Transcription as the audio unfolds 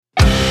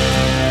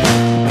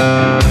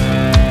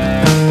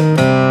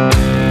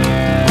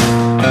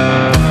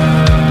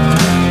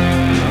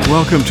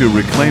Welcome to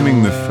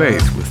Reclaiming the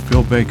Faith with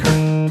Phil Baker,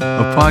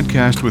 a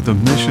podcast with a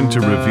mission to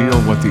reveal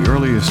what the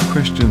earliest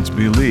Christians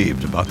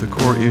believed about the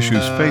core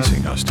issues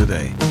facing us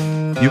today.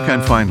 You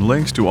can find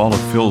links to all of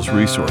Phil's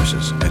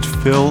resources at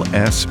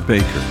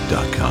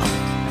philsbaker.com.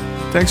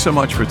 Thanks so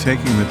much for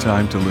taking the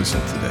time to listen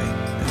today,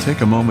 and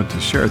take a moment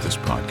to share this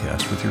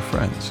podcast with your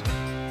friends.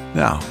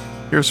 Now,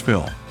 here's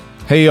Phil.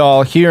 Hey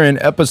y'all, here in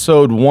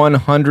episode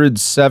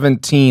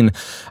 117,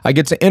 I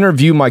get to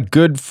interview my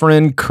good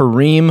friend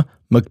Kareem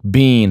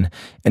McBean.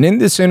 And in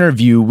this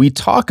interview, we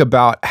talk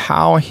about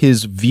how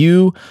his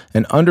view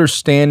and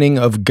understanding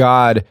of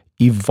God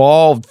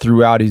evolved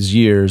throughout his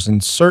years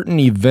and certain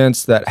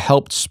events that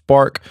helped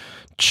spark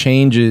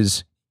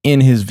changes in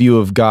his view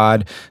of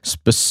God,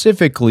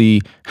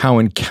 specifically how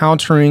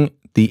encountering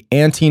the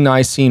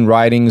ante-Nicene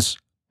writings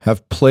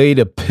have played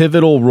a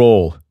pivotal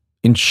role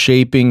in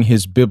shaping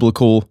his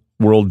biblical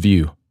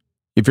worldview.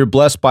 If you're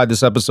blessed by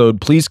this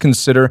episode, please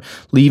consider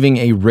leaving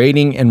a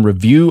rating and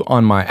review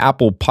on my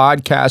Apple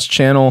Podcast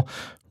channel,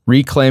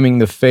 Reclaiming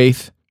the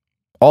Faith.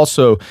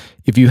 Also,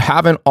 if you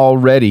haven't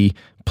already,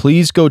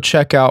 please go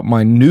check out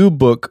my new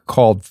book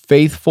called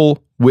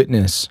Faithful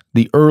Witness,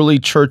 the Early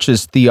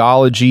Church's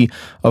Theology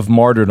of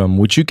Martyrdom,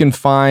 which you can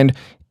find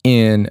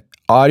in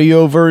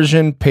audio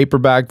version,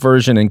 paperback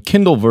version, and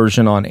Kindle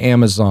version on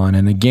Amazon.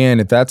 And again,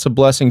 if that's a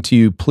blessing to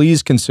you,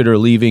 please consider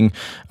leaving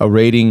a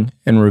rating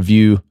and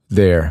review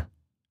there.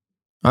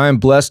 I am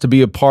blessed to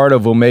be a part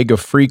of Omega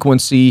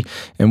Frequency,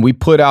 and we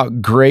put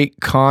out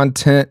great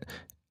content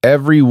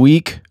every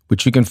week,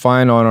 which you can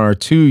find on our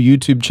two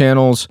YouTube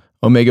channels,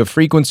 Omega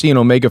Frequency and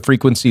Omega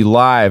Frequency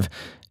Live.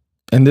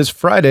 And this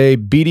Friday,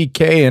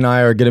 BDK and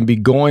I are going to be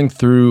going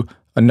through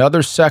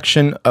another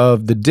section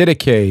of the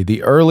Didache,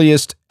 the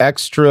earliest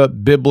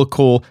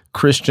extra-biblical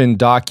Christian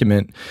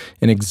document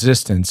in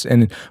existence.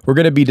 And we're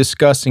going to be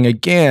discussing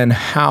again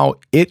how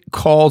it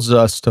calls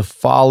us to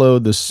follow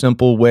the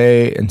simple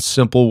way and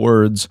simple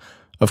words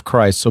of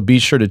Christ. So be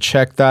sure to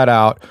check that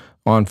out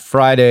on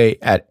Friday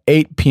at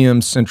 8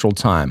 p.m. Central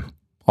Time.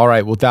 All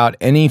right, without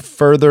any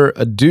further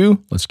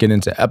ado, let's get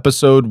into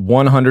episode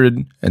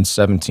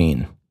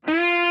 117.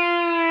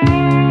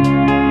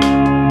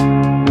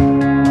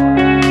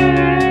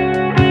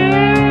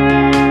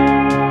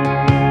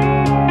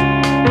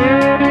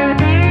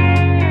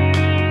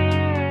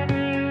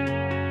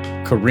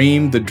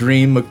 Kareem the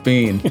Dream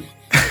McBean.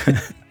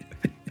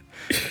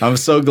 I'm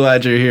so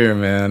glad you're here,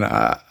 man.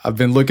 I've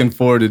been looking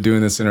forward to doing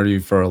this interview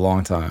for a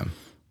long time.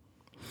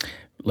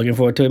 Looking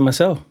forward to it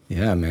myself.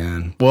 Yeah,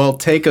 man. Well,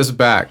 take us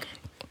back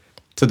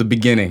to the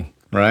beginning,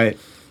 right?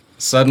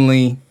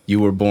 Suddenly, you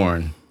were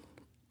born.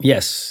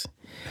 Yes.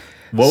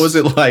 What was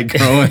it like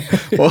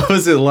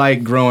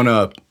growing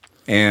up?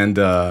 And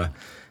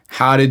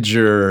how did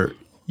your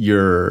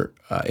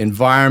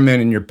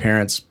environment and your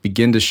parents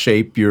begin to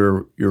shape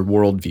your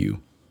worldview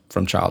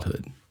from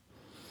childhood?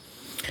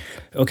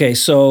 Okay,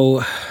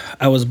 so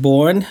I was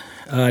born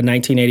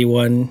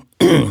 1981,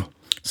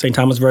 St.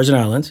 Thomas, Virgin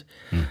Islands.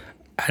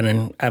 And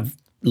then I've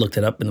looked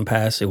it up in the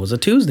past. It was a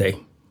Tuesday.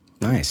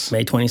 Nice.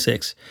 May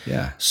 26th.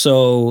 Yeah.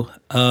 So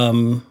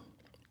born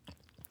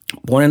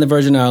in the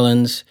Virgin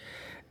Islands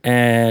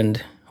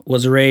and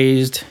was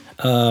raised,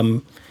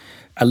 I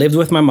lived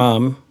with my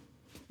mom,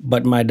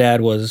 but my dad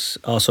was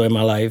also in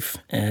my life.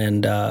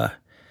 And but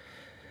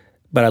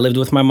I lived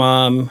with my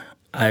mom.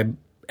 I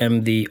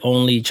am the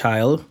only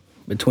child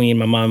between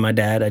my mom and my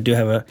dad. I do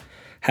have a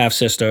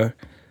half-sister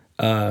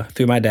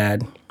through my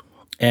dad.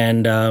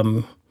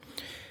 And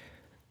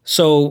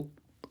so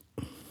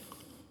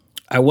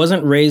I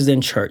wasn't raised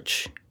in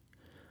church,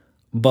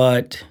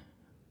 but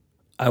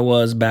I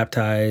was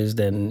baptized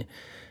and,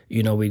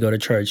 we go to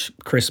church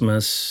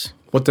Christmas.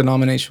 What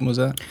denomination was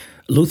that?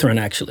 Lutheran,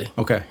 actually.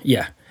 Okay.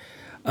 Yeah.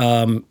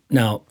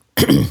 Now,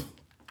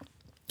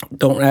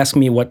 don't ask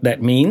me what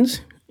that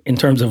means in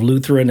terms of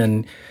Lutheran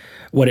and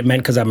what it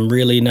meant, because I'm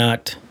really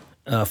not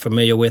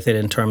familiar with it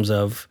in terms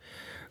of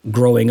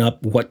growing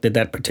up. What did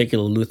that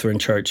particular Lutheran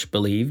church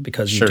believe?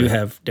 Because you do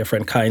have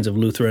different kinds of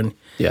Lutheran.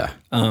 Yeah.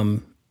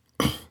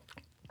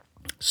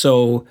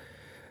 So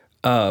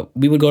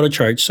we would go to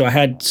church. So I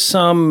had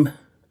some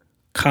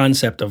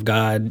concept of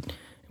God.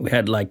 We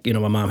had my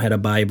mom had a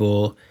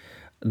Bible,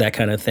 that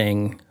kind of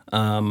thing.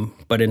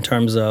 But in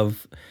terms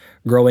of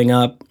growing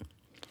up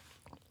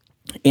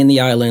in the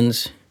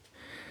islands,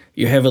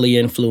 you're heavily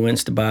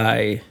influenced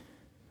by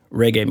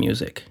reggae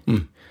music.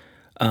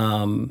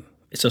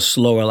 It's a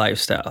slower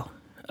lifestyle.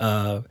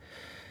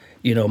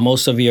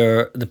 Most of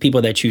the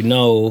people that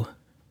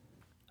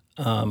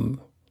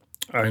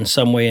are in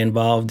some way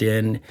involved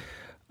in,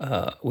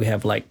 we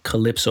have like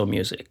calypso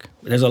music.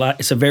 There's a lot.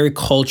 It's a very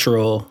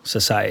cultural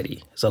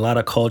society. There's a lot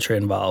of culture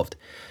involved.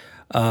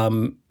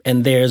 And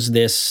there's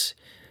this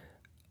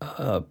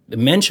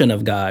mention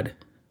of God,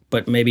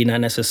 but maybe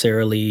not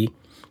necessarily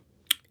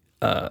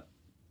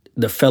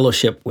the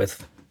fellowship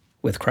with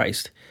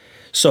Christ.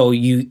 So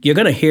you're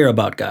going to hear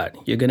about God.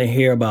 You're going to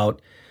hear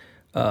about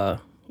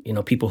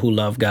people who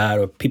love God,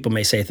 or people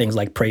may say things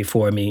like "pray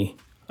for me."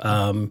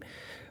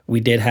 We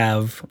did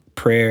have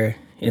prayer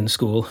in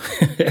school.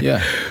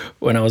 Yeah.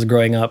 When I was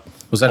growing up.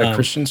 Was that a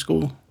Christian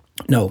school?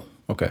 No.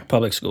 Okay.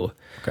 Public school.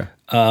 Okay.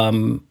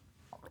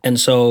 And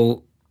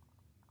so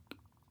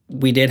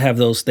we did have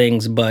those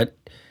things, but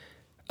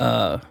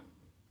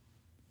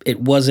it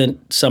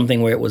wasn't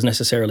something where it was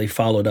necessarily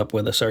followed up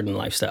with a certain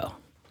lifestyle.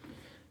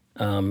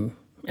 And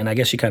I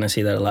guess you kind of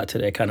see that a lot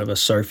today, kind of a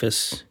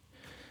surface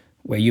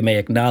where you may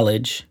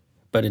acknowledge,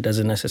 but it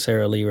doesn't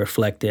necessarily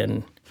reflect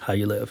in how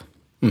you live.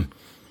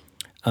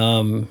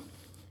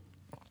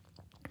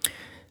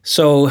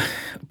 So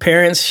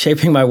parents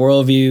shaping my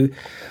worldview,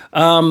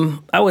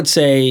 I would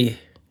say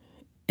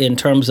in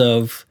terms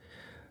of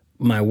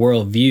my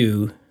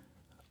worldview,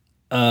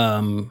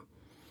 I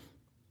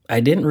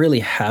didn't really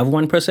have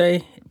one per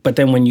se, but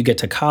then when you get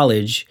to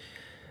college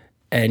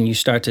and you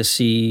start to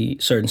see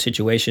certain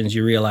situations,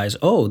 you realize,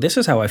 oh, this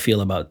is how I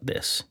feel about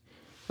this,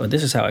 or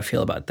this is how I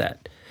feel about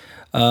that.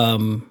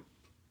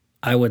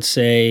 I would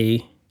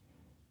say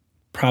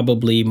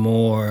probably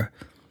more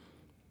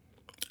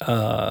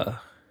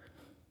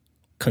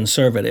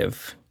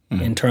conservative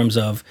in terms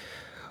of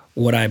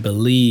what I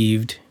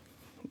believed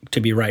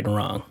to be right and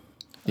wrong.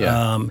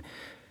 Yeah.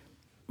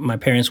 My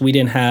parents, we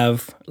didn't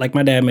have, like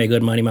my dad made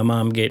good money, my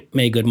mom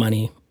made good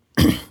money,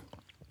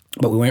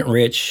 but we weren't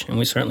rich and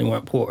we certainly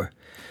weren't poor.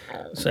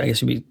 So I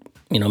guess you'd be,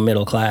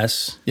 middle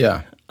class.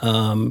 Yeah.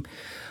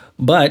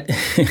 But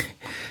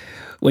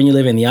when you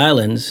live in the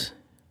islands,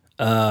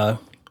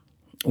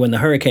 when the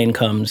hurricane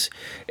comes,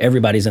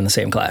 everybody's in the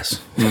same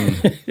class.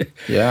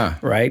 Yeah.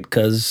 Right?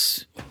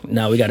 Because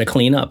now we got to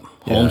clean up.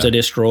 Homes are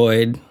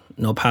destroyed,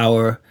 no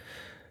power,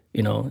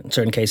 in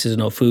certain cases,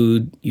 no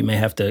food. You may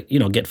have to,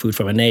 get food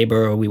from a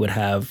neighbor, or we would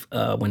have,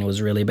 when it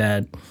was really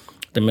bad,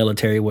 the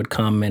military would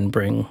come and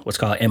bring what's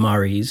called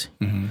MREs,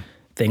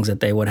 things that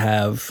they would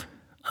have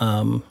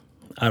out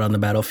on the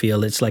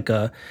battlefield. It's like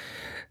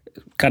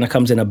kind of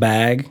comes in a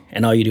bag,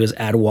 and all you do is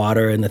add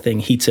water, and the thing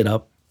heats it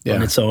up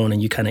on its own,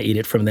 and you kind of eat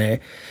it from there.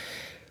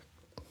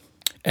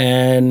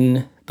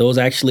 And those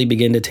actually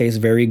begin to taste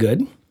very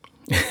good.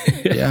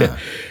 Yeah.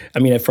 I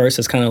mean, at first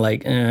it's kind of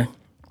like,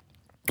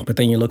 but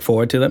then you look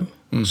forward to them.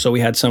 So we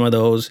had some of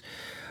those.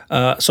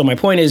 So my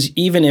point is,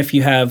 even if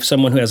you have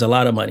someone who has a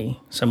lot of money,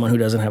 someone who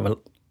has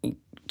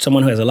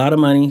a lot of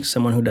money,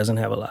 someone who doesn't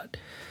have a lot,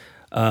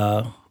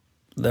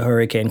 the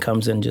hurricane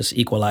comes and just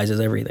equalizes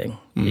everything,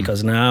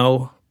 because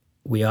now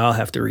we all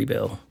have to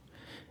rebuild,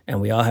 and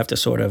we all have to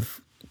sort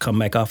of come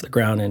back off the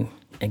ground and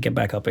get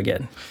back up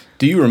again.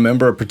 Do you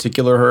remember a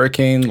particular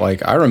hurricane?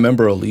 Like, I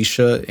remember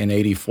Alicia in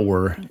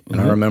 84, and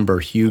I remember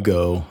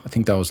Hugo. I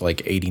think that was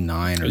like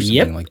 89 or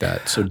something like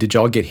that. So did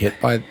y'all get hit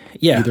by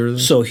either of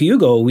those? So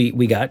Hugo,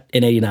 we got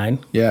in 89.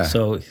 Yeah.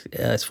 So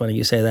it's funny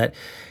you say that.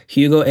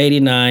 Hugo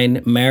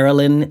 89,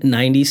 Maryland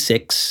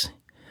 96.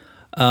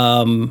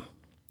 And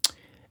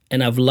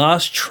I've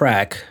lost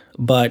track,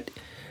 but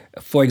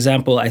for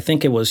example, I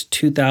think it was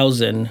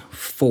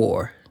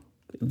 2004.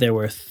 There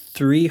were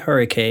 3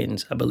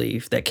 hurricanes, I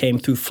believe, that came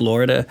through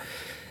Florida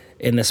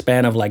in the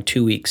span of like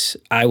 2 weeks.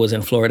 I was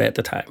in Florida at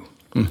the time.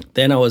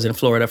 Then I was in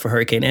Florida for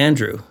Hurricane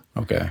Andrew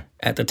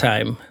at the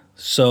time.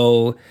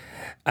 So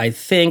I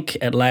think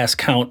at last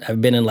count,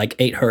 I've been in like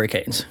 8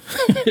 hurricanes.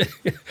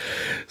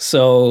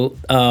 So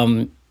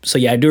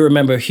yeah, I do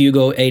remember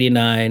Hugo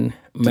 89,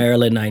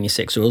 Maryland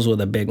 96. Those were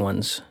the big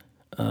ones.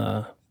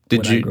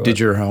 Did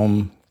your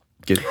home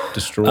get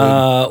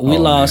destroyed? We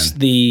lost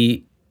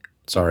the...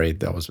 Sorry,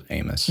 that was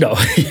Amos. No,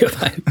 you're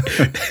fine.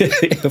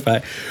 You're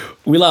fine.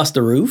 We lost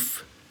the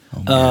roof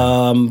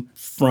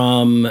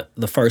from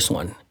the first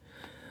one.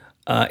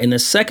 In the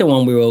second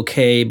one, we were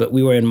okay, but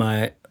we were in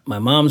my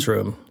mom's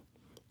room.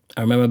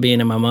 I remember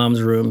being in my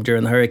mom's room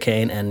during the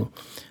hurricane, and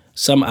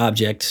some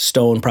object,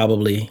 stone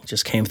probably,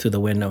 just came through the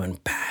window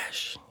and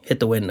bash, hit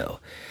the window.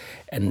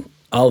 And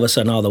all of a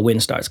sudden, all the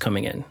wind starts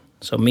coming in.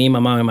 So me, my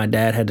mom, and my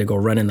dad had to go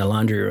run in the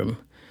laundry room,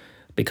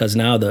 because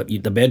now the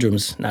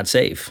bedroom's not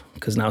safe,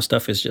 because now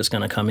stuff is just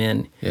going to come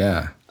in.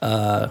 Yeah.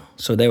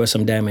 So there was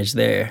some damage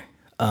there.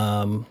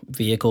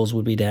 Vehicles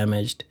would be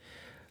damaged.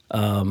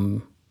 Yeah,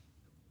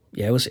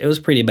 it was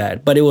pretty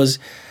bad. But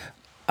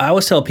I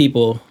always tell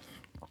people,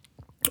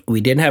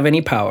 we didn't have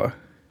any power.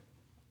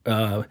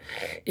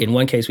 In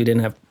one case, we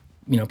didn't have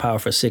power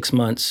for 6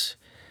 months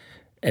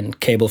and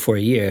cable for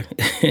a year.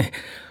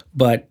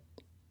 But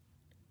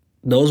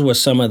those were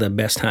some of the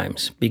best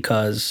times,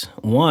 because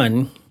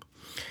one,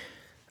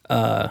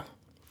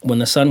 when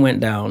the sun went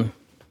down,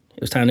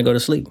 it was time to go to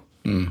sleep.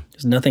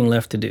 There's nothing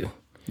left to do.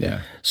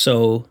 Yeah.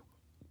 So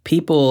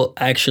people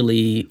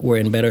actually were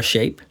in better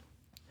shape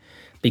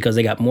because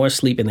they got more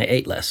sleep and they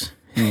ate less.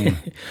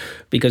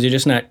 Because you're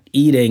just not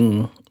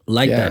eating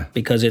like that,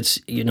 because it's,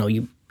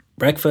 you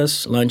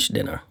breakfast, lunch,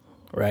 dinner,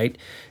 right?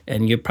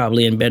 And you're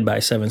probably in bed by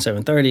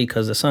 7:30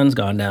 because the sun's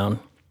gone down,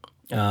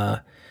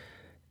 and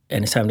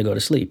it's time to go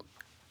to sleep.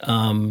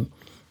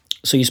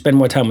 So you spend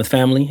more time with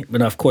family.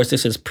 But of course,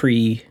 this is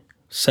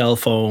pre-cell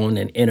phone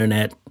and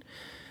internet.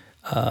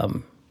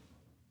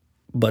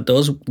 But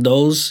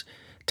those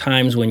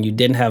times when you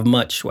didn't have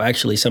much were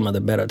actually some of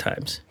the better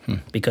times,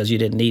 because you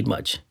didn't need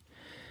much.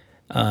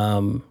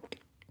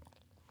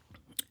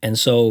 And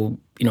so,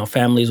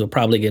 families will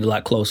probably get a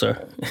lot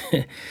closer.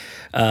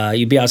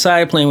 You'd be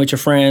outside playing with your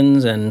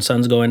friends and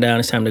sun's going down.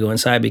 It's time to go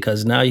inside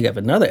because now you have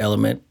another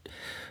element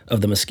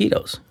of the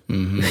mosquitoes.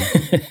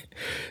 Mm-hmm.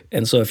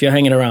 And so if you're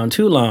hanging around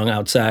too long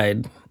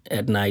outside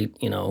at night,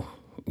 you're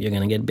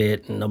going to get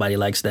bit and nobody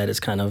likes that. It's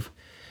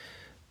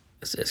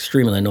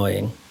extremely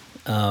annoying.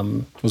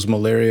 Was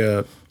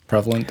malaria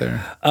prevalent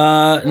there?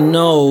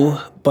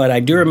 No, but I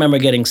do remember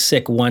getting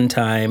sick one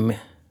time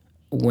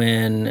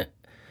when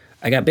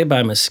I got bit by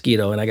a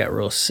mosquito and I got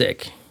real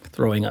sick,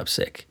 throwing up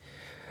sick.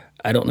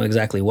 I don't know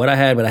exactly what I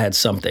had, but I had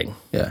something.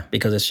 Yeah.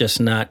 Because it's just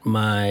not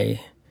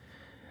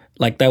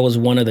that was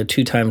one of the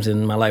 2 times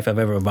in my life I've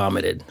ever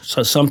vomited.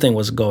 So something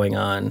was going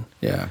on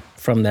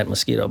from that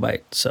mosquito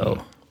bite.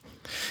 So,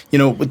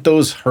 with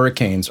those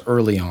hurricanes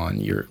early on,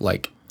 you're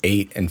like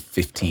 8 and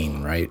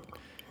 15, right?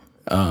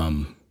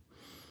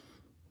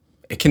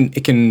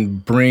 It can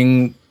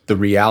bring the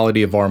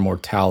reality of our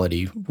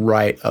mortality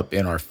right up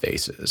in our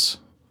faces.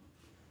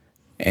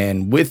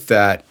 And with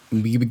that,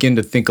 we begin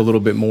to think a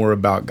little bit more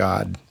about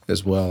God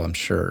as well, I'm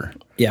sure.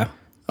 Yeah.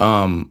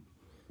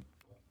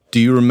 Do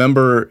you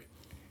remember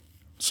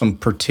some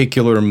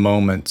particular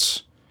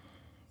moments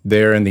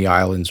there in the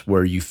islands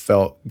where you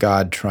felt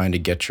God trying to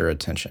get your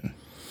attention?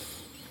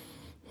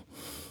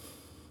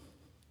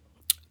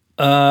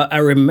 I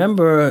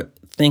remember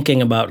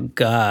thinking about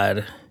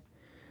God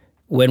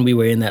when we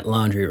were in that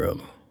laundry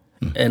room.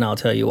 And I'll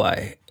tell you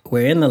why.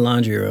 We're in the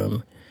laundry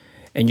room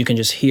and you can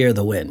just hear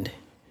the wind.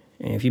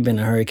 And if you've been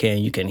in a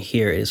hurricane, you can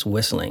hear it. It's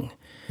whistling.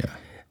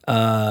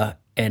 Yeah.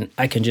 And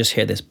I can just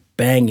hear this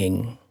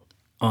banging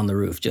on the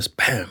roof, just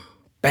bam,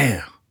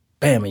 bam,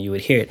 bam, and you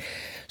would hear it.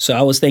 So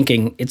I was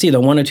thinking it's either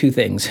one or two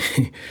things.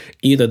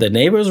 Either the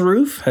neighbor's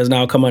roof has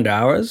now come under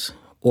ours,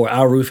 or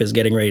our roof is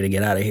getting ready to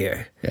get out of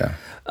here. Yeah.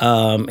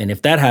 And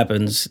if that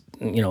happens,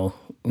 now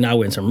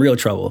we're in some real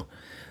trouble.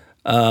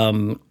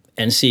 And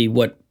see,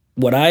 what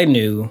I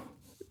knew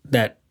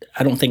that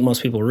I don't think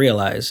most people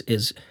realize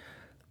is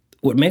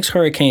what makes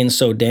hurricanes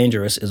so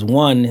dangerous is,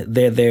 one,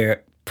 they're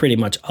there pretty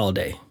much all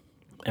day.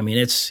 I mean,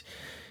 it's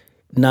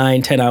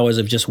 9-10 hours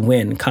of just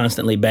wind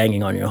constantly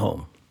banging on your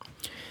home.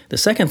 The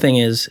second thing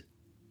is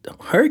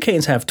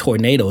hurricanes have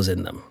tornadoes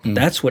in them.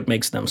 That's what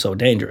makes them so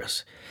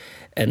dangerous.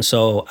 And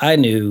so I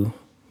knew,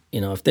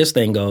 if this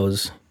thing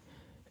goes,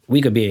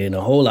 we could be in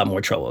a whole lot more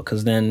trouble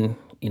because then,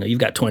 you've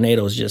got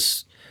tornadoes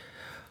just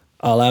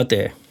all out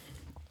there.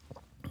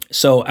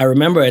 So I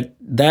remember at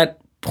that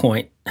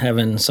point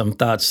having some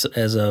thoughts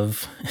as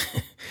of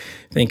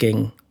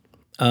thinking,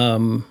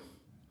 it's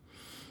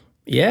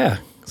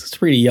a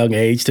pretty young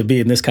age to be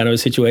in this kind of a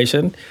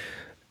situation.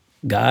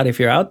 God, if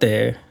you're out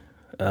there,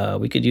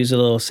 we could use a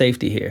little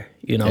safety here,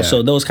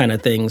 So those kind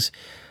of things,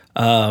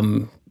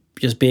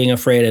 just being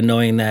afraid and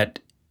knowing that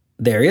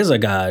there is a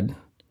God,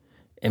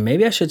 and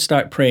maybe I should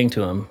start praying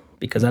to him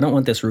because I don't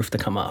want this roof to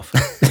come off.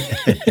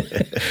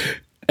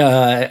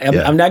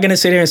 I'm not going to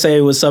sit here and say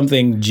it was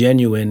something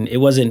genuine. It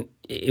wasn't.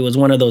 It was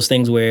one of those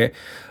things where,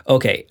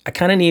 okay, I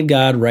kind of need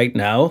God right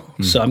now,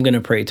 so I'm going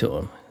to pray to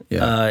him.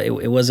 Yeah.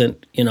 It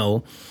wasn't,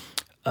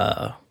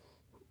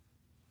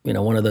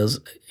 one of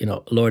those,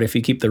 Lord, if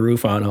you keep the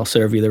roof on, I'll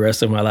serve you the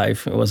rest of my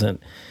life. It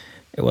wasn't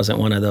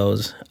one of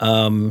those.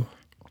 The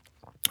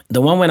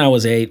one when I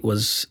was 8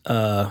 was,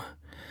 I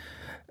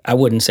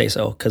wouldn't say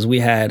so, because we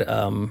had,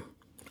 I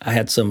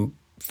had some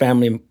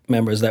family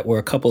members that were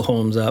a couple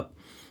homes up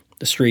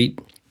the street.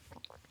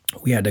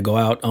 We had to go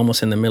out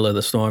almost in the middle of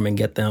the storm and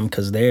get them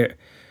because their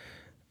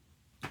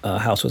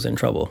house was in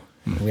trouble.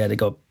 We had to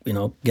go,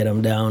 get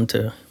them down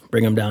to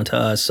bring them down to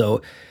us.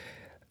 So,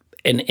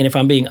 and if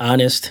I'm being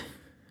honest,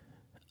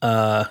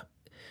 for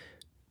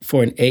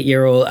an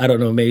 8-year-old, I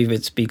don't know, maybe if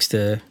it speaks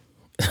to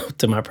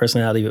my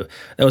personality,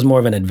 that was more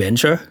of an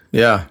adventure.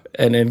 Yeah.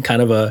 And then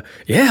kind of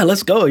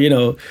let's go,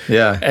 Yeah.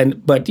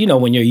 But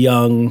when you're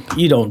young,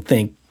 you don't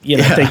think, you're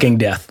not thinking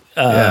death.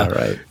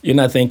 Right. You're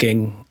not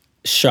thinking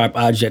sharp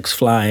objects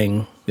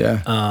flying.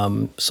 Yeah.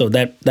 So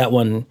that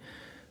one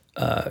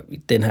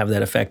didn't have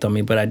that effect on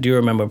me. But I do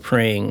remember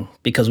praying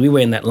because we were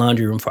in that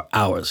laundry room for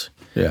hours.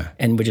 Yeah.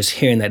 And we're just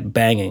hearing that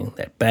banging.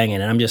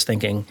 And I'm just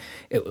thinking,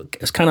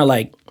 it's kind of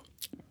like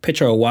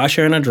picture a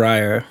washer and a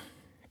dryer,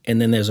 and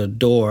then there's a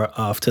door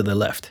off to the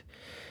left.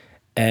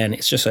 And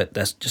it's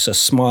that's just a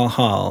small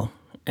hall.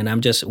 And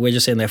we're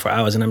just in there for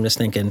hours, and I'm just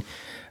thinking,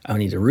 I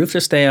need the roof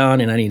to stay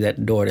on, and I need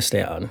that door to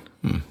stay on.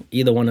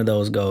 Either one of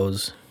those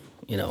goes,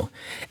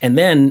 And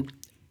then,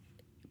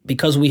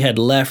 because we had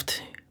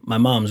left my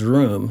mom's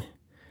room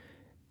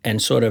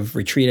and sort of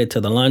retreated to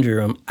the laundry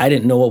room, I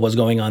didn't know what was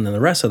going on in the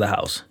rest of the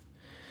house.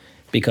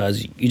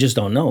 Because you just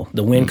don't know.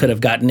 The wind could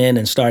have gotten in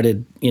and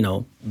started,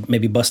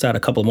 maybe bust out a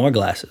couple more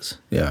glasses.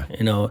 Yeah.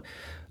 Or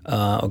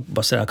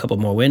bust out a couple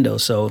more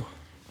windows. So,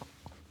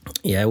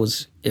 yeah, it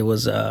was.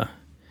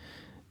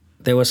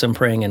 There was some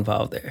praying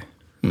involved there.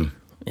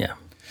 Yeah.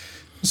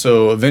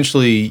 So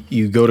eventually,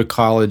 you go to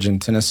college in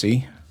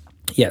Tennessee.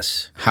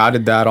 Yes. How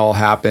did that all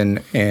happen,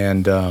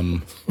 and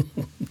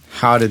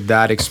how did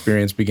that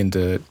experience begin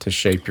to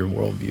shape your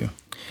worldview?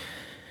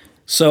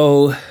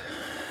 So,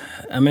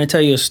 I'm going to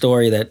tell you a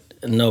story that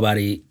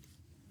nobody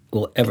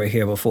will ever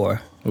hear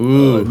before.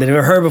 Ooh. They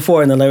never heard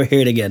before and they'll never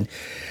hear it again.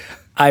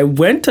 I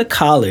went to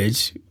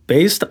college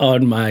based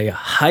on my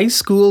high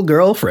school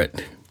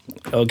girlfriend.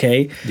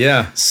 Okay?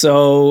 Yeah.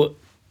 So,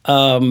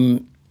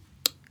 and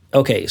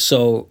I'll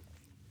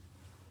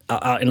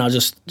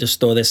just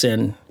throw this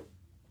in.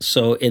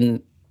 So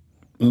in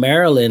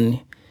Maryland,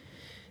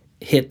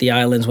 hit the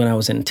islands when I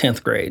was in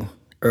 10th grade,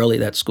 early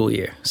that school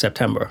year,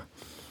 September.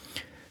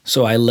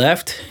 So I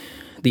left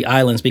the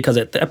islands because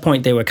at that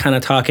point they were kind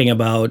of talking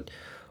about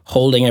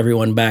holding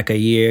everyone back a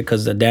year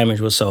because the damage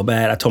was so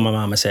bad. I told my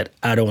mom, I said,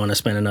 I don't want to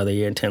spend another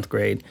year in 10th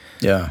grade.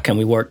 Yeah. Can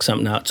we work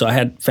something out? So I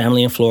had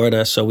family in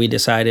Florida, so we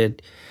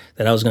decided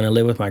that I was going to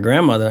live with my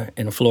grandmother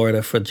in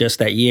Florida for just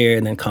that year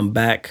and then come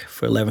back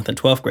for 11th and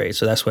 12th grade.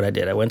 So that's what I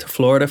did. I went to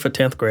Florida for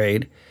 10th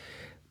grade,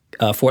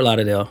 Fort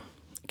Lauderdale,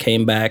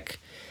 came back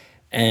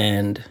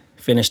and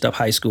finished up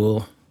high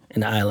school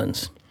in the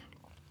islands.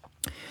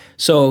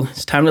 So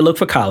it's time to look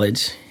for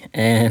college.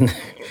 And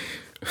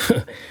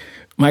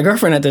my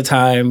girlfriend at the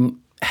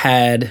time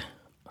had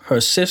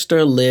her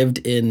sister lived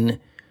in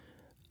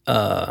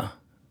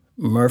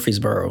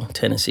Murfreesboro,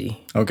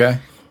 Tennessee. Okay.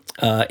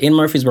 In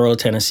Murfreesboro,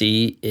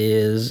 Tennessee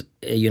is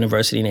a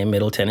university named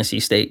Middle Tennessee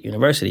State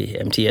University,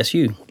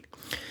 MTSU.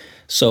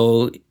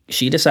 So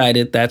she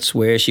decided that's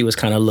where she was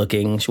kind of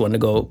looking. She wanted to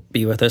go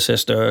be with her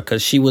sister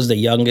because she was the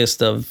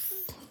youngest of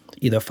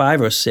either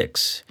 5 or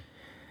 6.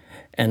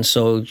 And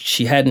so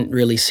she hadn't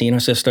really seen her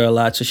sister a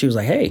lot. So she was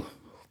like, hey,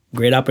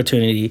 great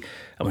opportunity.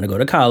 I'm going to go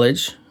to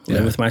college,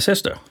 live with my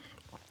sister.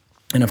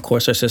 And of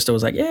course, her sister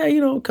was like,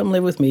 yeah, come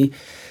live with me.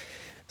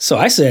 So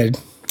I said,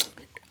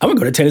 I'm going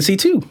to go to Tennessee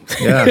too.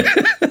 Yeah.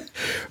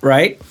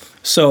 Right?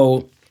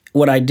 So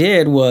what I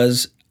did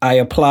was I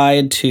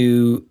applied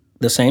to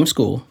the same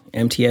school,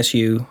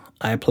 MTSU.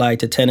 I applied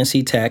to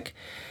Tennessee Tech.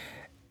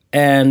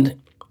 And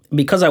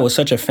because I was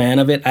such a fan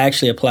of it, I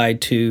actually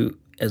applied to,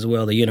 as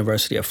well, the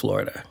University of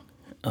Florida,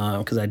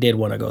 because I did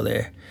want to go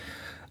there.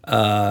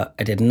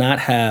 I did not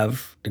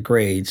have the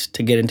grades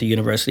to get into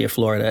University of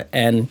Florida.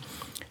 And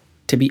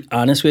to be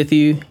honest with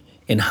you,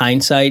 in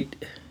hindsight,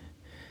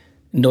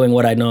 knowing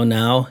what I know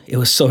now, it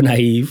was so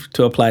naive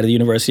to apply to the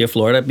University of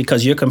Florida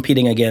because you're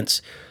competing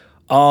against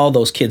all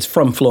those kids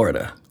from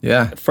Florida.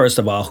 Yeah. First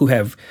of all, who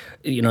have,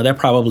 they're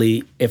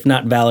probably, if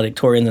not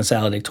valedictorians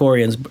and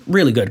salutatorians,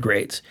 really good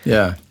grades.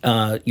 Yeah.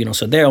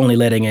 So they're only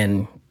letting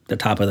in the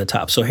top of the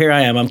top. So here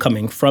I am, I'm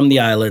coming from the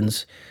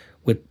islands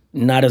with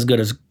not as good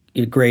as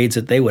grades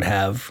that they would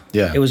have.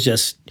 Yeah. It was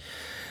just,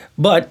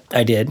 but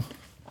I did.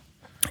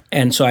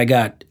 And so I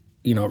got,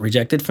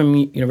 rejected from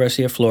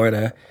University of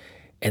Florida.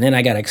 And then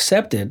I got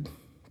accepted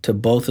to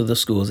both of the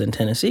schools in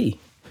Tennessee.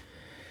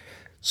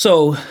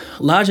 So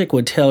logic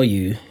would tell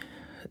you,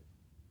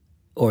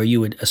 or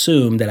you would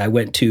assume that I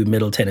went to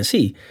Middle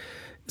Tennessee.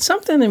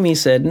 Something in me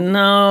said,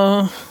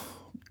 no,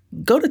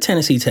 go to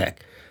Tennessee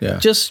Tech. Yeah.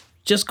 Just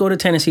go to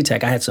Tennessee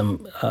Tech. I had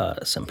some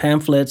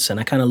pamphlets, and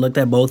I kind of looked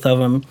at both of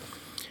them.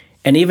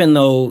 And even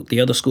though the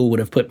other school would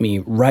have put me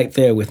right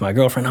there with my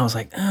girlfriend, I was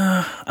like,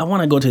 I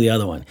want to go to the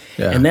other one.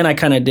 Yeah. And then I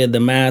kind of did the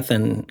math,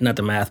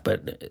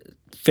 but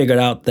figured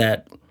out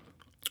that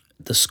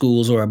the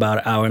schools were about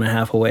an hour and a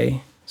half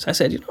away. So I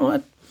said, you know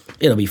what?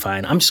 It'll be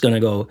fine. I'm just going to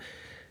go,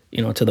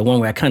 to the one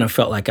where I kind of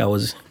felt like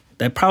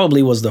that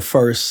probably was the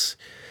first,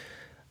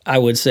 I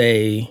would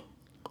say,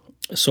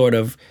 sort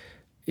of,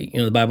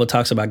 the Bible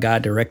talks about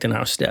God directing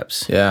our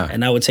steps. Yeah.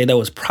 And I would say that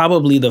was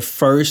probably the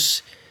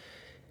first,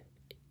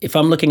 if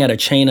I'm looking at a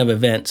chain of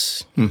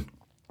events,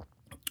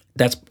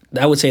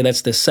 I would say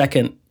that's the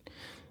second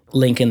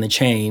link in the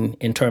chain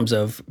in terms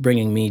of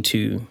bringing me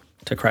to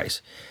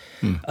Christ.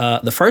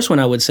 The first one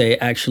I would say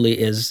actually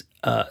is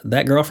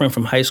that girlfriend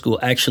from high school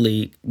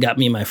actually got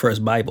me my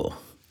first Bible.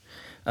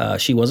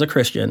 She was a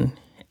Christian,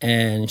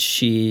 and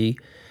she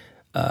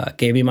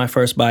gave me my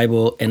first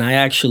Bible. And I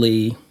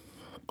actually,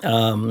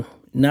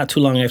 not too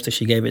long after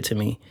she gave it to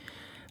me,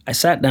 I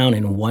sat down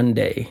in one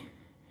day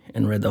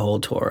and read the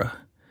whole Torah.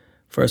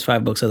 First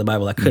 5 books of the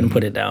Bible. I couldn't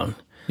put it down.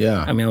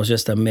 Yeah. I mean, I was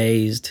just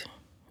amazed.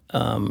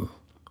 How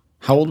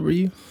old were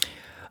you?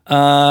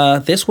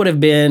 This would have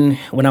been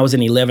when I was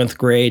in 11th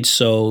grade,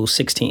 so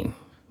 16.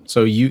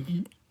 So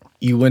you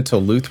went to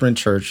Lutheran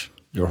church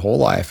your whole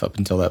life up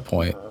until that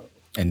point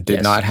and did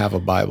Yes. not have a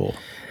Bible.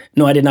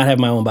 No, I did not have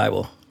my own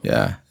Bible.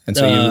 Yeah. And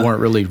so you weren't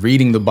really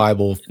reading the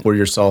Bible for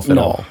yourself at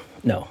all.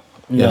 No.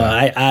 Yeah.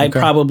 I Okay.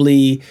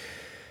 probably,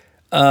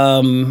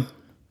 I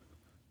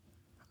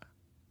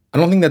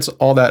don't think that's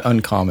all that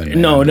uncommon.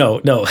 Man. no.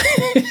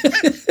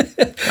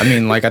 I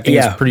mean, I think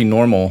Yeah. it's pretty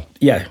normal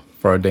Yeah.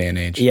 for our day and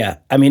age. Yeah.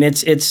 I mean,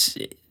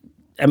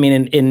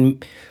 in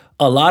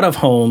a lot of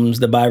homes,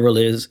 the Bible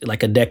is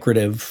like a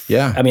decorative.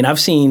 Yeah. I mean, I've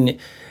seen,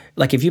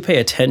 if you pay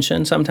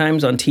attention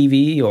sometimes on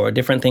TV or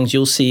different things,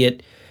 you'll see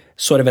it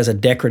sort of as a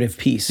decorative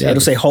piece. Yeah,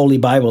 It'll say Holy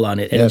Bible on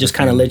it. And yeah, it just the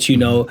kind of thing. lets you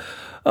know,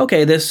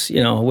 okay, this,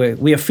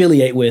 we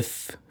affiliate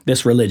with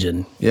this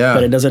religion. Yeah.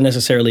 But it doesn't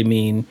necessarily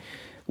mean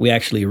we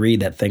actually read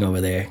that thing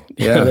over there.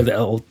 Yeah. The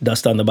old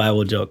dust on the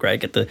Bible joke, right?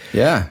 Get the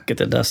Yeah.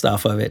 dust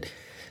off of it.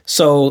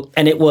 So,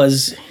 and it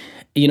was,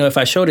 if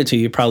I showed it to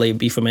you, you'd probably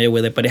be familiar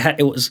with it. But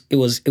it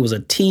was a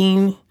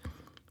teen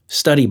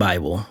study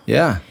Bible.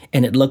 Yeah.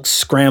 And it looked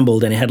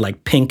scrambled, and it had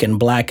like pink and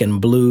black and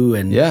blue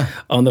and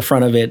on the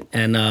front of it.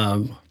 And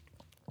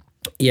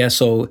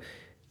so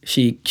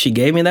she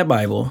gave me that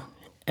Bible,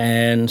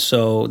 and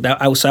so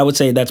I would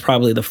say that's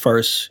probably the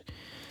first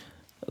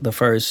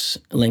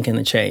link in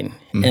the chain.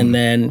 Mm-hmm. And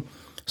then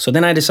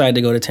I decided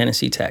to go to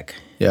Tennessee Tech.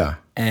 Yeah.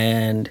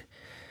 And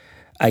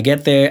I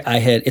get there.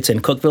 It's in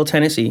Cookeville,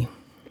 Tennessee.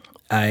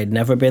 I'd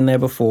never been there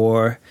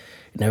before.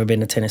 Never been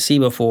to Tennessee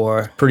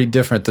before. Pretty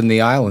different than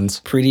the islands.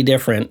 Pretty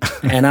different.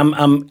 And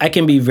I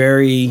can be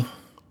very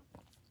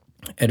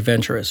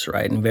adventurous,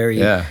 right? And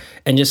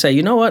and just say,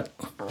 you know what?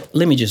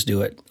 Let me just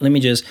do it.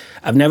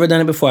 I've never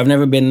done it before. I've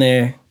never been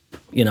there,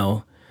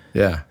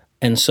 Yeah.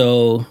 And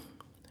so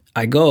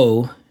I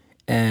go,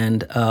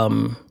 and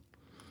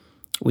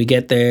we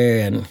get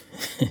there, and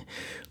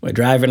we're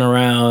driving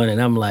around, and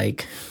I'm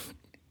like,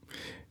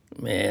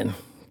 man,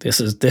 this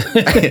is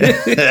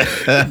different.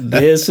 Yeah.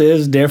 This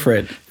is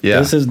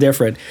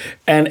different.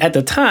 And at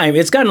the time,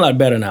 it's gotten a lot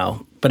better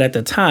now, but at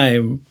the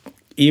time,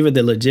 even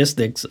the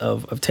logistics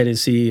of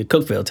Tennessee,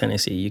 Cookeville,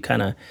 Tennessee,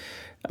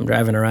 I'm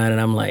driving around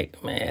and I'm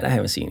like, man, I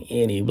haven't seen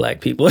any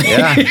black people.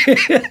 Yeah.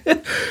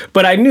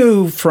 But I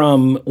knew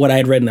from what I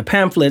had read in the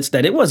pamphlets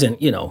that it wasn't,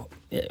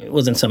 it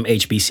wasn't some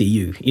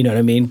HBCU, you know what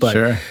I mean? But,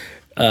 sure.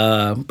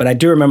 But I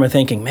do remember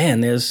thinking, man,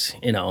 there's,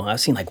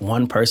 I've seen like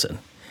one person.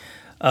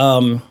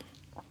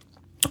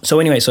 So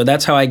anyway, so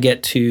that's how I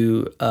get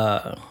to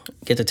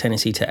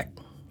Tennessee Tech.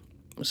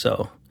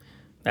 So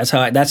that's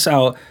how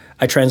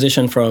I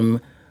transitioned from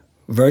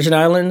Virgin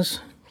Islands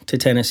to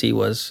Tennessee,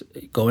 was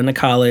going to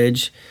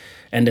college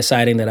and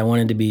deciding that I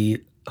wanted to be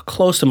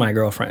close to my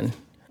girlfriend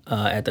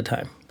at the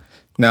time.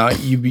 Now,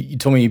 you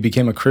told me you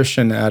became a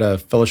Christian at a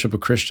Fellowship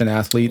of Christian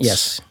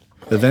Athletes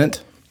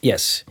event?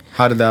 Yes.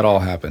 How did that all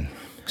happen?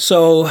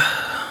 So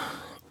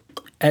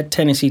at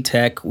Tennessee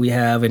Tech, we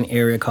have an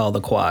area called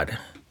the Quad.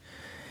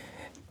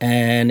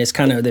 And it's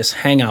kind of this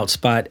hangout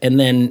spot. And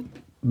then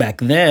back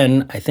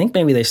then, I think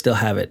maybe they still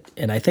have it.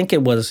 And I think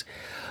it was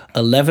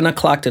 11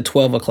 o'clock to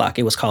 12 o'clock.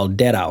 It was called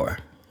Dead Hour,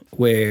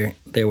 where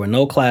there were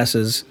no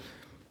classes,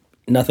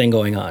 nothing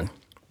going on.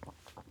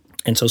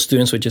 And so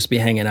students would just be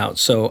hanging out.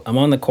 So I'm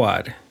on the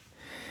Quad,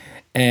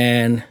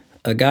 and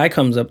a guy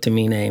comes up to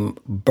me named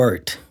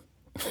Bert.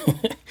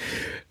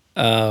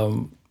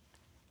 I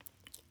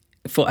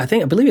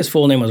believe his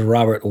full name was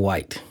Robert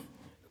White,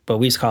 but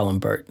we used to call him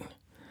Bert.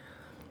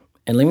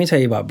 And let me tell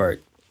you about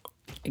Bert,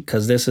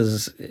 because let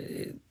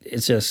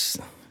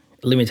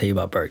me tell you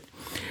about Bert.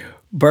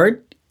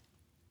 Bert,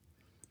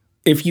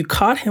 if you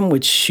caught him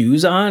with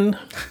shoes on,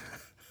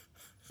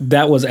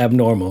 that was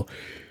abnormal.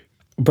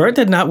 Bert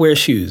did not wear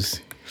shoes,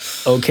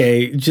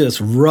 okay?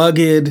 Just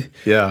rugged.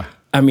 Yeah.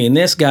 I mean,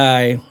 this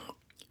guy,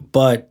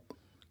 but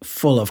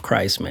full of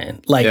Christ,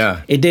 man. Like,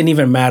 It didn't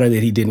even matter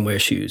that he didn't wear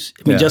shoes.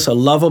 I mean, just a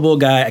lovable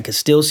guy. I could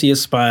still see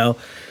his smile.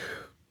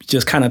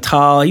 Just kind of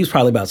tall. He was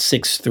probably about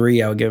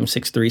 6'3". I would give him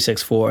 6'3",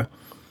 6'4".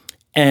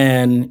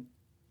 And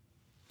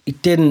he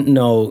didn't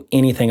know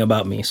anything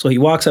about me. So he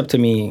walks up to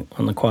me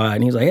on the Quad,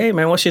 and he's like, hey,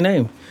 man, what's your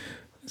name?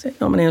 I said,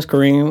 my name's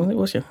Kareem.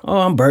 What's your? Oh,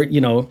 I'm Bert,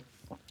 And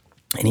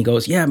he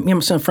goes, yeah, me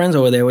and some friends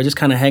over there, we're just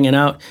kind of hanging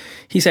out.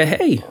 He said,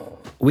 hey,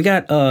 we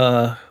got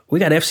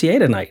FCA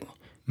tonight.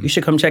 You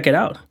should come check it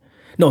out.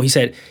 No, he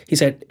said,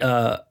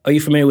 are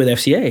you familiar with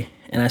FCA?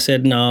 And I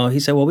said, no.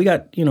 He said, well, we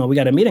got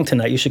a meeting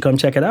tonight. You should come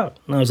check it out.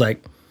 And I was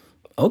like,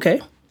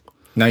 okay.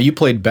 Now, you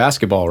played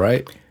basketball,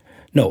 right?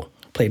 No,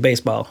 played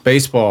baseball.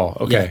 Baseball,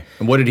 okay. Yeah.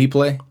 And what did he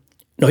play?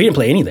 No, he didn't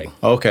play anything.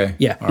 Okay.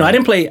 Yeah. All right.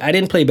 I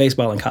didn't play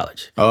baseball in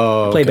college.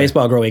 Oh, I played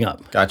baseball growing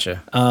up.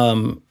 Gotcha. A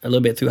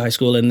little bit through high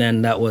school, and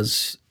then that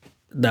was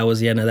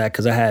the end of that,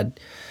 because I had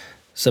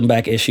some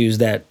back issues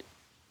that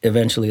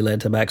eventually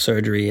led to back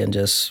surgery and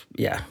just,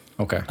 yeah.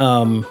 Okay.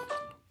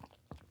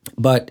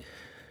 But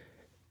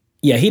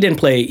yeah, he didn't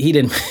play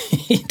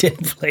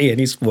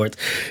any sports.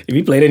 If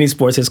he played any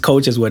sports, his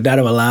coaches would not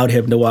have allowed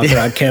him to walk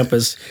around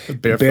campus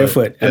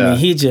barefoot. I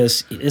mean,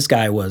 this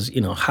guy was,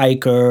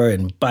 hiker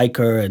and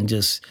biker and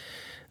just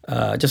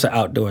an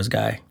outdoors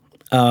guy.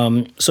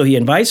 So he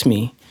invites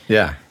me.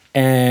 Yeah.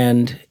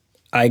 And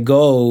I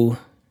go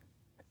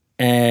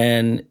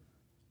and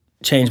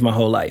change my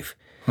whole life.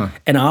 Huh.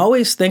 And I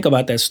always think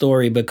about that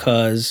story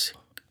because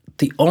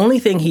the only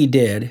thing he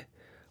did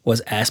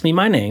was ask me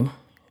my name,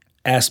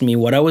 asked me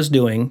what I was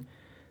doing,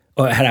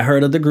 or had I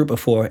heard of the group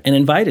before, and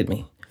invited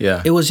me.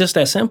 Yeah. It was just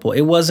that simple.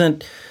 It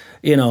wasn't,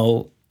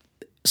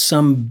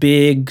 some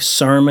big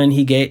sermon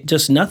he gave,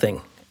 just nothing.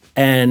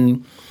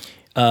 And,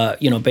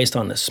 based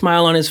on the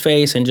smile on his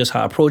face and just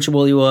how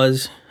approachable he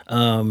was.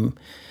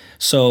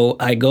 So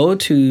I go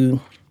to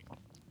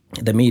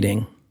the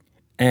meeting,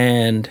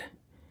 and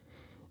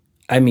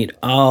I meet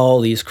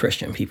all these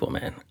Christian people,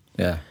 man.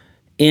 Yeah.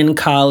 In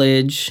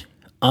college,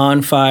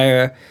 on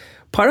fire.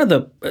 Part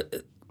of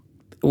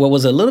what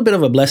was a little bit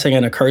of a blessing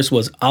and a curse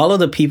was all of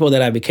the people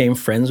that I became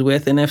friends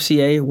with in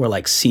FCA were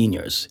like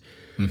seniors.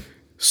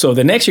 So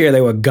the next year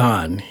they were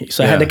gone.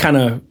 So I had to kind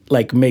of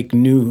like make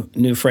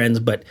new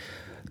friends. But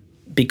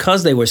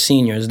because they were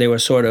seniors, they were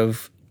sort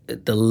of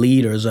the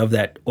leaders of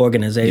that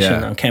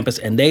organization on campus,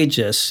 and they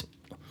just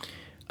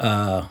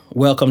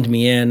welcomed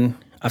me in.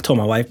 I've told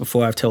my wife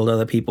before, I've told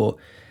other people,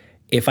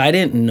 if I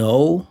didn't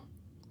know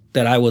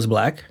that I was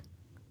black,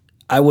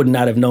 I would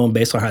not have known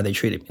based on how they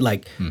treated me.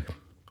 Like,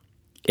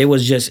 it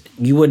was just,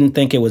 you wouldn't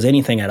think it was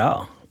anything at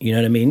all. You know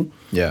what I mean?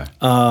 Yeah.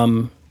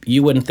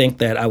 You wouldn't think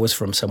that I was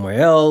from somewhere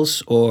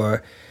else,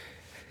 or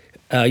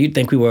you'd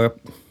think we were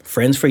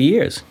friends for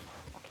years.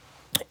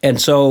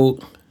 And so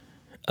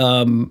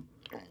he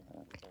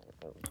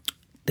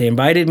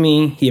invited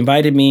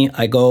me.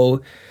 I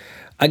go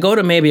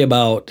to maybe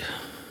about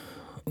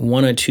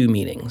 1 or 2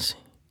 meetings.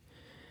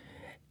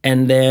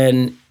 And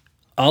then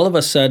all of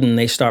a sudden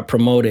they start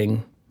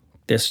promoting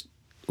this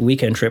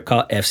weekend trip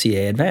called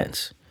FCA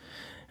Advance.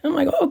 I'm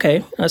like, oh,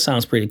 okay, that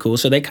sounds pretty cool.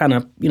 So they kind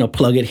of,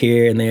 plug it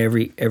here and there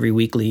every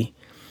weekly.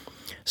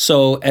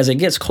 So as it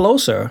gets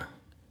closer,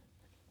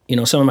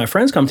 some of my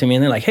friends come to me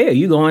and they're like, hey, are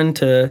you going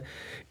to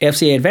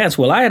FCA Advance?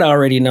 Well, I had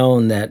already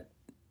known that,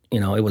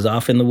 it was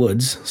off in the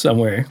woods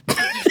somewhere.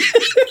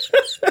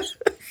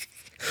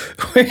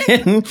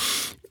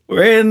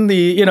 we're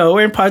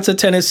in parts of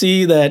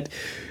Tennessee that,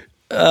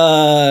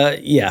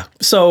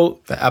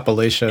 So the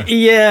Appalachia.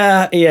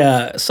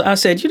 Yeah. So I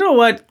said, you know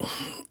what?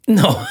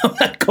 No, I'm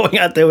not going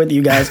out there with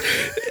you guys.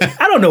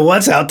 I don't know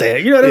what's out there.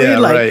 You know what I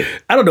mean? Like, right.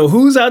 I don't know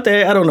who's out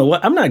there. I don't know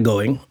what. I'm not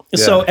going.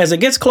 Yeah. So as it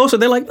gets closer,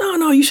 they're like,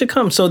 no, you should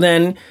come. So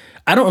then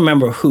I don't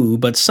remember who,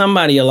 but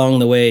somebody along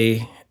the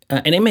way,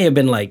 and it may have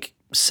been like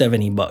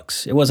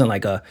 $70. It wasn't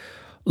like a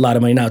lot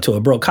of money now to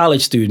a broke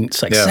college student.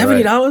 It's like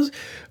 $70.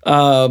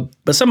 Right.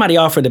 But somebody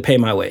offered to pay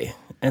my way.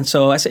 And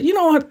so I said, you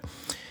know what?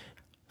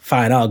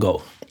 Fine, I'll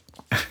go.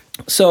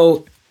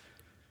 So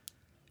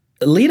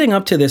leading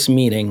up to this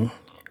meeting,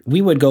 we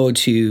would go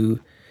to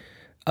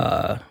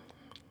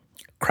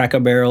Cracker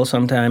Barrel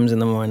sometimes in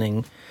the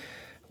morning.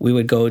 We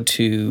would go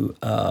to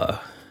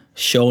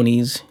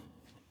Shoney's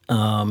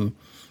and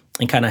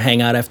kind of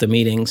hang out after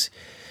meetings.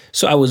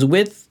 So I was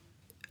with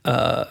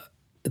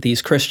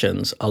these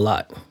Christians a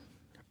lot,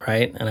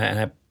 right?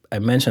 And I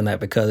mention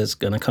that because it's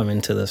going to come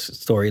into the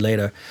story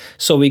later.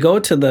 So we go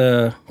to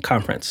the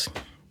conference.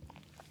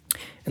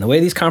 And the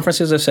way these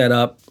conferences are set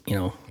up,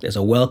 there's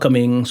a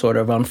welcoming sort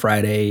of on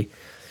Friday,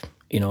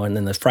 and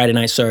then the Friday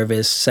night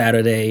service,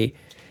 Saturday.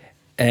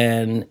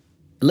 And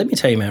let me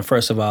tell you, man,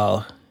 first of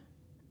all,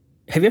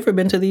 have you ever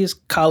been to these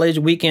college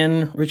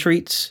weekend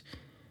retreats?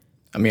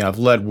 I mean, I've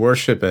led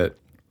worship at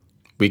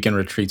weekend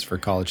retreats for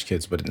college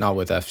kids, but not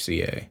with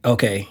FCA.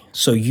 Okay.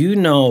 So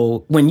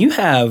when you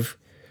have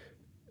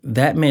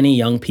that many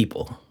young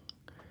people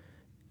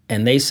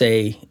and they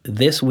say,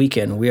 this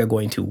weekend we are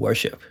going to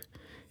worship,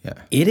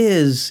 it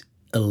is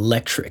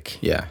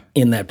electric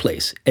in that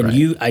place. And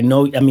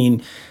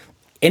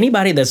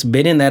anybody that's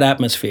been in that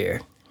atmosphere,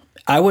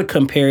 I would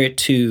compare it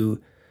to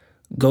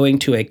going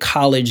to a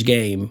college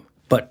game,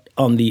 but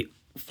on the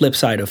flip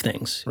side of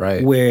things,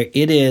 right? Where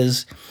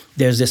there's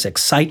this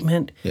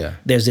excitement,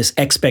 there's this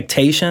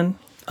expectation.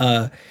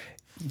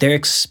 They're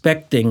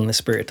expecting the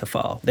Spirit to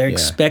fall. They're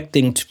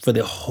expecting for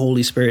the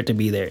Holy Spirit to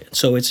be there.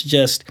 So it's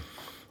just,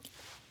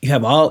 you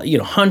have all,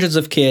 hundreds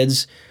of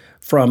kids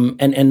from,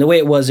 and the way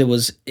it was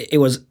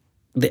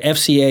the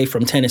FCA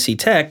from Tennessee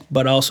Tech,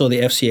 but also the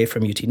FCA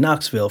from UT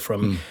Knoxville,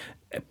 from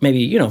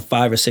maybe,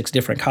 5 or 6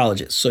 different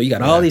colleges. So you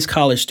got all these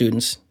college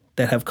students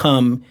that have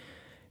come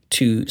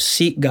to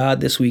seek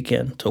God this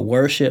weekend, to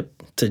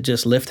worship, to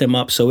just lift him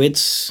up. So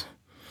it's,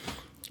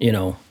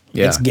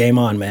 it's game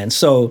on, man.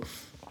 So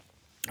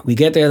we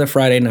get there the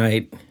Friday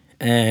night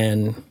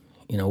and,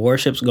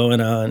 worship's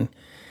going on,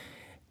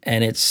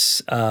 and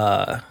it's,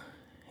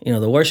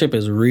 the worship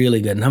is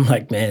really good. And I'm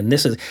like, man,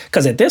 because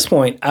at this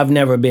point, I've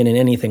never been in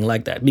anything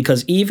like that.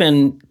 Because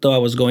even though I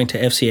was going to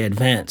FCA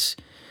Advance,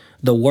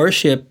 the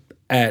worship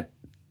at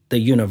the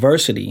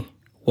university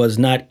was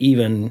not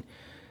even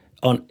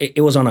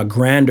it was on a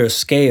grander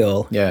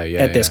scale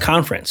at this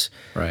conference.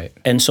 Right.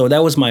 And so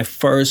that was my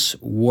first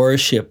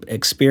worship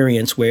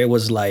experience where it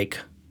was like,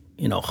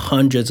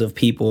 hundreds of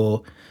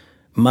people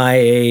my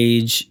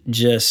age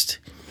just,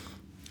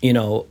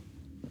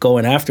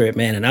 going after it,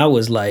 man. And I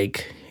was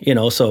like,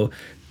 so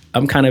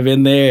I'm kind of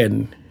in there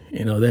and,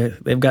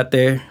 they've got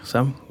their,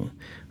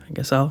 I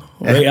guess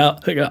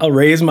I'll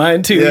raise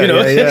mine too,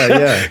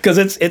 because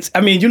it's. I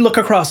mean, you look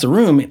across the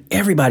room, and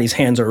everybody's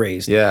hands are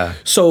raised. Yeah.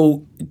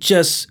 So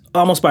just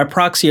almost by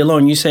proxy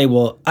alone, you say,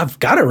 "Well, I've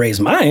got to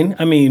raise mine."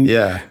 I mean,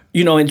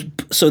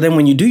 and so then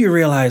when you do, you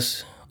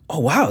realize, "Oh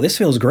wow, this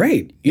feels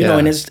great," know,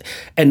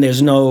 and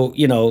there's no,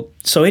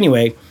 So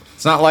anyway,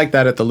 it's not like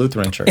that at the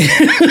Lutheran church.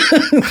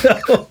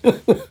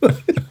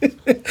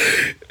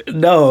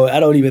 No,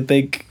 I don't even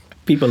think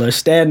people are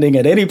standing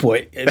at any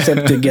point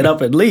except to get up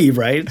and leave,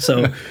 right?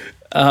 So,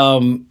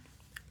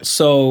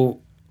 so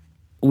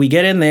we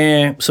get in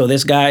there. So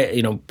this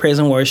guy, praise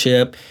and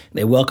worship,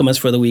 they welcome us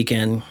for the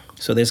weekend.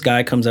 So this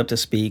guy comes up to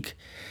speak,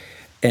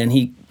 and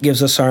he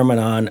gives a sermon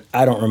on,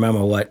 I don't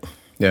remember what.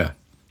 Yeah.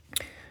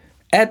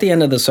 At the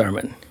end of the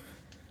sermon,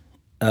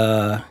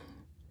 there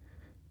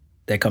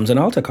comes an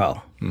altar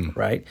call,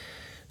 right?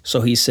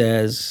 So he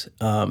says,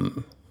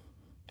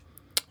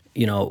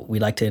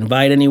 we'd like to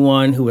invite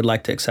anyone who would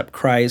like to accept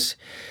Christ.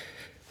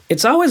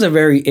 It's always a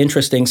very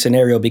interesting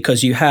scenario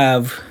because you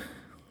have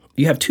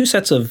two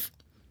sets of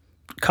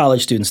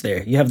college students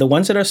there. You have the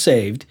ones that are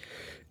saved,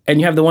 and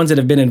you have the ones that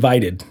have been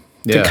invited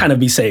to kind of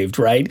be saved,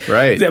 right?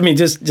 Right. I mean,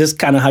 just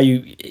kind of how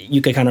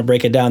you could kind of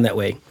break it down that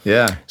way.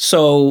 Yeah.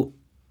 So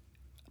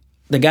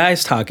the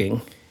guy's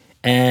talking,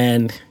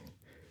 and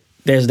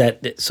there's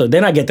that. So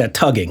then I get that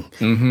tugging,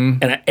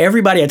 and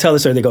everybody I tell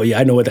this story, they go, "Yeah,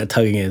 I know what that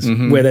tugging is."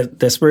 Where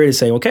the Spirit is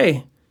saying,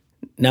 "Okay,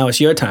 now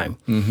it's your time."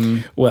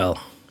 Well,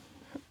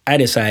 I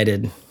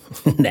decided,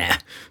 nah,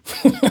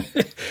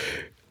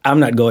 I'm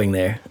not going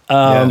there.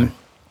 I'm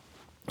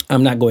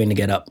not going to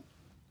get up,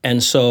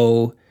 and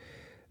so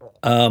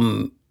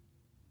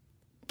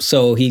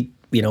he,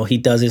 he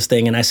does his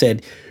thing, and I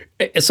said.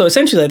 So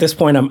essentially, at this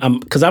point,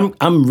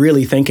 I'm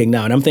really thinking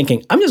now, and I'm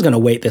thinking I'm just going to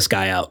wait this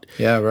guy out.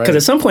 Yeah, right. Because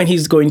at some point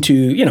he's going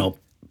to,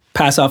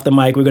 pass off the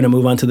mic. We're going to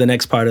move on to the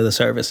next part of the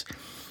service.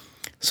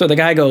 So the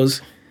guy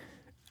goes,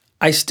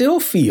 I still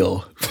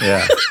feel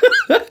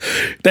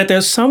that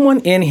there's someone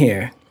in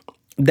here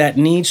that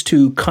needs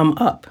to come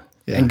up,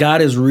 and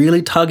God is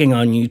really tugging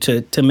on you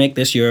to make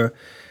this your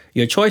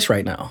choice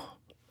right now.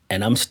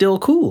 And I'm still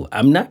cool.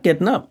 I'm not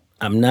getting up.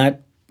 I'm not.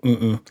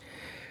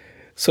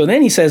 So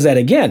then he says that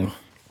again.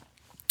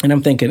 And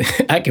I'm thinking,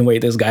 I can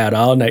wait this guy out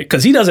all night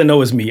because he doesn't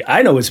know it's me.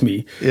 I know it's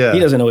me. Yeah. He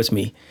doesn't know it's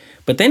me.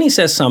 But then he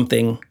says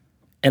something,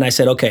 and I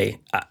said, okay,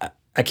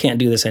 I can't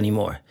do this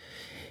anymore.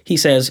 He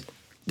says,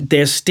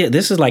 this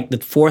is like the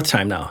fourth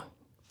time now.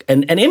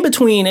 And in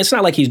between, it's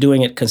not like he's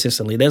doing it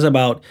consistently. There's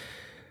about,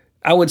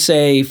 I would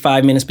say,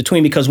 5 minutes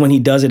between because when he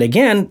does it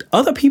again,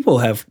 other people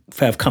have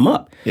come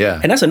up. Yeah.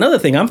 And that's another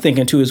thing I'm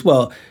thinking too as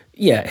well.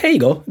 Yeah, here you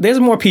go. There's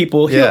more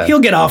people.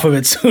 He'll get off of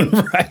it soon,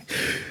 right?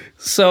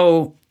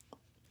 So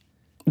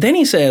then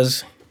he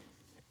says,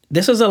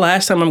 this is the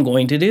last time I'm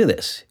going to do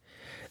this.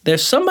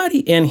 There's somebody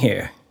in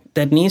here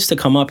that needs to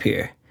come up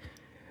here.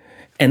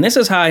 And this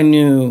is how I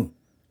knew,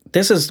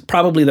 this is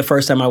probably the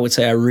first time I would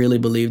say I really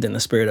believed in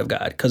the Spirit of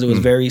God because it was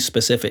very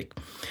specific.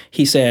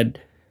 He said,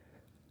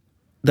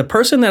 the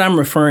person that I'm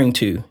referring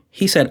to,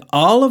 he said,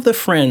 all of the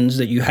friends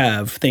that you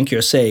have think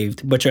you're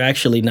saved, but you're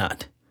actually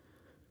not.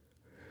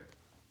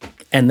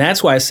 And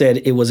that's why I said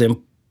it was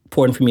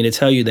important for me to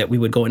tell you that we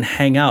would go and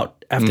hang out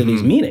after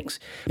these meetings.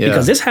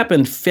 Because this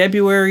happened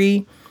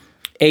February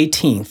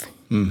 18th,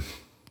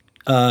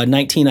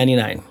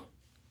 1999.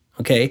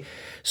 Okay?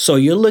 So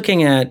you're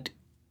looking at,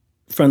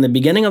 from the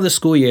beginning of the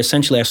school year,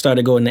 essentially I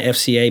started going to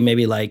FCA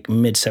maybe like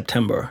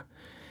mid-September.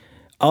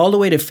 All the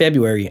way to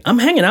February, I'm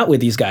hanging out with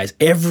these guys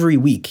every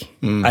week.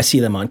 I see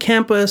them on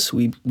campus.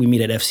 We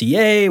meet at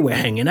FCA. We're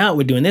hanging out.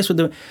 We're doing this with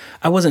them.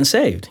 I wasn't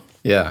saved.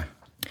 Yeah.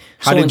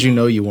 How did you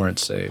know you weren't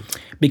saved?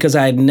 Because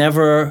I had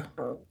never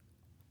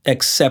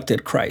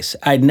accepted Christ.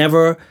 I'd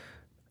never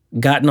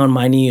gotten on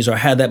my knees or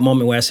had that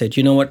moment where I said,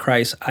 you know what,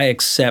 Christ, I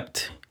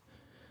accept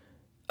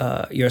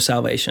your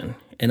salvation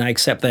and I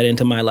accept that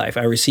into my life.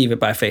 I receive it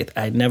by faith.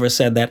 I'd never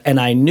said that. And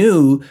I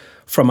knew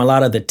from a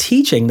lot of the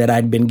teaching that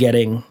I'd been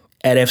getting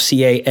at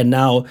FCA and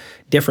now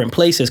different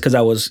places, because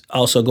I was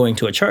also going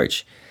to a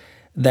church,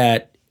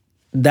 that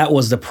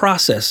was the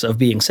process of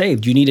being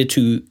saved. You needed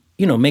to,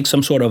 make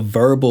some sort of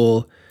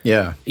verbal,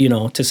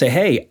 to say,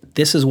 hey,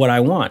 this is what I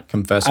want.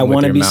 Confessing I with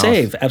want to your be mouth.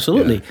 saved.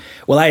 Absolutely. Yeah.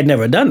 Well, I had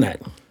never done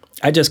that.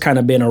 I just kind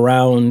of been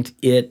around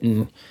it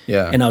and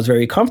I was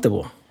very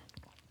comfortable.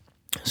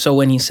 So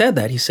when he said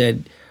that, he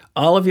said,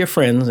 all of your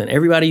friends and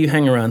everybody you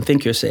hang around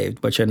think you're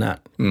saved, but you're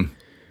not. And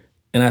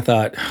I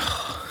thought,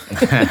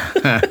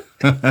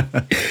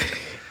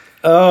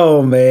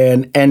 oh,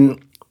 man.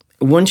 And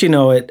once you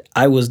know it,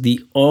 I was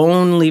the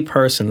only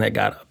person that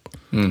got up.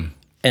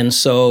 And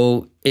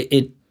so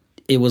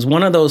it was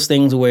one of those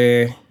things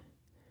where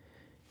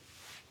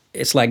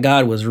it's like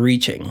God was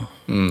reaching,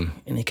 and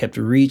he kept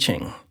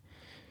reaching,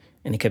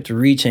 and he kept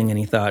reaching, and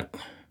he thought,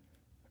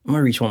 I'm going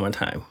to reach one more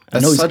time.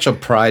 That's such a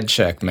pride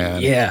check,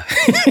 man. Yeah.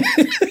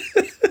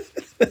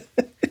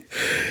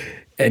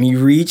 And he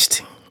reached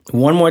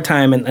one more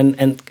time,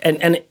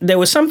 and there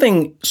was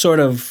something sort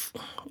of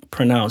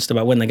pronounced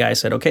about when the guy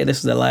said, okay, this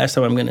is the last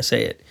time I'm going to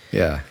say it.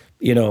 Yeah.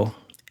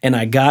 And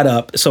I got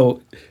up.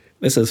 So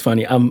this is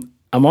funny. I'm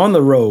on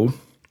the row.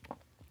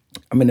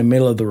 I'm in the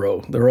middle of the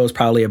row. The row is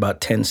probably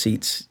about 10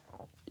 seats,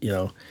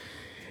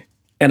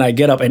 And I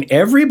get up, and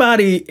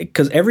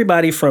because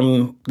everybody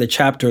from the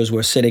chapters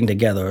were sitting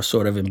together,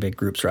 sort of in big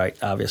groups, right?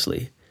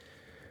 Obviously.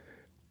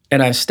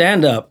 And I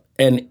stand up,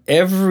 and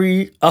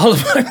all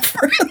of my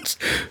friends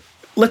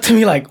looked at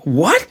me like,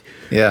 what?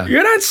 Yeah.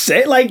 You're not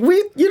saying, like,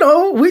 we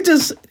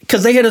just,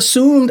 because they had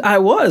assumed I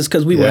was,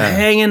 because we were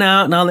hanging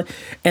out and all that.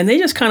 And they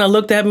just kind of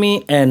looked at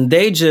me, and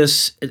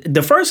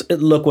the first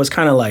look was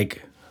kind of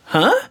like,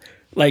 huh?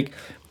 Like,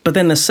 but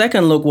then the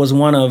second look was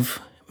one of,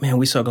 man,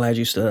 we so glad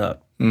you stood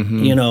up,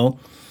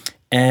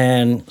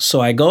 And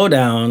so I go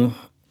down,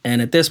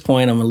 And at this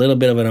point, I'm a little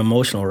bit of an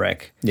emotional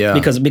wreck. Yeah.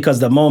 Because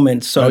the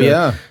moment sort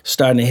yeah. of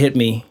starting to hit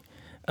me.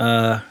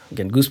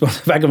 Again, goosebumps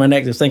in the back of my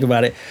neck just think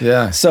about it.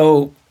 Yeah.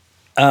 So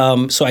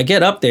I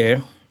get up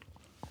there,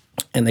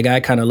 and the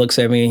guy kind of looks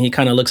at me, and he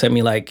kind of looks at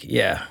me like,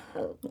 yeah,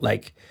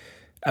 like,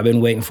 I've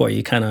been waiting for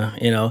you, kind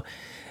of,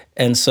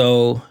 And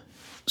so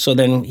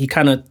then he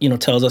kind of,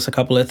 tells us a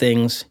couple of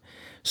things.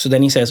 So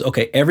then he says,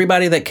 okay,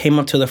 everybody that came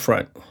up to the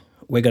front,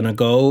 we're going to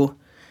go,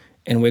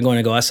 and we're going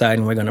to go outside,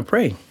 and we're going to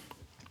pray.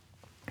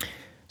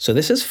 So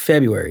this is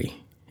February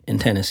in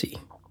Tennessee,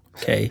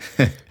 okay?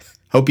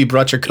 Hope you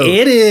brought your coat.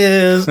 It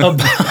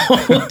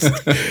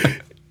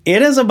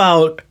is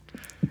about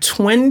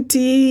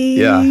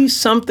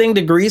 20-something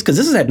degrees, because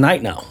this is at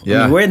night now. Yeah.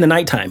 I mean, we're in the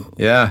nighttime.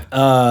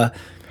 Yeah.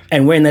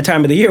 And we're in that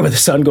time of the year where the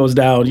sun goes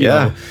down. You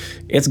Yeah. know,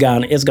 it's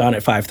gone at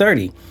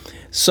 5:30.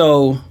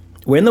 So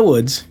we're in the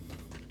woods,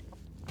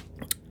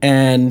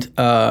 and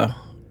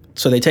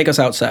so they take us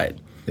outside.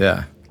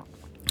 Yeah.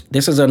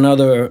 This is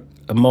another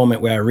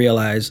moment where I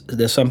realize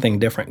there's something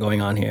different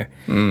going on here.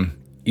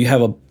 You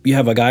have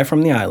a guy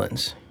from the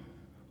islands.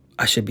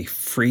 I should be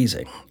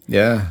freezing.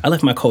 Yeah. I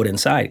left my coat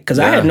inside because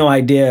I Yeah. had no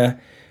idea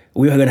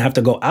we were going to have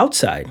to go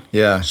outside.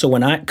 Yeah. So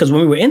because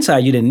when we were inside,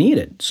 you didn't need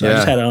it. So I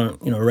just Yeah. had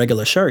on a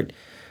regular shirt.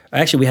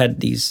 Actually, we had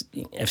these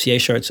FCA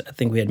shirts I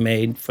think we had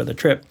made for the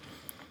trip,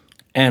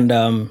 and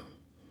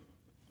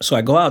so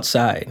I go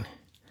outside,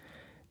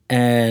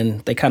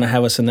 and they kind of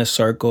have us in this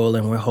circle,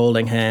 and we're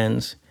holding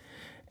hands,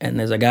 and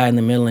there's a guy in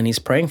the middle, and he's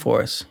praying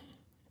for us,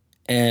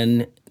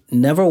 and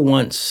never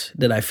once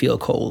did I feel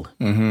cold.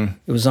 Mm-hmm.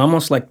 It was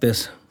almost like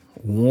this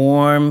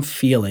warm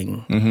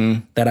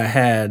feeling that I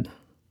had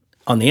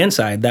on the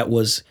inside that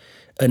was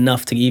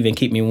enough to even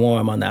keep me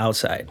warm on the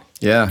outside.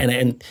 Yeah.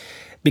 And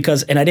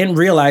I didn't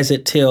realize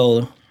it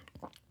till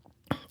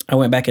I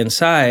went back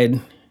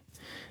inside,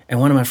 and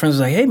one of my friends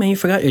was like, "Hey man, you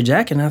forgot your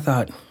jacket." And I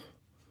thought,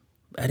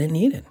 I didn't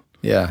need it.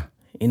 Yeah.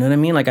 You know what I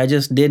mean? Like I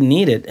just didn't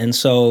need it. And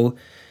so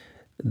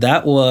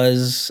that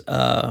was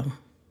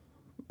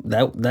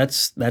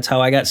that's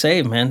how I got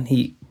saved, man.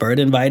 Bert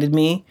invited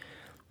me,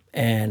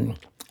 and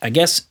I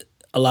guess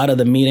a lot of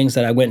the meetings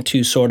that I went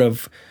to sort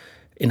of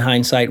in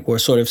hindsight were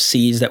sort of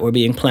seeds that were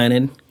being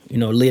planted,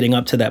 leading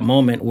up to that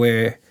moment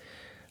where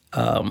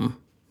I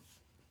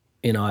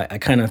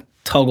kind of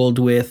toggled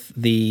with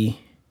the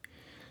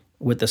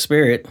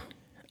Spirit.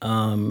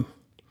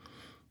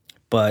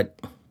 But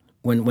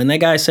when that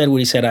guy said what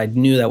he said, I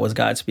knew that was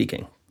God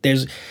speaking.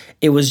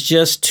 It was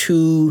just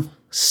too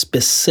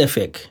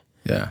specific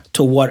Yeah.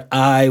 to what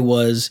I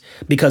was,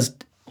 because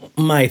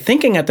my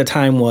thinking at the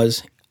time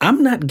was,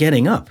 I'm not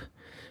getting up.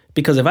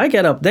 Because if I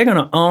get up, they're going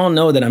to all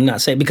know that I'm not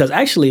saved. Because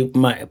actually,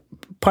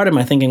 part of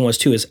my thinking was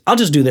too, is I'll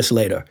just do this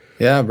later.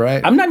 Yeah, right.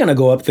 I'm not going to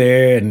go up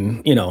there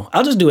and,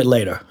 I'll just do it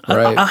later.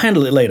 Right. I'll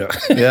handle it later.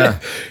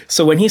 Yeah.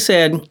 So when he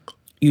said,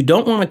 you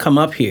don't want to come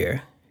up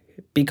here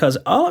because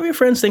all of your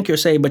friends think you're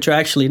saved, but you're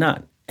actually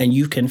not. And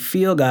you can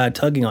feel God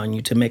tugging on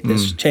you to make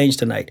this change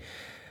tonight.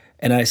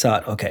 And I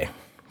thought, okay,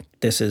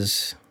 that's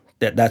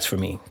for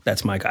me.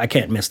 That's I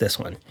can't miss this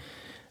one.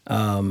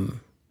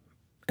 And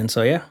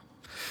so, yeah.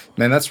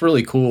 Man, that's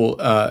really cool.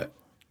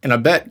 And I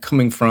bet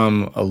coming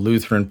from a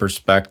Lutheran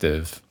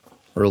perspective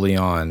early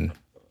on,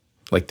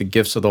 like the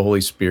gifts of the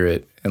Holy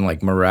Spirit and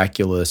like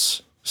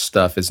miraculous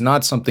stuff is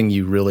not something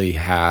you really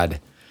had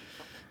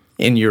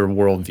in your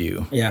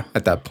worldview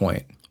at that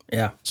point.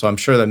 Yeah. So I'm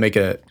sure that make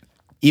it,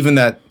 even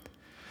that,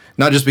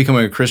 not just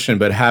becoming a Christian,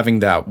 but having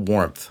that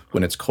warmth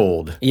when it's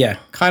cold. Yeah.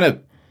 Kind of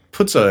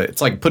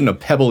it's like putting a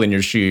pebble in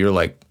your shoe. You're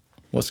like,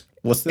 what's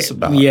this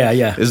about? Yeah,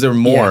 yeah. Is there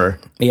more?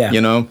 Yeah.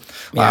 Yeah.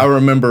 I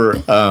remember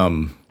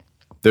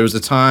there was a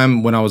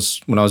time when I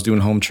was doing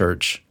home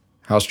church,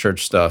 house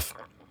church stuff.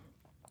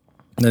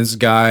 And this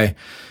guy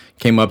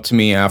came up to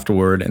me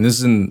afterward, and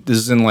this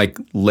is in like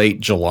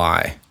late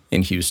July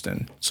in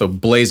Houston. So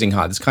blazing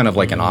hot. It's kind of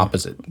like an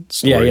opposite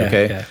story,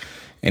 okay? Yeah.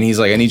 And he's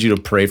like, I need you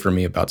to pray for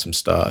me about some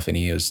stuff. And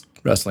he was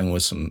wrestling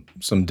with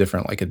some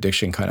different like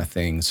addiction kind of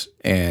things.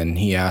 And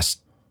he asked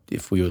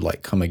if we would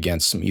like come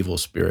against some evil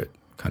spirit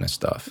kind of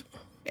stuff.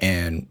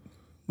 And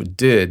we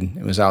did.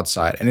 It was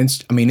outside. And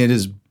it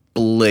is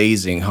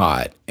blazing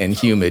hot and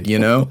humid,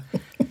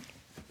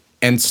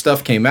 and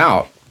stuff came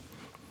out.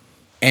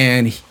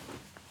 And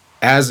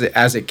as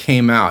it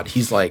came out,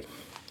 he's like,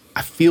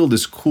 I feel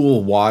this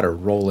cool water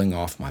rolling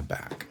off my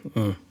back.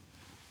 Mm.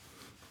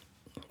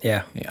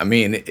 Yeah. I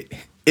mean,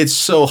 it's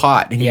so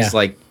hot. And he's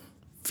like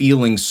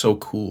feeling so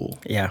cool.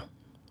 Yeah.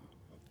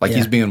 Like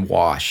he's being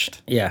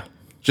washed. Yeah.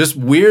 Just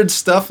weird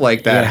stuff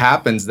like that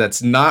happens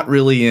that's not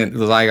really in,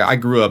 like I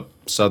grew up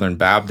Southern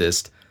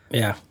Baptist.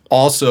 Yeah.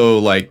 Also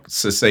like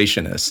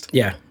cessationist.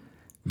 Yeah.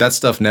 That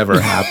stuff never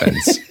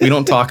happens. We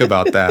don't talk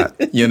about that,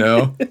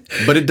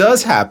 But it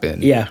does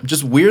happen. Yeah.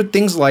 Just weird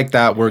things like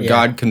that where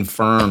God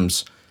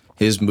confirms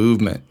his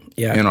movement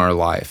in our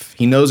life.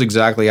 He knows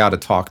exactly how to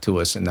talk to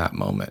us in that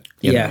moment.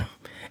 You know?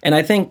 And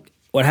I think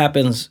what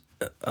happens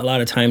a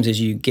lot of times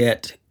is you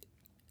get,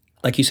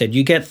 like you said,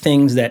 you get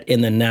things that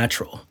in the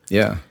natural.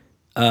 Yeah.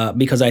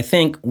 Because I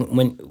think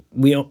when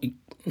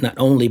not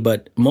only,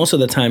 but most of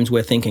the times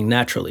we're thinking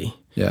naturally.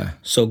 Yeah.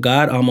 So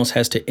God almost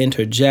has to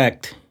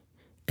interject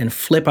and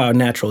flip our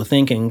natural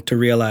thinking to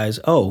realize,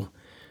 oh,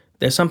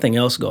 there's something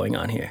else going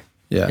on here.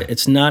 Yeah.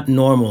 It's not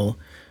normal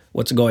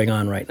what's going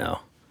on right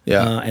now.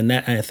 Yeah. And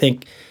I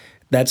think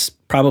that's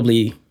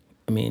probably,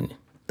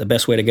 the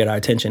best way to get our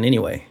attention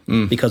anyway,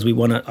 because we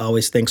want to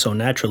always think so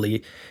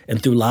naturally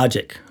and through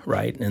logic,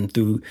 right? And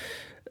through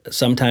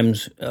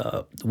sometimes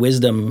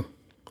wisdom,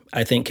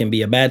 I think, can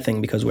be a bad thing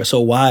because we're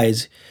so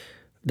wise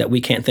that we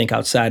can't think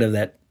outside of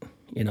that,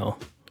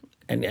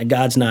 and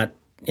God's not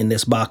in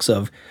this box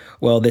of,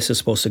 well, this is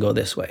supposed to go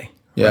this way.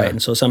 Yeah. Right?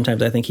 And so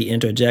sometimes I think he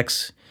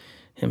interjects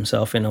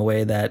himself in a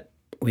way that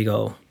we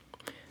go,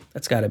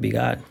 that's got to be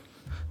God.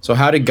 So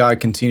how did God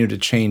continue to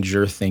change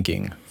your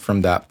thinking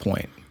from that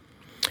point?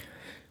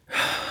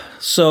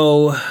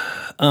 So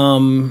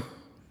I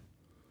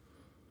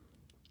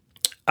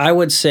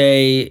would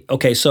say,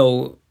 okay,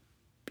 so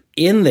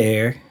in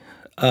there,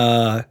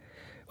 well,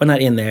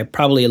 not in there,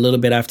 probably a little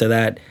bit after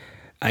that,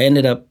 I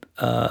ended up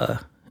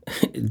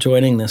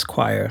joining this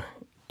choir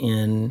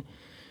in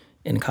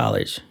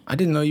college. I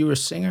didn't know you were a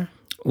singer.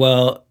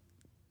 Well,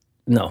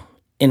 no.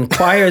 In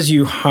choirs,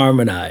 you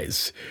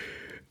harmonize.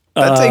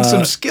 That takes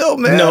some skill,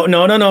 man. No.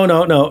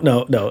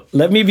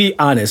 Let me be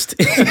honest.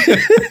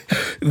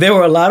 There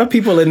were a lot of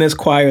people in this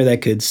choir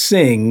that could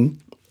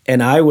sing,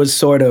 and I was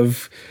sort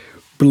of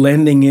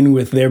blending in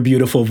with their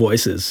beautiful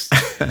voices.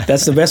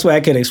 That's the best way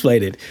I can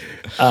explain it.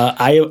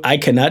 I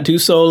cannot do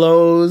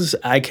solos.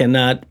 I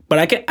cannot, but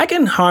I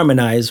can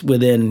harmonize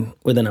within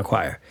a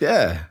choir.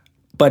 Yeah.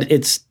 But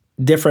it's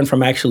different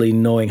from actually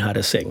knowing how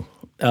to sing.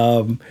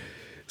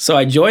 So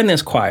I joined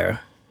this choir,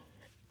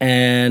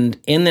 and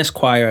in this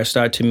choir, I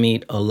started to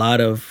meet a lot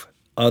of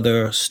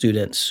other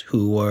students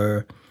who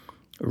were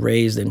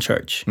raised in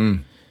church.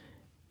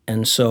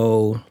 And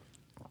so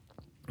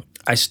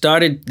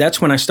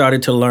that's when I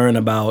started to learn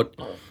about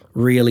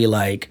really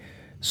like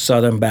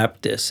Southern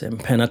Baptist and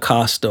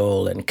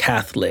Pentecostal and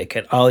Catholic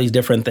and all these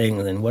different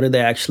things, and what do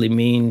they actually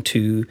mean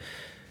to,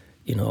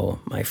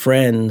 my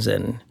friends,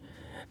 and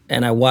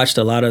I watched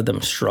a lot of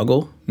them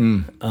struggle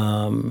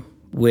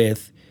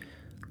with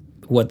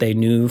what they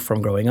knew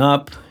from growing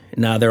up.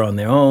 Now they're on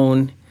their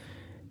own,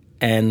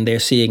 and they're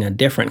seeing a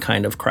different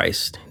kind of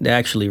Christ. They're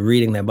actually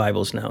reading their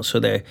Bibles now, so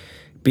they're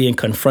being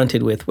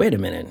confronted with, wait a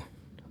minute,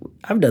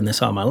 I've done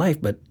this all my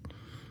life, but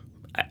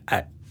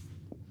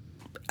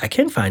I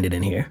can't find it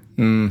in here.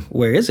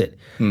 Where is it?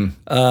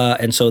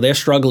 And so they're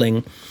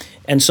struggling.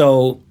 And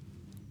so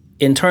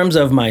in terms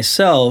of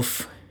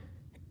myself,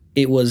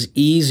 it was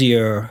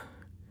easier,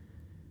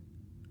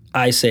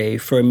 I say,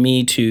 for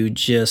me to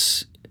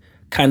just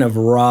kind of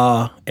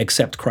raw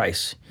accept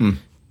Christ.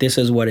 This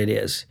is what it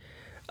is.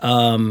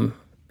 And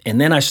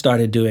then I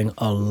started doing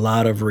a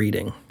lot of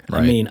reading.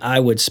 Right. I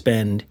would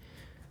spend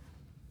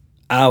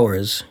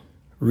hours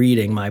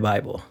reading my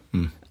Bible.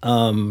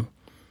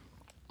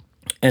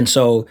 And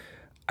so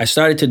I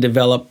started to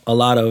develop a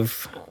lot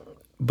of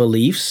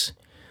beliefs.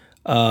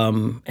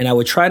 And what I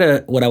would try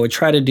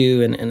to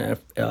do, and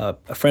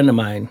a friend of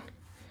mine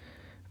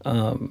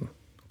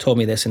told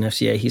me this in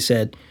FCA. He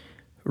said,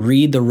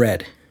 read the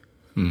red,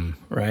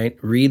 right?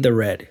 Read the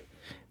red,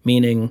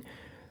 meaning,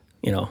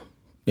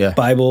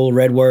 Bible,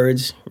 red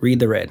words, read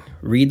the red.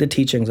 Read the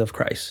teachings of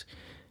Christ.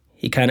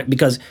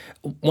 Because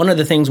one of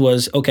the things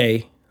was,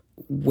 okay,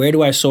 where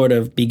do I sort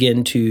of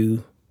begin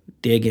to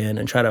dig in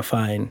and try to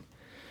find,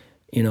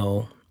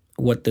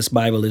 what this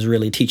Bible is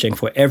really teaching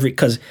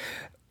because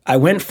I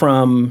went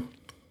from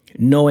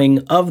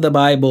knowing of the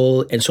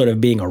Bible and sort of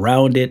being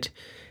around it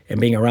and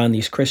being around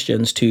these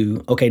Christians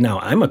to, okay, now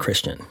I'm a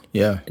Christian.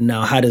 Yeah.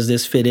 Now, how does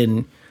this fit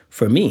in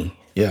for me?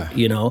 Yeah.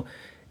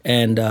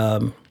 And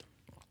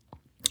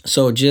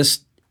so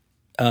just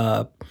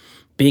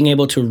being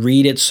able to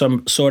read it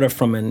some sort of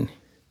from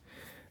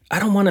I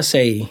don't want to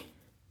say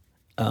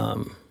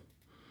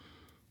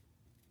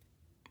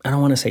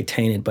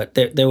tainted, but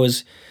there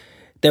was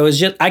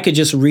just, I could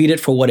just read it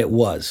for what it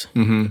was,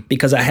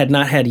 because I had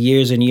not had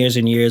years and years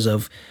and years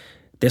of,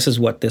 this is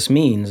what this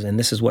means and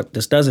this is what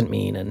this doesn't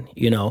mean, and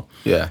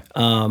Yeah.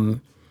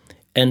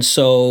 And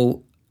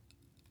so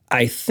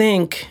I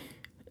think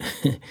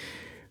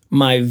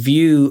my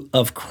view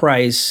of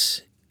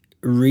Christ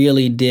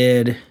really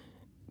did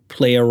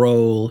play a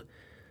role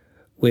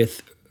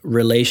with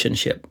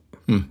relationship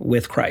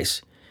with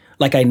Christ.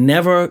 Like, I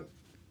never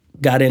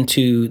got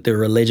into the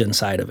religion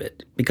side of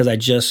it because I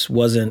just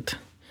wasn't,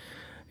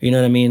 you know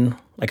what I mean?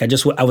 Like,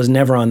 I was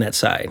never on that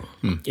side.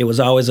 It was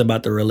always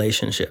about the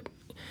relationship.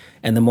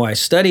 And the more I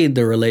studied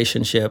the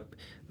relationship,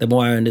 the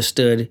more I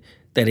understood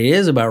that it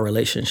is about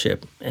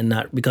relationship, and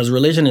not, because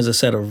religion is a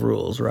set of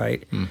rules,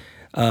 right?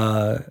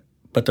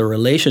 But the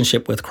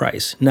relationship with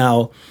Christ.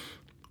 Now,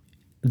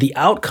 the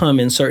outcome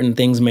in certain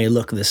things may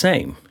look the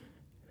same,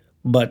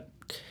 but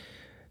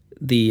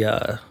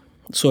the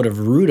sort of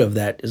root of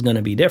that is going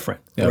to be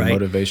different, right?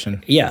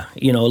 Motivation. Yeah,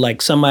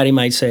 like somebody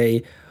might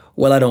say,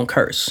 well, I don't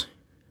curse,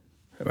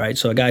 right?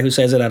 So a guy who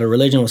says it out of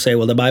religion will say,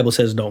 well, the Bible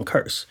says don't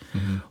curse.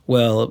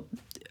 Well,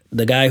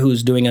 the guy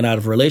who's doing it out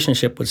of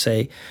relationship would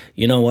say,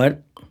 you know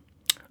what?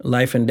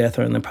 Life and death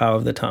are in the power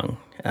of the tongue.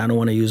 I don't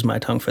want to use my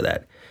tongue for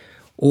that.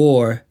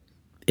 Or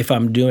if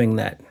I'm doing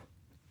that,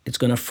 it's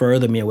going to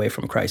further me away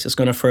from Christ. It's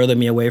going to further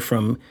me away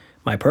from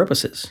my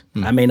purposes.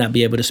 I may not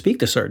be able to speak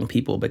to certain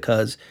people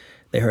because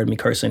they heard me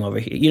cursing over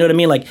here. You know what I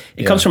mean? Like,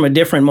 it comes from a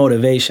different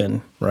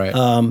motivation. Right.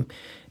 And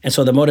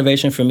so the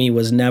motivation for me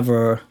was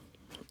never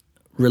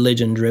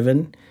religion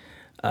driven.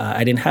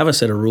 I didn't have a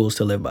set of rules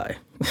to live by.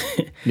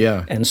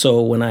 Yeah. And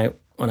so when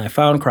I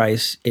found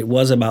Christ, it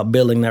was about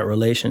building that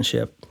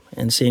relationship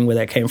and seeing where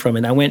that came from.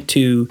 And I went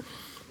to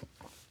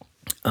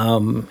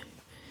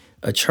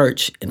a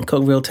church in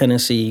Cookeville,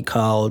 Tennessee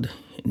called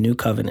New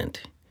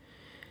Covenant.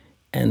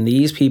 And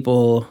these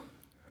people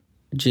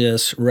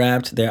just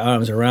wrapped their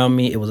arms around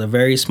me. It was a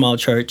very small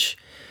church.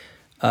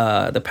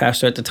 The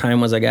pastor at the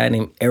time was a guy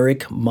named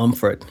Eric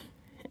Mumford.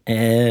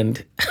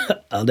 And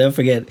I'll never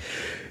forget,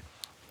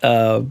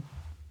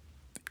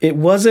 it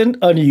wasn't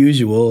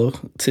unusual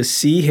to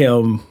see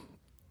him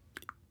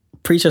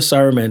preach a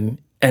sermon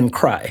and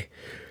cry.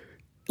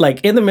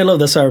 Like, in the middle of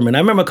the sermon. I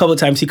remember a couple of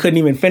times he couldn't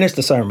even finish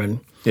the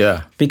sermon.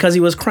 Yeah. Because he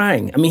was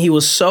crying. I mean, he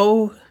was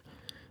so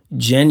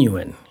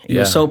genuine. He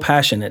was so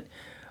passionate.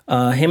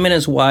 Him and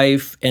his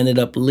wife ended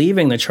up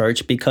leaving the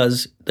church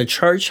because the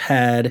church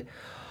had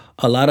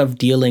a lot of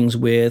dealings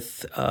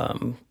with,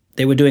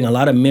 they were doing a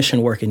lot of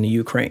mission work in the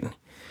Ukraine.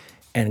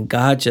 And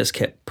God just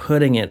kept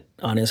putting it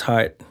on his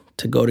heart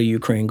to go to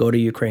Ukraine, go to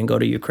Ukraine, go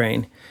to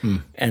Ukraine.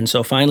 And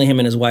so finally him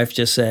and his wife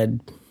just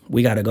said,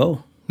 we got to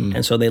go.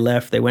 And so they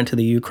left. They went to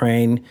the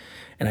Ukraine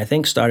and I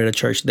think started a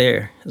church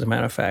there, as a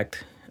matter of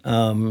fact.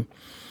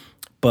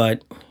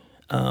 But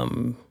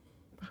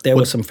there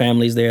was some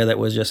families there that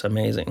was just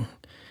amazing.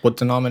 What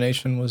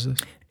denomination was this?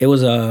 It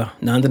was a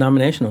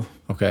non-denominational.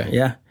 Okay.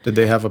 Yeah. Did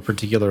they have a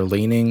particular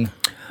leaning?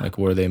 Like,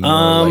 were they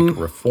more like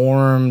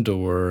Reformed,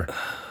 or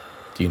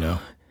do you know?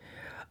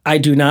 I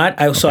do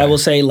not. So I will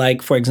say,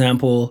 like, for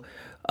example,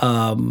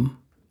 they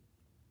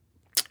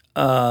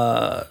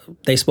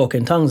spoke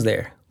in tongues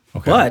there.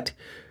 Okay. But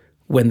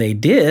when they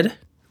did,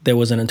 there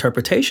was an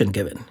interpretation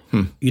given.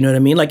 You know what I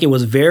mean? Like, it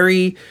was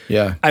very,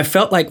 I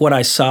felt like what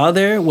I saw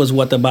there was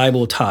what the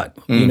Bible taught.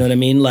 You know what I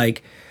mean?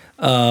 Like,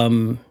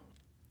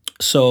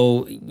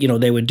 so, you know,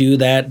 they would do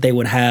that. They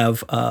would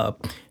have,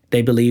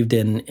 they believed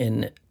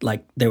in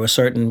like, there were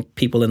certain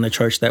people in the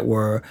church that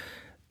were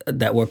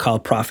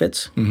called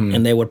prophets,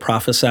 and they would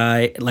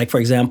prophesy. Like,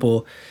 for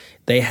example,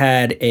 they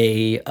had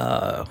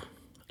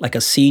like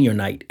a senior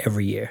night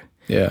every year.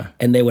 Yeah.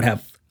 And they would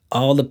have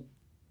all the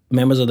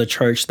members of the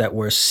church that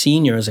were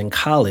seniors in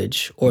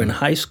college or in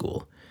high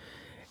school.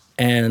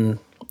 And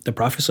the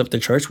prophets of the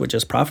church would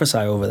just prophesy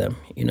over them,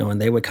 you know,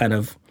 and they would kind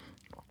of,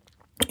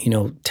 you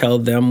know, tell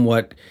them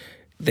what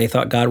they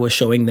thought God was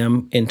showing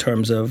them in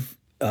terms of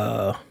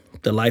the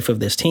life of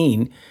this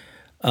teen,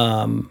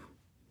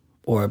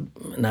 or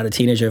not a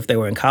teenager if they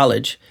were in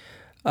college.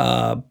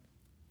 But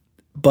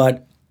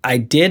I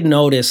did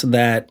notice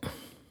that,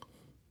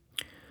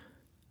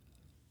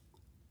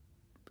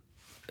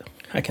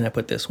 how can I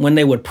put this? When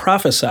they would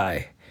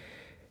prophesy,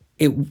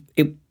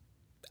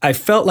 I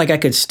felt like I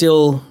could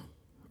still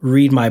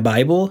read my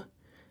Bible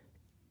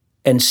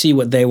and see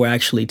what they were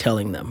actually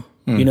telling them.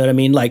 You know what I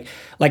mean? Like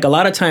a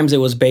lot of times it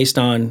was based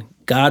on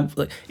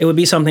God. It would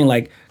be something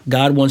like,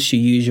 God wants to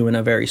use you in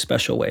a very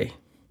special way,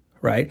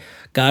 right?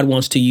 God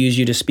wants to use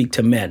you to speak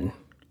to men.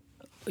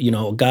 You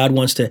know, God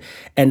wants to,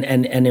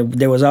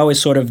 there was always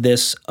sort of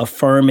this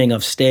affirming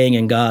of staying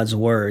in God's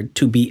word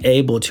to be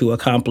able to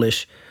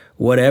accomplish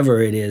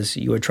whatever it is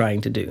you were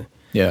trying to do.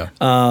 Yeah.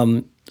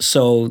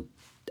 So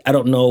I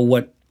don't know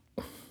what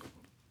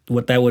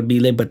that would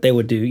be, but they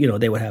would do, you know,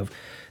 they would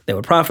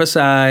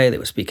prophesy, they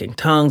would speak in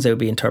tongues, there would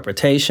be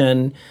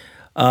interpretation.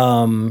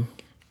 And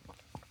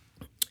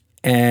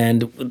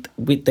they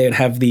would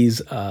have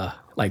these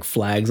like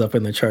flags up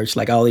in the church,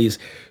 like all these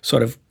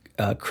sort of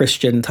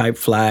Christian type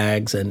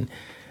flags, and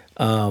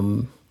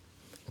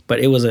but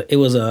it was a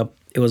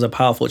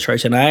powerful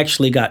church, and I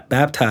actually got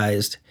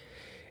baptized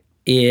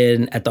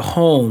at the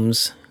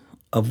homes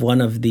of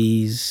one of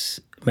these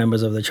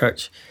members of the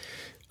church.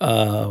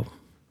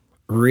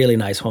 Really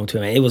nice home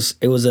too. It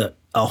was a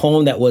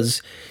home that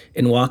was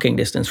in walking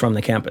distance from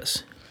the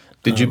campus.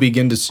 Did you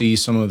begin to see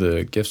some of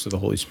the gifts of the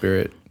Holy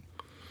Spirit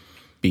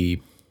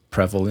be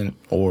prevalent,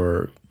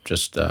 or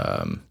just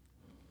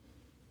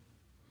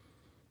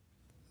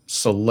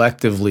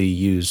selectively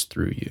used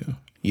through you?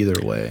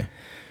 Either way.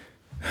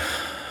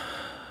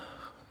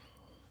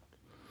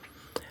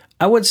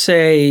 I would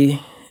say,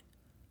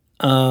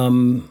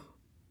 well,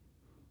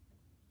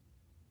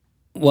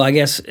 I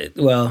guess,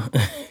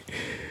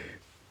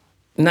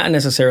 not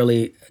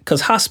necessarily,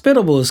 because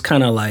hospitable is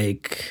kind of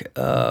like...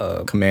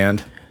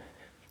 command.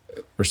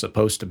 We're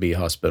supposed to be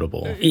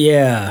hospitable.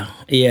 Yeah.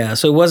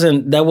 So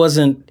that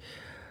wasn't,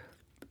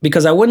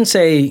 because I wouldn't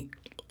say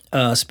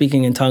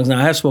speaking in tongues. Now,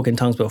 I have spoken in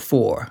tongues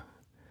before,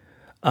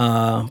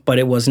 but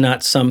it was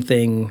not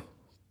something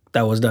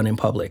that was done in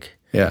public.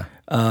 Yeah.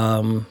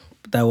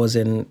 That was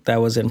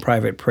in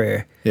private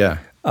prayer. Yeah.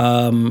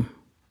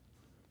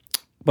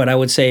 but I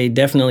would say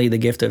definitely the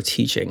gift of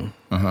teaching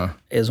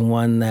is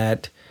one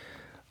that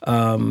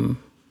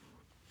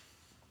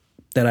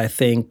that I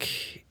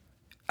think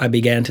I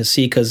began to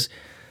see, because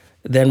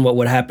then what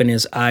would happen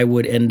is I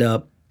would end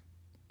up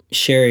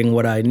sharing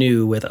what I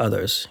knew with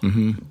others,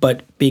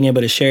 but being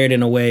able to share it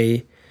in a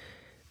way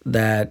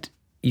that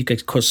you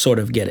could sort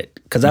of get it.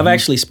 Because I've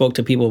actually spoke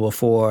to people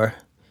before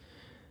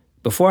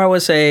I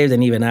was saved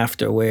and even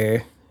after,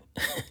 where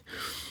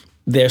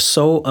they're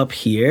so up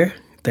here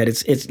that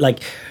it's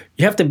like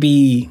you have to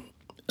be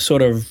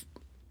sort of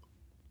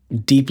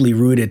deeply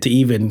rooted to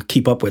even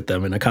keep up with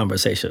them in a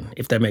conversation,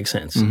 if that makes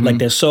sense. Like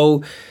they're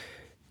so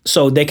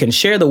they can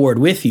share the word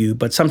with you,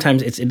 but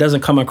sometimes it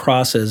doesn't come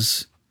across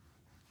as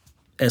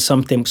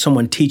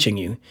someone teaching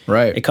you.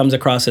 Right. It comes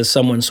across as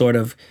someone sort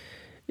of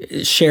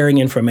sharing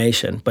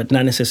information, but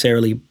not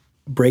necessarily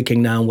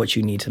breaking down what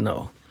you need to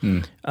know.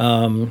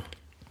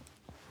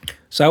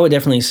 So I would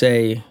definitely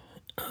say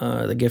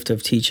the gift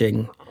of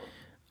teaching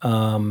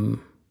in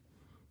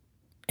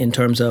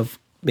terms of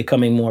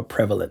becoming more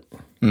prevalent.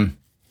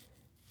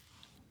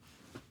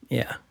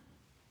 Yeah.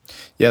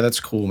 Yeah, that's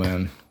cool,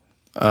 man.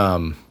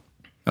 And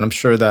I'm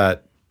sure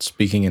that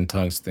speaking in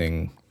tongues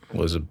thing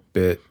was a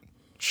bit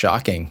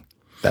shocking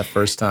that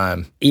first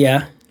time.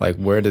 Yeah. Like,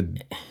 where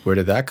did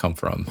that come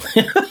from?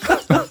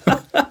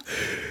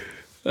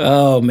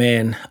 Oh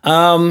man.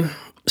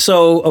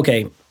 So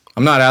okay.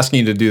 I'm not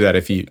asking you to do that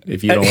if you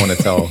don't want to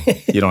tell.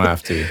 You don't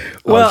have to.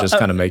 I was just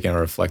kind of making a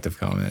reflective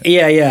comment.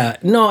 Yeah.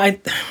 No,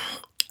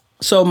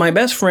 so my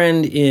best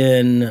friend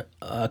in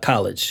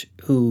college,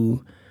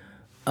 who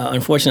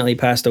unfortunately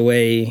passed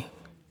away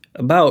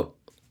about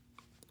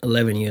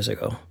 11 years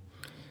ago.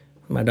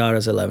 My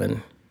daughter's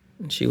 11.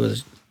 She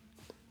was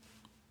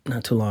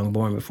not too long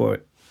born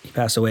before he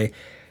passed away.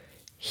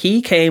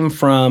 He came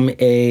from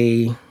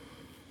a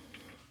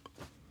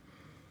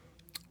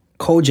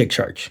Kojic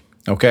church.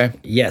 Okay.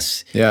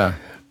 Yes. Yeah.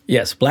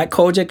 Yes, Black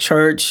Kojic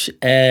church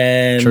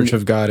and Church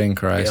of God in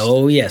Christ.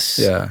 Oh yes.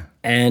 Yeah.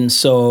 And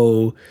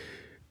so,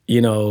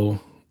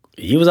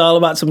 he was all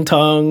about some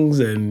tongues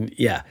and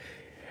yeah.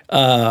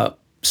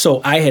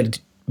 So I had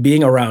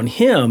being around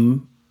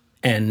him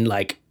and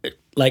like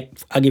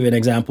I'll give you an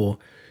example.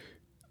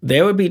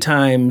 There would be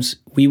times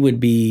we would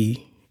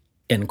be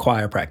in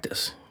choir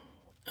practice.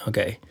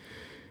 Okay.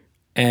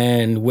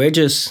 And we're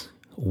just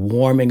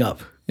warming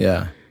up.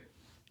 Yeah.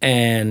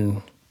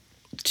 And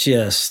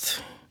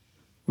just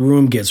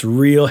room gets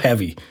real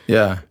heavy.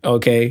 Yeah.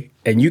 Okay.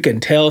 And you can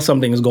tell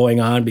something's going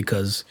on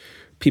because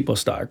people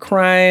start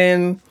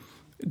crying,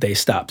 they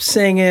stop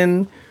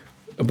singing.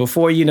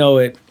 Before you know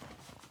it,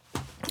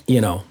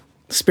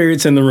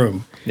 spirits in the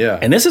room. Yeah.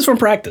 And this is from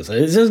practice.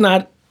 This is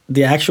not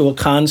the actual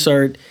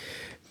concert.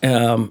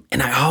 And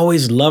I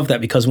always loved that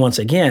because once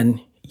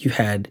again, you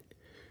had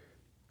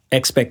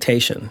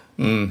expectation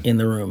in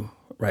the room,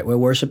 right? We're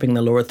worshiping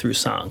the Lord through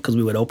song because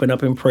we would open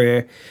up in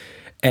prayer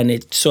and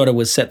it sort of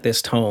would set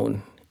this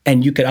tone.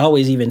 And you could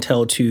always even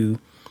tell too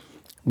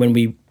when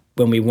we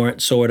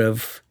weren't sort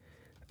of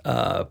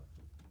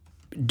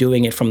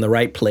doing it from the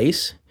right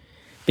place,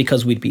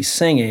 because we'd be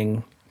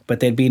singing, but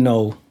there'd be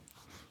no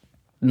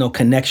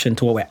connection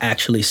to what we're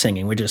actually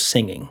singing. We're just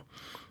singing.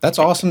 That's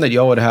awesome that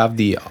y'all would have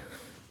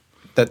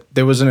that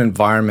there was an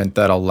environment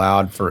that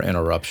allowed for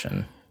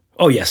interruption.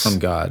 Oh, yes. From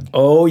God.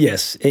 Oh,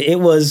 yes. It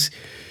was,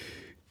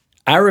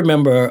 I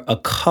remember a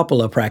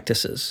couple of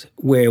practices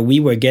where we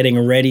were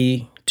getting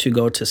ready to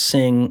go to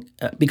sing,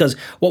 because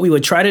what we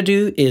would try to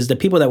do is the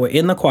people that were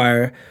in the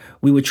choir,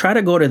 we would try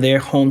to go to their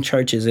home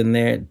churches in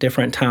their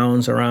different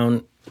towns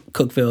around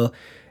Cookeville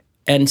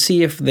and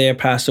see if their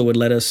pastor would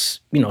let us,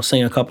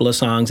 sing a couple of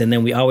songs. And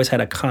then we always had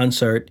a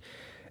concert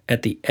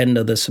at the end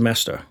of the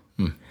semester.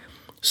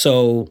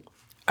 So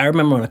I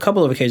remember on a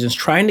couple of occasions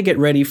trying to get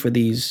ready for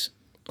these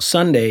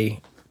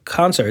Sunday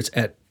concerts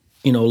at,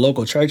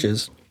 local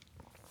churches,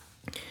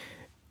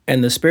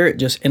 and the Spirit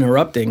just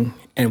interrupting,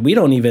 and we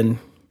don't even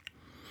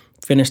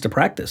finish the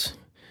practice.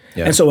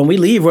 Yeah. And so when we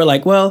leave, we're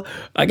like, well,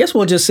 I guess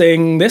we'll just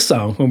sing this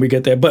song when we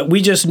get there. But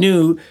we just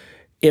knew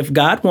if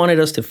God wanted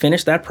us to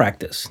finish that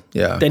practice,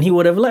 then he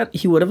would have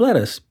let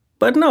us.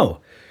 But no,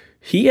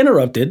 he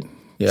interrupted.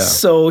 Yeah.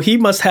 So he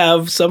must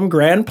have some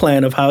grand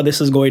plan of how this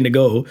is going to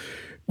go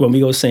when we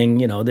go sing,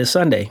 this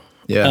Sunday.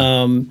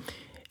 Yeah.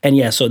 And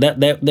yeah, so that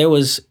there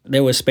was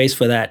space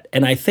for that.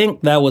 And I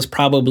think that was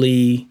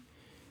probably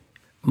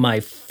my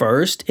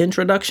first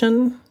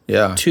introduction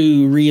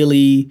to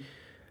really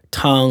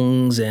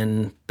tongues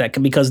and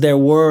that, because there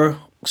were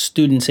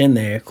students in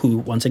there who,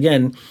 once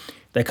again,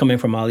 they're coming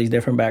from all these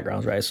different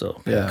backgrounds, right? So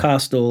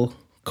Pentecostal,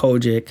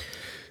 Kojic.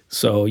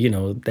 So,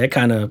 they're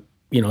kind of,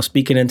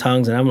 speaking in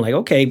tongues. And I'm like,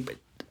 okay,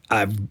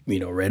 I've,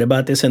 read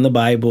about this in the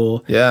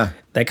Bible. Yeah.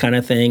 That kind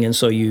of thing. And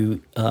so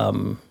you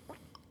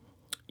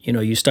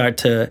start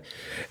to,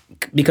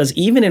 because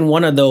even in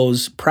one of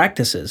those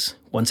practices,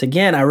 once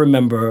again, I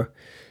remember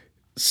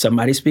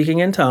somebody speaking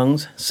in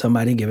tongues,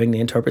 somebody giving the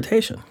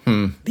interpretation.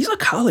 These are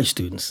college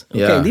students. Okay,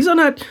 yeah. These are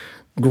not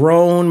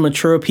grown,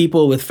 mature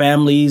people with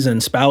families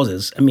and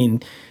spouses. I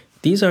mean,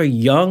 these are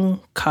young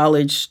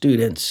college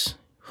students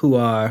who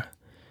are,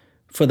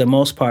 for the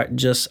most part,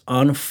 just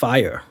on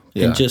fire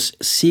and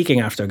just seeking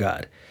after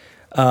God.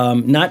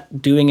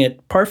 Not doing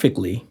it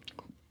perfectly,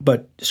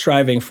 but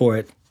striving for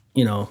it,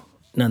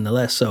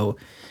 nonetheless. So,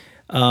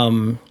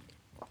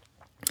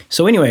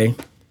 anyway,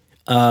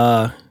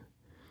 so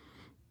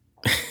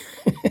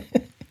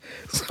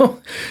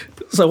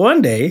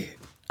one day,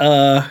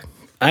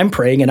 I'm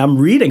praying and I'm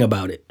reading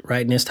about it,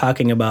 right? And it's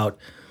talking about,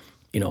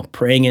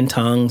 praying in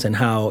tongues and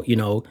how,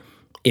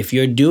 if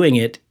you're doing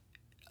it,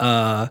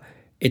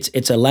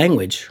 it's a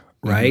language,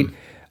 right?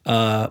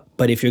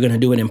 But if you're going to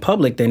do it in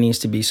public, there needs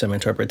to be some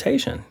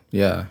interpretation.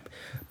 Yeah.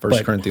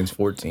 1 Corinthians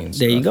 14.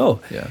 There you go.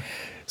 Yeah.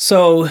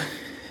 So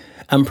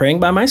I'm praying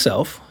by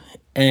myself,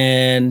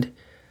 and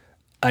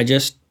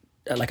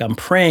I'm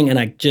praying, and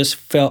I just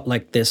felt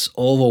like this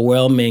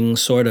overwhelming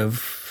sort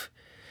of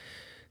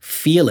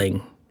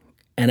feeling.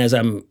 And as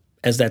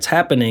that's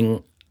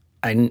happening,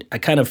 I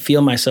kind of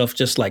feel myself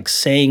just like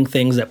saying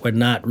things that were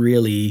not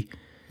really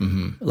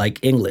like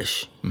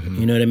English.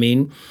 You know what I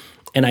mean?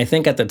 And I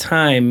think at the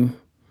time,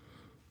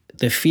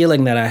 the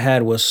feeling that I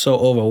had was so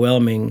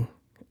overwhelming,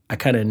 I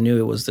kind of knew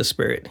it was the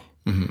Spirit.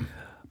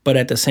 But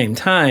at the same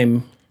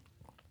time,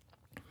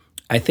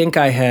 I think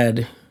I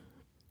had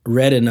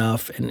read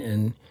enough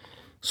and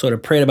sort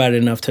of prayed about it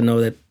enough to know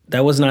that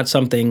that was not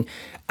something,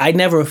 I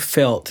never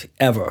felt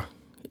ever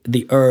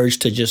the urge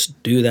to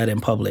just do that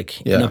in public,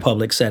 in a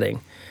public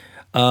setting.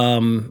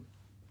 And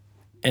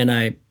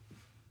I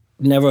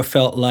never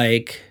felt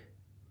like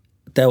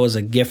that was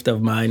a gift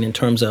of mine in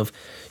terms of,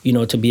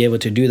 to be able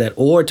to do that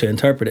or to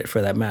interpret it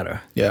for that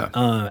matter. Yeah.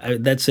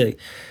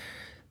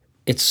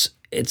 It's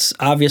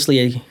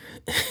obviously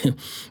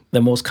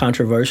the most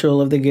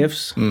controversial of the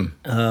gifts,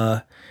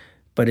 but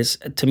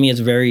to me it's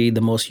the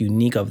most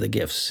unique of the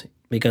gifts,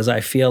 because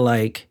I feel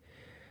like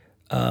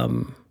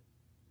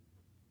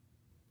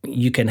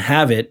you can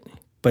have it,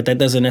 but that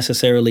doesn't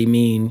necessarily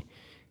mean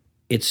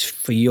it's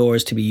for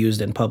yours to be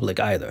used in public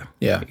either.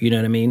 Yeah. You know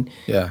what I mean?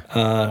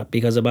 Yeah.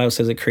 Because the Bible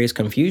says it creates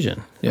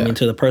confusion. Yeah. I mean,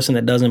 to the person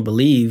that doesn't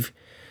believe,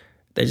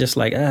 they're just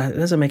like, it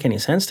doesn't make any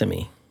sense to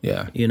me.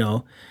 Yeah.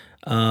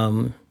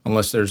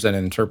 Unless there's an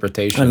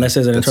interpretation. Unless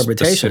there's an that's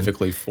interpretation.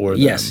 specifically for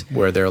them. Yes.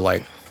 Where they're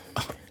like,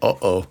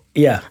 uh-oh.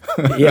 Yeah.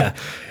 Yeah.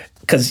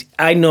 Because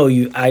I know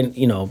you've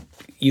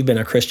been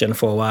a Christian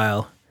for a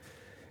while.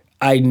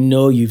 I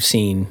know you've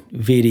seen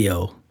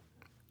video.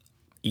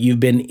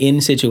 You've been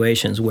in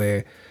situations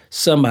where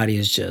somebody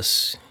is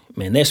just,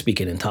 man, they're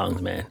speaking in tongues,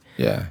 man.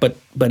 Yeah. But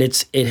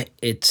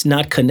it's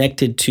not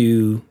connected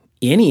to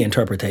any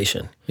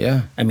interpretation.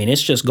 Yeah. I mean,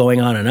 it's just going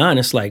on and on.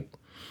 It's like,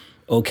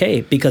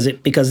 okay, because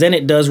then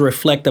it does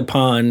reflect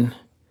upon,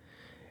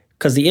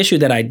 because the issue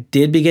that I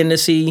did begin to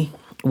see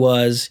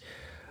was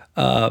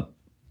the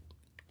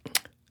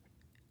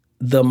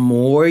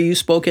more you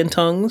spoke in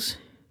tongues,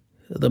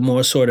 the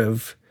more sort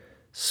of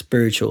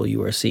spiritual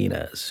you are seen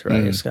as,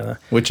 right? It's kind of,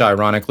 which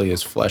ironically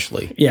is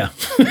fleshly. yeah.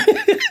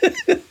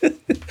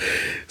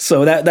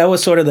 So that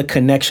was sort of the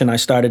connection I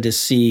started to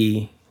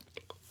see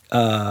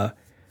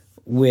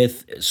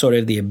with sort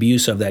of the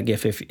abuse of that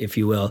gift, if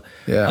you will.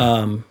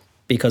 Yeah.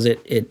 Because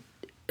it,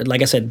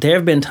 like I said, there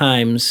have been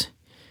times,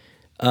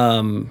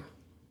 I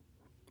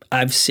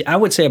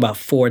would say about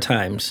 4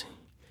 times,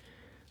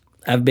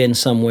 I've been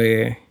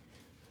somewhere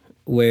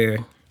where,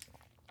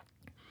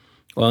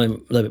 well, a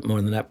little bit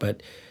more than that,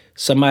 but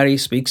somebody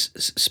speaks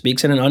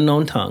in an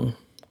unknown tongue,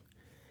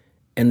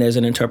 and there's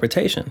an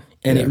interpretation,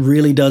 and it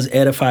really does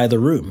edify the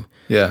room.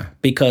 Yeah.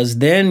 Because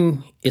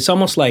then it's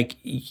almost like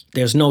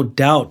there's no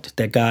doubt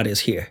that God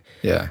is here.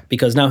 Yeah.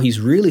 Because now he's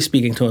really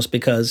speaking to us,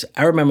 because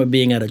I remember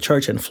being at a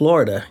church in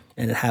Florida,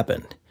 and it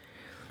happened.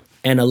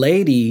 And a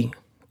lady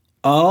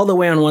all the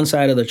way on one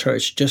side of the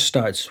church just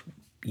starts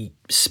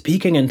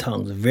speaking in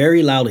tongues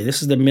very loudly.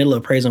 This is the middle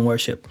of praise and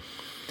worship.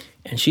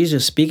 And she's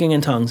just speaking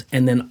in tongues.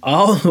 And then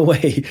all the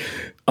way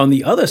on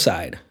the other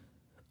side,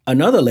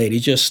 another lady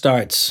just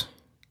starts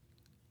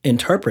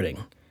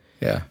interpreting.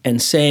 Yeah.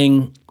 And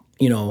saying,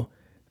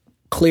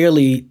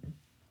 clearly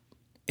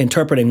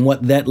interpreting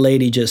what that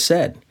lady just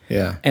said.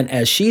 Yeah. And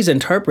as she's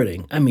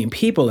interpreting, I mean,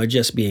 people are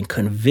just being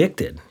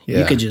convicted. Yeah.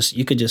 You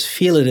could just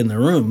feel it in the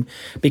room,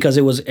 because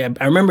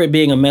I remember it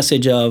being a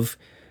message of,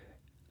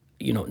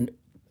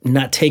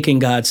 not taking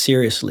God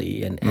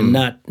seriously and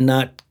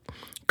not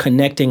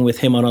connecting with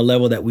him on a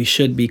level that we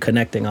should be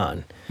connecting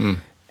on.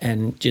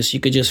 And you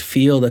could just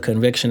feel the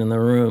conviction in the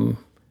room.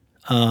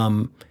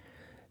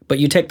 But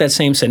you take that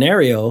same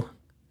scenario,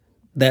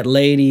 that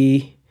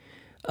lady,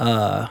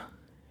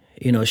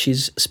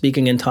 she's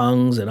speaking in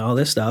tongues and all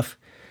this stuff,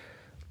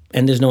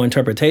 and there's no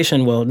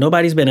interpretation. Well,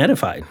 nobody's been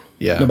edified.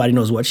 Yeah. Nobody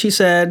knows what she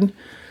said.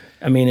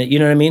 I mean, you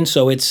know what I mean?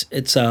 So it's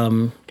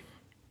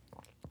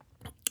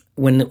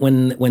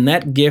when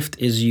that gift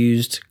is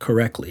used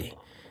correctly,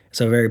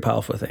 it's a very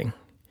powerful thing.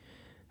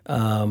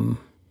 But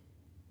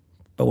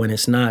when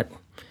it's not,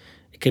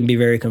 it can be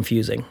very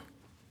confusing.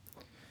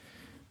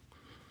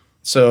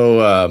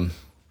 So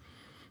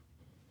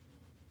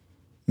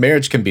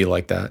marriage can be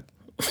like that.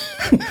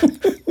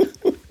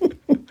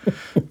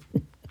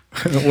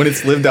 When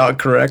it's lived out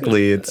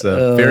correctly, it's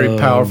a very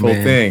powerful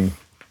thing.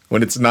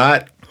 When it's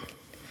not, it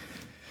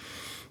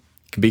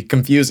can be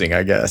confusing,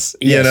 I guess.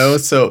 Yes. You know?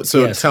 So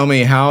Yes. tell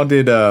me, how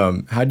did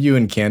you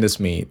and Candace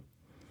meet?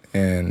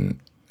 And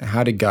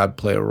how did God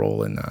play a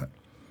role in that?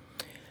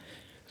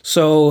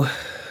 So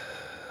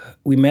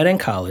we met in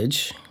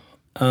college,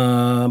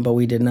 but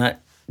we did not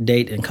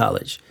date in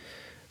college.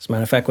 As a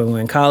matter of fact, when we were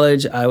in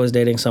college, I was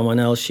dating someone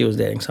else, she was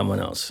dating someone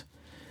else.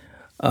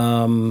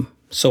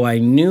 So I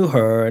knew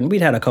her, and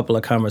we'd had a couple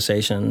of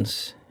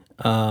conversations.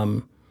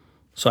 So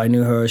I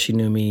knew her, she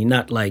knew me,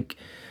 not like,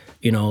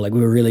 like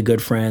we were really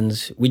good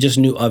friends. We just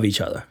knew of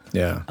each other.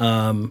 Yeah.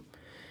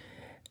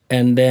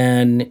 And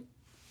then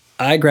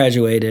I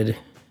graduated,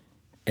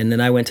 and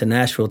then I went to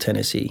Nashville,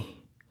 Tennessee.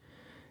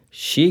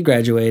 She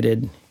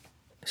graduated,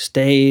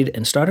 stayed,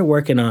 and started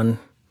working on,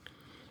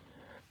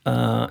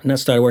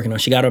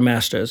 she got her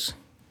master's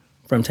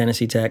from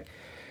Tennessee Tech,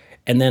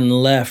 and then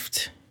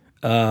left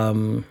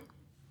and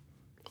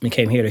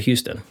came here to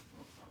Houston.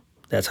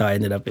 That's how I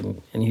ended up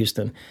in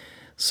Houston.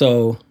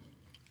 So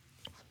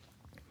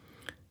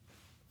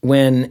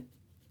when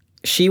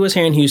she was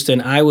here in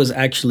Houston, I was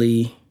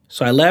actually,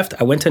 so I left,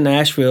 I went to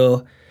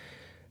Nashville,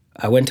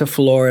 I went to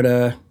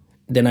Florida,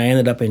 then I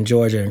ended up in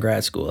Georgia in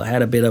grad school. I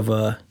had a bit of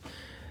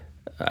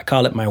I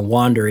call it my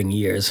wandering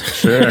years.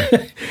 Sure.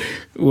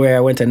 Where I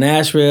went to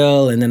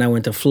Nashville and then I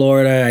went to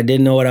Florida. I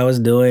didn't know what I was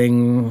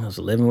doing. I was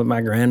living with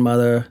my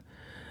grandmother.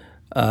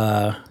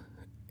 And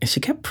she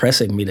kept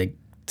pressing me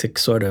to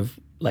sort of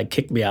like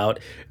kick me out.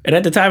 And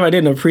at the time I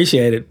didn't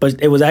appreciate it, but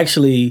it was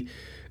actually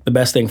the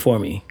best thing for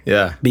me.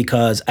 Yeah.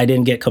 Because I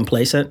didn't get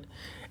complacent.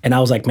 And I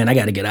was like, man, I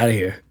got to get out of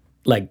here.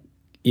 Like,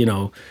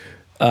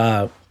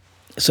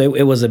 so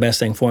it was the best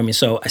thing for me.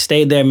 So I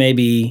stayed there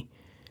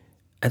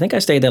I think I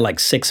stayed there like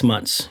 6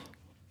 months.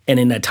 And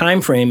in that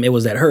time frame, it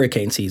was that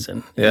hurricane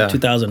season in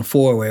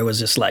 2004 where it was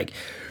just like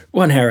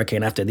one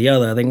hurricane after the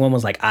other. I think one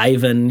was like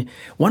Ivan.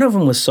 One of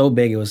them was so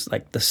big, it was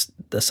like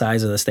the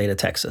size of the state of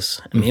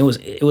Texas. I mean,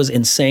 it was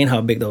insane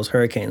how big those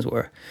hurricanes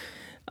were.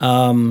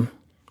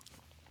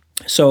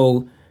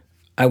 So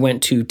I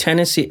went to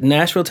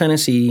Nashville,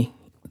 Tennessee,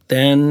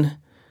 then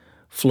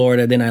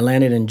Florida, then I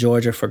landed in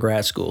Georgia for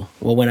grad school.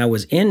 Well, when I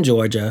was in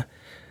Georgia,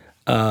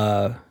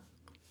 I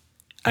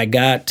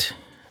got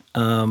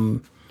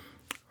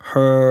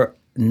her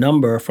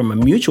number from a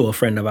mutual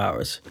friend of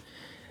ours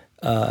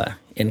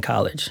in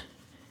college.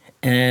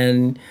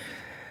 And,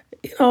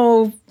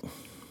 I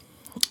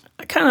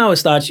kind of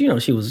always thought, she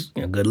was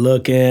good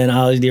looking,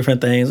 all these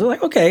different things. I was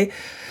like, okay.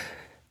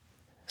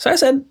 So I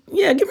said,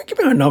 yeah, give me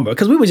her number.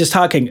 Because we were just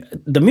talking,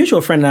 the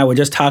mutual friend and I were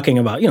just talking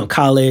about,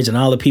 college and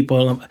all the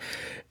people.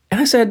 And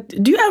I said,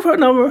 do you have her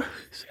number?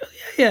 She goes,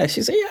 yeah.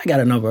 She said, yeah, I got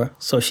a number.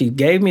 So she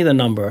gave me the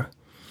number.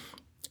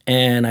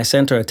 And I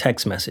sent her a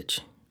text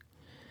message.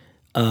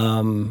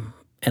 And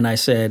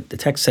the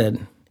text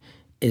said,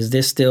 is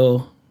this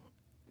still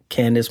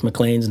Candace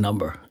McLean's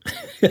number?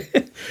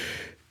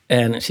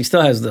 And she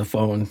still has the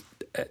phone.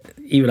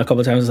 Even a couple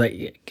of times, I was like,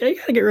 you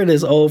gotta get rid of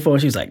this old phone.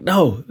 She was like,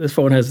 no, this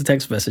phone has a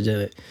text message in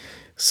it.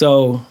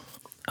 So,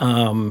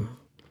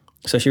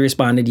 so she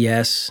responded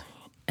yes.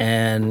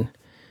 And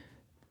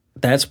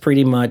that's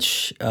pretty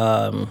much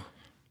how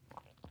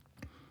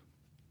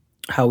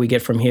we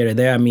get from here to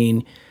there. I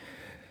mean,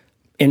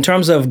 in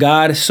terms of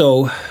God,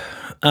 so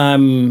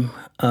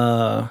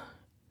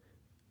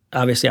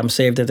obviously I'm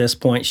saved at this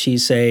point.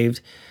 She's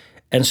saved.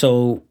 And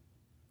so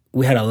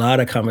we had a lot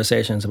of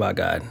conversations about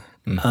God.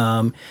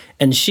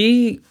 And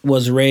she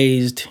was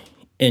raised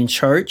in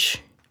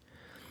church.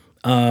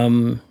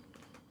 It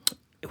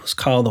was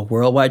called the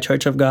Worldwide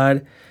Church of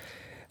God.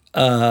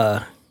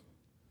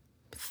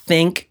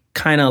 Think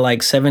kind of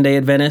like Seventh-day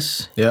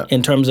Adventists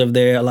in terms of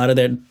a lot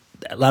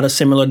of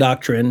similar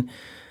doctrine.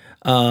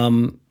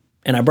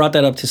 And I brought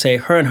that up to say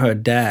her and her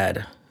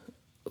dad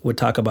would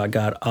talk about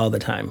God all the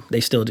time.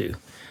 They still do.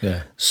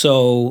 Yeah.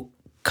 So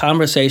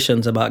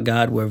conversations about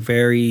God we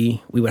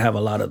would have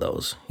a lot of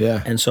those.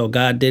 Yeah. And so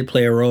God did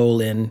play a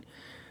role in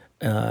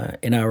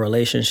our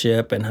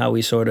relationship and how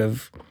we sort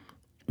of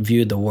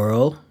viewed the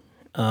world.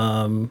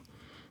 And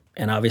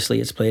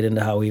obviously it's played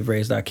into how we've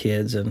raised our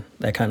kids and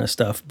that kind of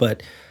stuff.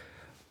 But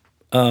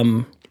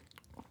I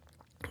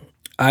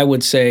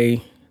would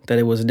say that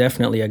it was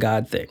definitely a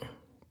God thing.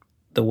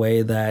 The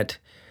way that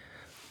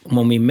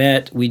when we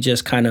met, we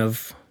just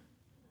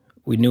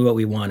we knew what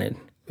we wanted.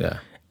 Yeah.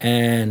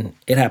 And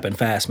it happened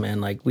fast,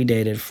 man. Like we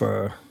dated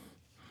for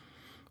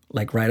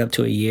like right up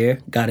to a year,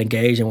 got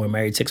engaged, and we're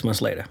married 6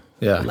 months later.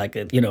 Yeah. Like,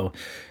 it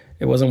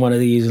wasn't one of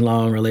these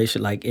long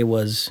relations. Like it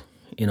was,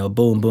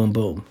 boom, boom,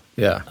 boom.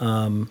 Yeah.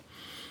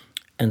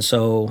 And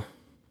so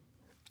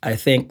I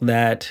think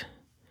that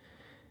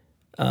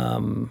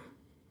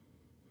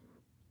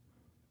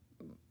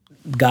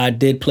God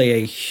did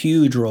play a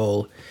huge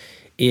role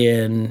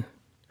in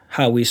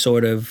how we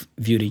sort of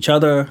viewed each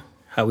other,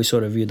 how we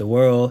sort of viewed the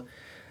world.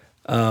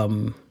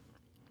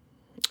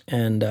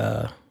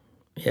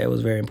 It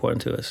was very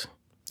important to us.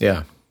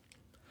 Yeah.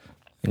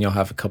 And you'll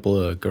have a couple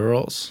of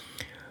girls?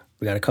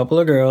 We got a couple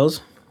of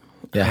girls.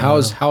 Yeah,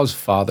 how's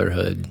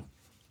fatherhood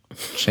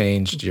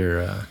changed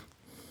your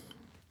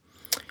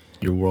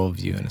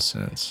worldview in a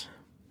sense?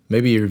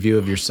 Maybe your view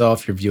of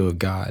yourself, your view of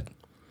God.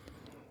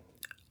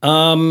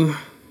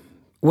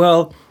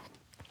 Well,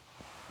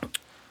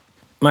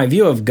 my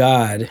view of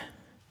God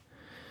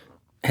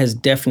has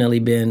definitely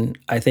been,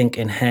 I think,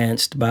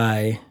 enhanced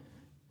by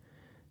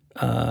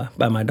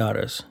my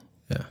daughters.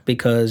 Yeah.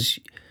 Because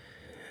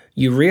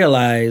you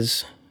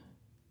realize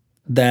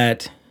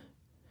that,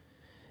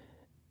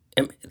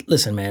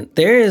 listen, man,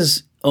 there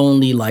is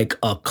only like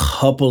a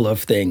couple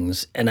of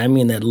things, and I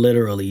mean that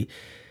literally,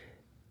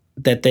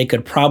 that they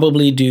could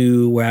probably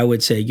do where I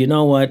would say, you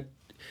know what,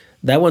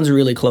 that one's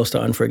really close to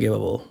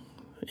unforgivable.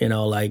 You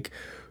know, like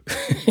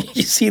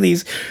you see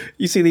these,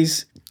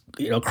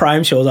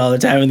 crime shows all the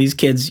time, and these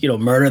kids,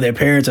 murder their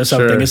parents or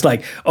something. Sure. It's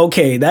like,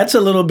 okay, that's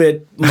a little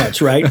bit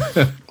much, right?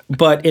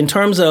 But in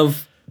terms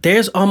of,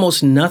 there's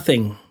almost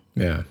nothing,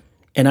 Yeah.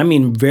 and I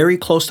mean very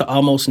close to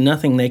almost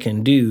nothing they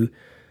can do,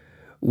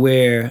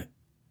 where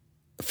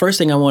first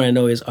thing I want to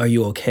know is, are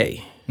you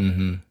okay?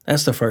 Mm-hmm.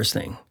 That's the first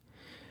thing.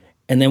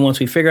 And then once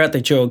we figure out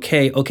that you're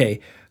okay,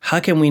 how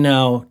can we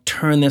now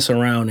turn this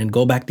around and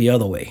go back the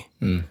other way,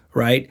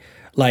 right?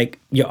 Like,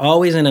 you're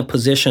always in a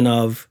position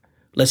of,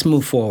 let's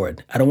move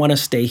forward. I don't want to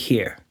stay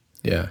here.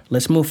 Yeah.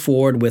 Let's move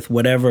forward with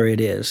whatever it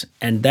is.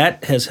 And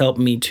that has helped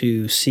me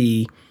to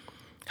see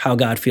how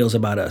God feels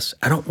about us.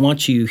 I don't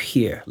want you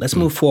here. Let's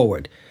move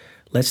forward.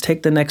 Let's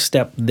take the next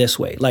step this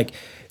way. Like,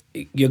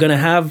 you're going to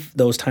have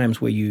those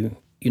times where you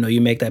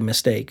make that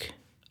mistake,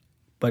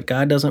 but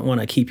God doesn't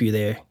want to keep you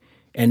there,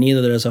 and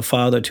neither does a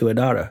father to a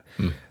daughter.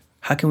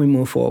 How can we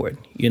move forward?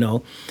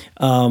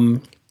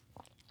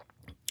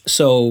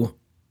 So,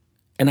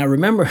 and I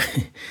remember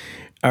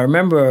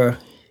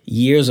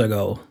years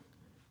ago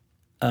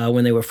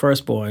when they were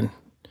first born,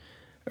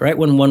 right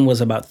when one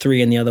was about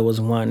 3 and the other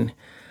was 1.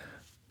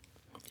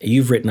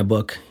 You've written a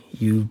book.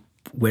 You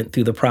went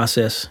through the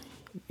process.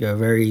 You're a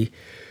very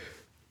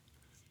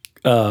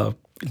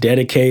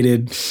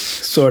dedicated,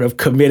 sort of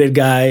committed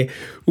guy,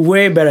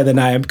 way better than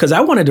I am, because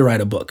I wanted to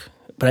write a book,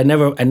 but I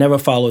never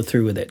followed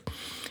through with it.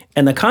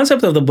 And the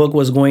concept of the book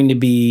was going to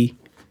be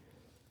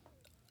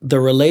the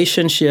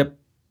relationship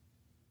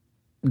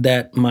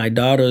that my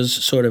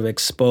daughters sort of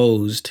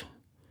exposed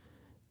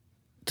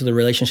to the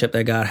relationship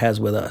that God has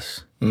with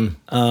us. You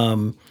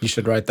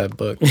should write that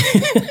book.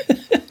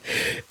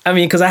 I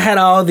mean, because I had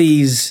all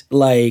these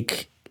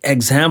like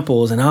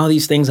examples and all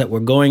these things that were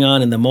going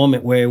on in the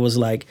moment where it was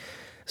like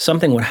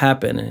something would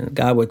happen and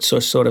God would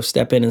sort of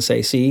step in and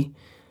say, see,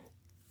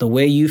 the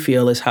way you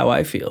feel is how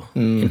I feel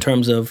in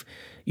terms of,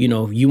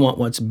 you want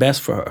what's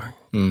best for her.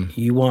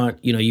 You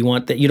want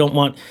that, you don't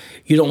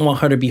want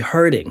her to be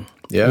hurting.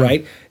 Yeah.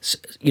 Right.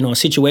 A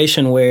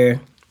situation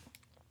where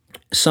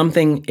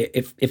something,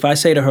 if I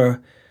say to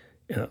her,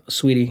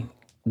 sweetie,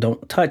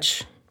 don't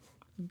touch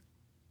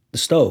the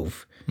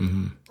stove.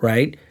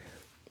 Right.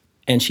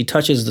 And she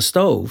touches the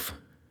stove.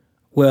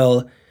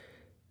 Well,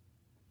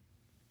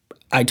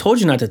 I told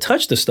you not to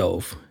touch the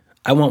stove.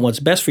 I want what's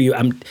best for you.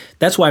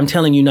 That's why I'm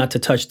telling you not to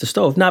touch the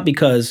stove. Not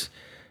because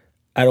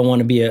I don't want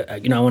to be I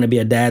want to be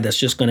a dad that's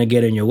just going to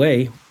get in your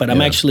way, but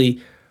I'm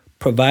actually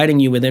providing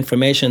you with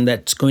information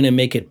that's going to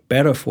make it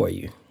better for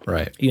you.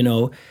 Right.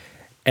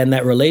 And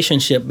that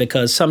relationship,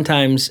 because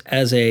sometimes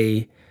as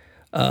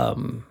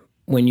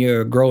when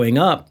you're growing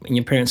up and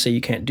your parents say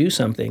you can't do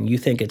something, you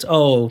think it's,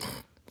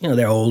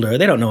 they're older,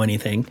 they don't know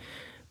anything.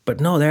 But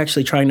no, they're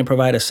actually trying to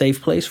provide a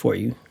safe place for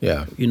you.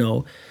 Yeah.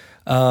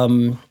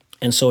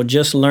 And so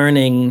just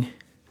learning,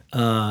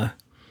 how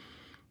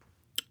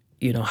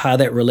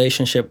that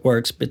relationship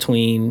works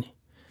between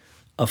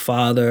a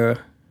father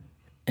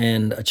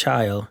and a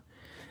child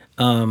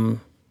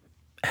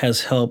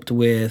has helped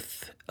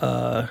with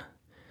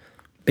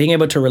being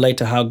able to relate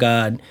to how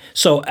God.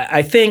 So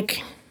I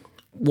think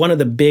one of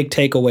the big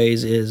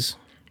takeaways is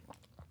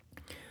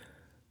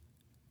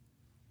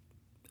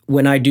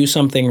when I do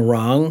something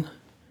wrong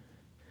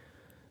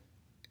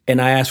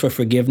and I ask for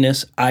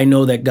forgiveness, I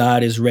know that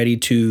God is ready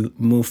to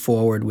move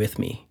forward with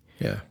me.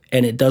 Yeah.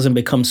 And it doesn't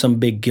become some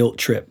big guilt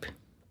trip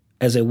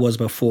as it was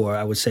before.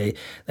 I would say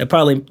that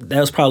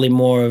was probably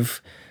more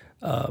of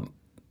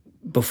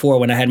before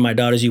when I had my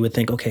daughters, you would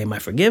think, okay, am I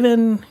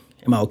forgiven?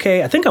 Am I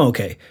okay? I think I'm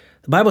okay.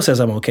 The Bible says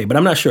I'm okay, but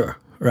I'm not sure,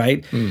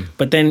 right?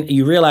 But then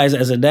you realize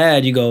as a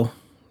dad, you go,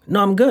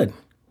 no, I'm good.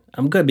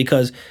 I'm good,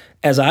 because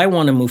as I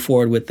want to move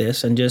forward with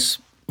this and just,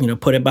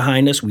 put it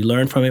behind us, we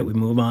learn from it, we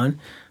move on.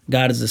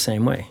 God is the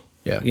same way.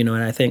 Yeah. And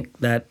I think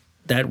that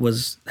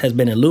has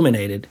been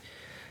illuminated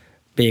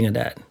being a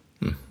dad.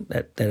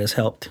 That has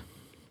helped.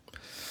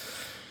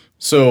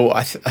 So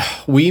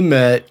we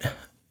met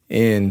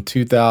in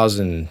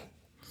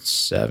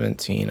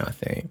 2017, I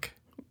think.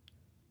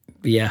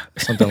 Yeah.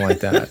 Something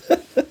like that.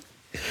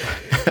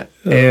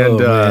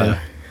 And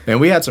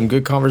we had some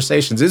good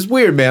conversations. It's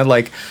weird, man.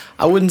 Like,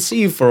 I wouldn't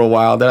see you for a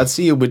while. Then I'd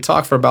see you. We'd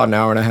talk for about an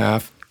hour and a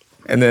half.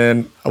 And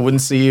then I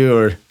wouldn't see you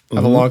or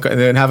have and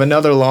then have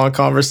another long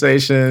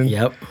conversation.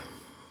 Yep.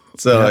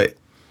 So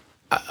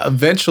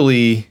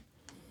eventually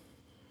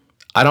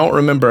I don't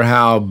remember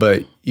how,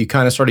 but you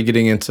kind of started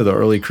getting into the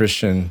early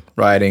Christian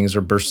writings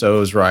or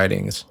Berceau's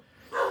writings.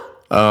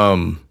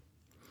 And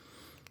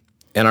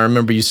I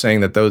remember you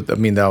saying that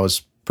that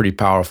was pretty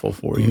powerful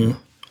for you.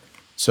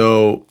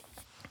 So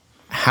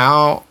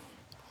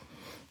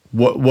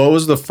what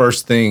was the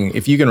first thing,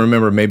 if you can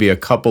remember maybe a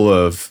couple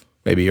of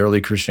maybe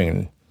early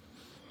Christian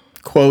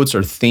quotes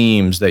or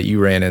themes that you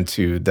ran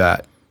into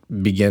that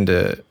began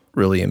to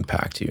really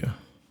impact you?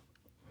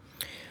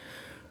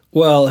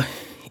 Well,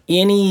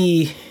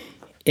 any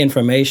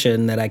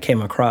information that I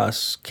came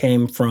across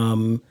came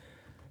from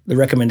the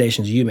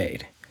recommendations you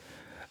made.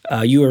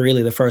 You were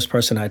really the first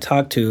person I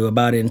talked to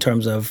about it in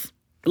terms of,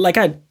 like,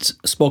 I'd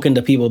spoken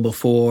to people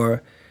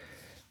before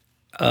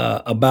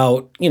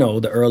about,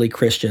 the early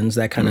Christians,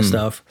 that kind of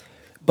stuff.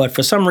 But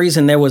for some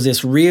reason, there was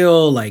this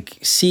real, like,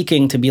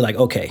 seeking to be like,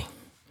 okay.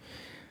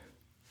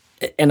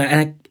 And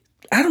I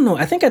don't know.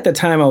 I think at the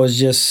time I was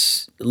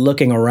just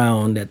looking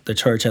around at the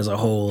church as a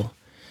whole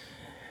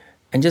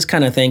and just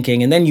kind of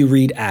thinking, and then you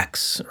read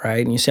Acts,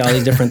 right? And you see all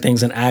these different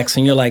things in Acts,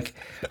 and you're like,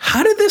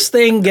 how did this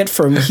thing get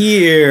from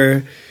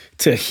here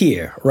to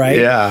here, right?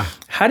 Yeah.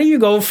 How do you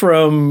go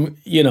from,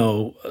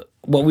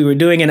 what we were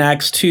doing in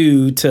Acts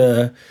 2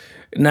 to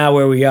now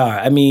where we are?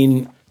 I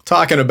mean,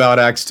 talking about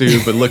Acts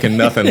 2, but looking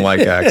nothing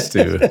like Acts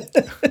 2.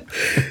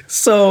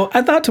 So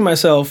I thought to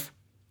myself,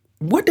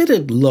 what did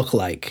it look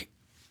like?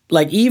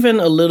 Like, even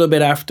a little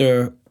bit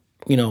after,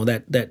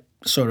 that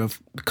sort of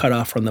cut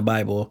off from the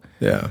Bible.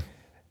 Yeah.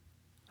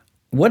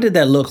 What did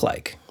that look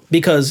like?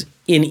 Because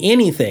in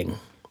anything,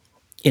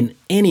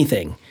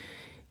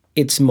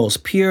 it's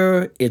most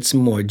pure, it's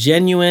more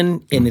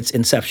genuine in its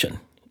inception.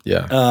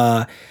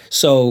 Yeah.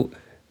 So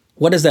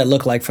what does that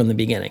look like from the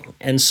beginning?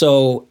 And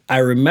so I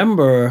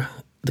remember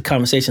the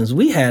conversations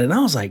we had, and I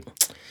was like,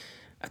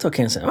 I told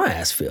Ken, I'm gonna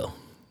ask Phil.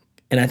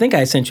 And I think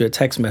I sent you a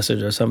text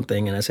message or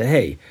something, and I said,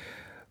 hey,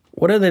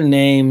 what are the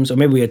names, or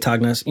maybe we had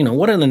talked,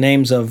 what are the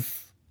names of,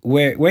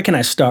 where can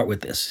I start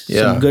with this?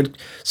 Yeah.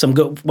 Some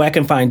good, where I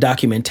can find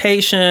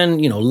documentation,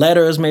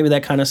 letters, maybe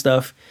that kind of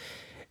stuff.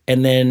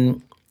 And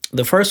then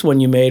the first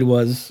one you made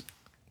was,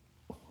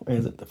 where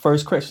is it?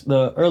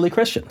 The early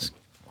Christians.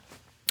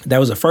 That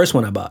was the first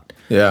one I bought.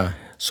 Yeah.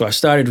 So I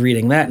started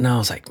reading that, and I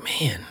was like,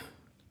 man.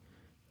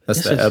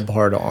 That's the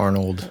Ebhard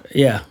Arnold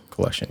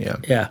collection, yeah.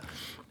 Yeah.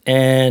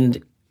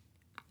 And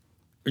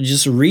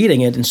just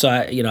reading it, and so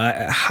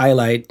I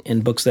highlight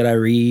in books that I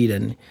read,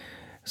 and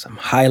so I'm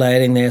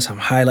highlighting this, I'm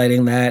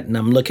highlighting that, and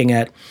I'm looking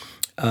at,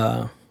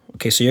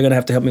 okay, so you're going to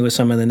have to help me with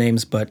some of the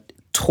names, but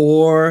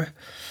Tort,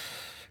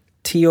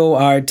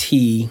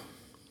 T-O-R-T,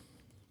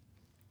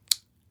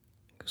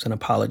 who's an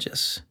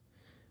apologist.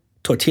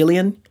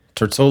 Tertullian.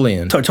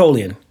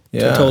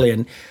 Yeah.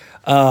 Tertullian.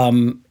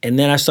 And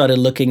then I started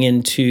looking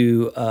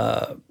into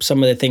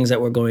some of the things that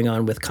were going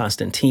on with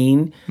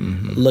Constantine,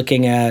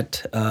 looking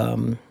at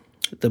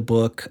the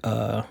book,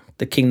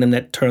 The Kingdom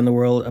That Turned the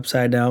World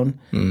Upside Down.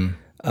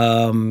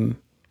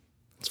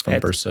 It's from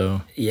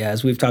Berceau. Yeah,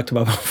 as we've talked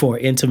about before,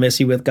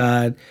 Intimacy with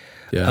God.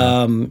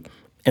 Yeah.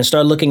 And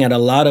start looking at a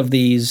lot of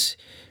these,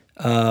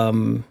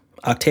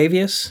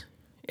 Octavius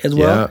as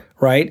well,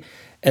 right?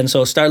 And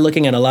so start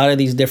looking at a lot of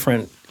these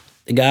different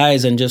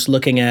guys and just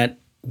looking at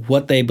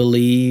what they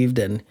believed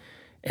and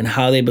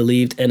how they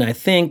believed. And I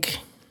think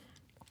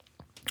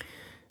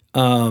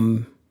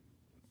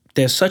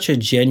there's such a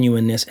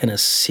genuineness and a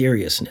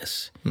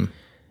seriousness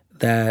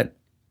that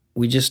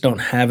we just don't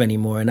have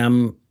anymore. And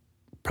I'm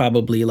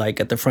probably like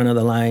at the front of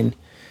the line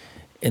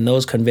in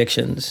those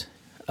convictions.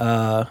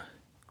 But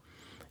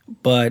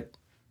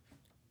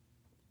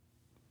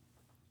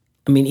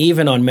I mean,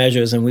 even on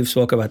measures, and we've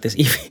spoke about this,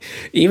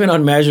 even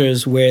on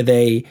measures where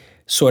they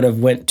sort of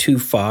went too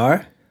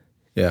far,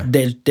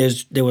 there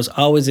was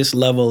always this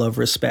level of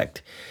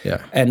respect.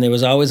 Yeah. And there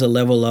was always a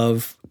level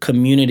of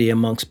community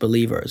amongst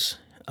believers.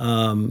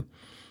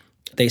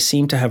 They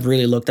seem to have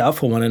really looked out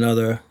for one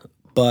another,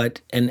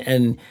 but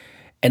and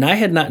I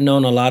had not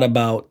known a lot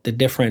about the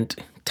different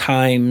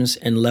times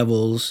and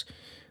levels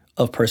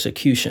of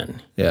persecution.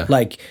 Yeah.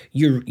 Like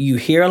you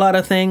hear a lot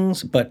of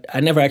things, but I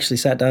never actually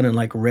sat down and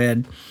like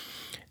read.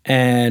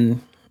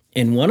 And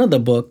in one of the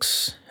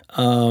books,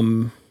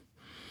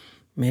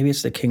 maybe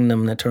it's The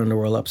Kingdom That Turned the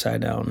World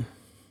Upside Down,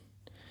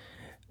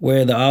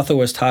 where the author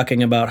was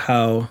talking about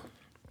how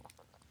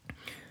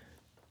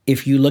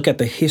if you look at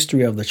the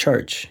history of the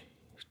church,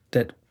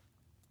 that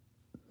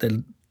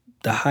the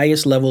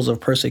highest levels of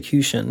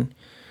persecution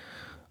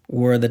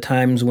were the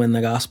times when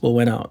the gospel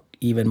went out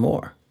even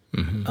more.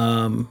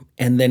 And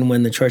then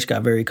when the church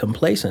got very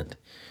complacent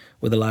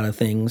with a lot of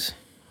things,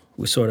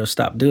 we sort of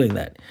stopped doing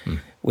that,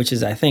 which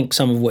is, I think,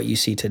 some of what you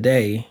see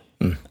today.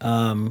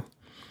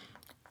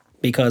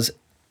 Because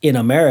in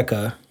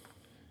America,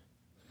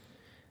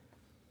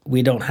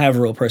 we don't have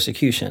real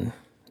persecution.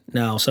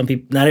 Now, some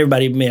people, not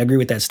everybody may agree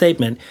with that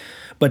statement,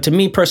 but to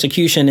me,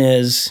 persecution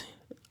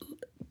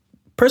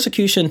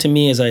to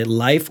me is a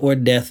life or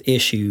death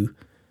issue.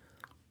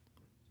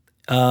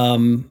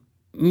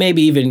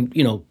 Maybe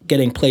even,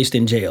 getting placed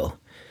in jail.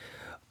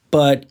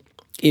 But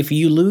if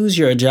you lose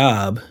your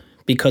job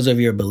because of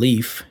your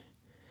belief.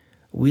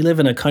 We live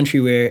in a country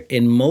where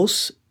in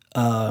most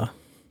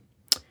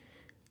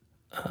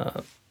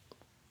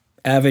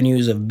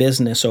avenues of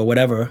business or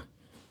whatever,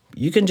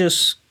 you can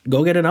just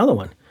go get another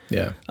one.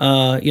 Yeah.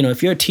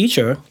 If you're a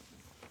teacher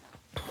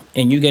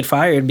and you get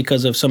fired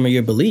because of some of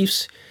your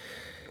beliefs,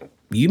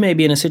 you may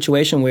be in a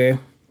situation where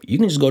you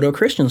can just go to a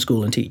Christian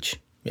school and teach.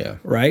 Yeah.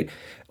 Right?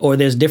 Or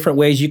there's different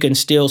ways you can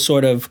still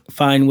sort of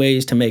find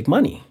ways to make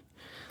money.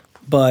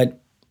 But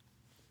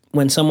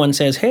when someone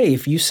says, hey,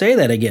 if you say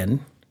that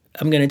again,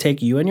 I'm going to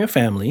take you and your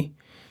family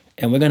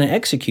and we're going to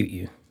execute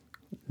you,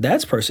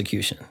 that's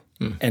persecution.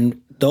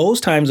 And those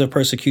times of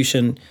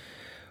persecution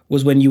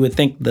was when you would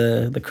think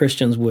the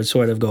Christians would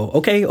sort of go,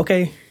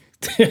 okay,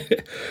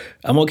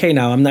 I'm okay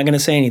now. I'm not going to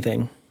say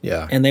anything.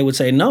 Yeah. And they would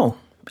say, no,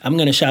 I'm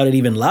going to shout it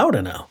even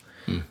louder now.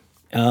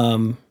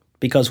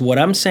 Because what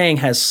I'm saying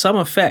has some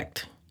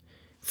effect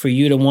for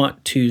you to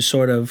want to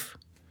sort of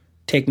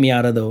take me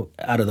out of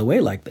the way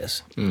like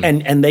this.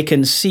 And they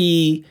can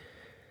see,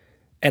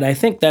 and I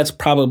think that's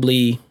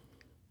probably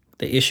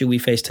the issue we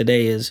face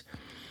today is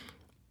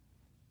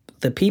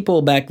the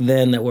people back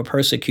then that were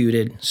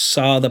persecuted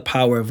saw the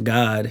power of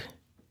God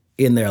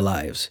in their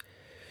lives.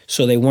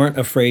 So they weren't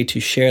afraid to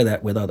share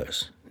that with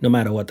others, no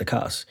matter what the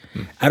cost.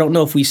 I don't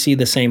know if we see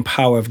the same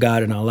power of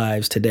God in our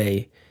lives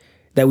today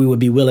that we would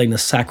be willing to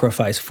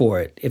sacrifice for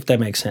it, if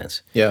that makes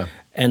sense. Yeah.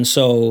 And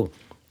so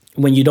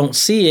when you don't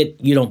see it,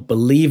 you don't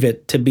believe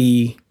it to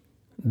be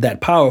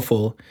that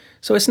powerful.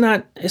 So it's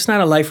not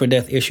a life or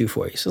death issue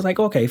for you. So it's like,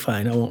 okay,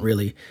 fine, I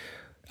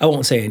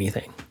won't say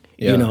anything.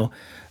 Yeah.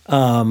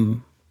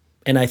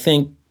 And I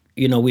think,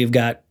 we've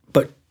got,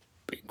 but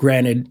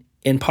granted,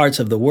 in parts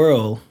of the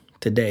world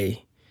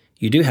today,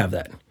 you do have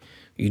that.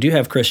 You do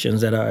have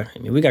Christians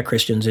we got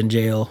Christians in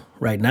jail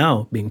right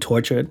now being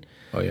tortured.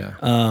 Oh, yeah.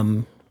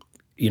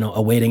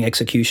 Awaiting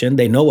execution.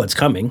 They know what's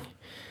coming.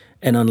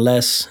 And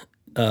unless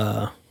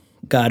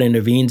God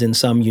intervenes in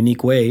some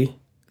unique way,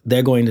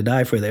 they're going to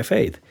die for their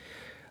faith.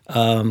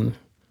 In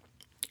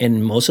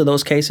most of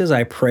those cases,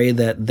 I pray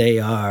that they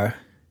are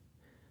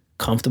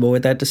comfortable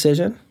with that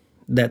decision,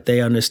 that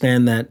they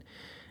understand that,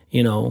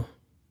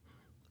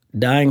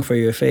 dying for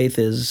your faith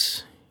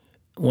is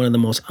one of the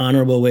most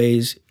honorable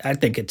ways. I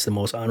think it's the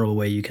most honorable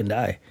way you can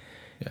die.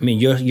 Yeah. I mean,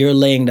 you're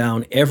laying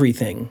down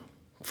everything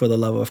for the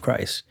love of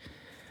Christ.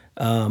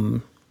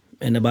 And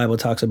the Bible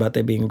talks about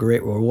there being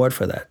great reward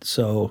for that.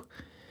 So,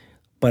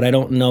 but I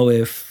don't know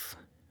if,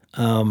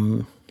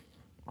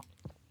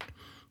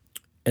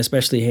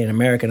 especially here in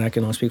America, and I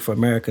can only speak for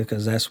America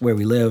because that's where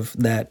we live,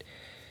 that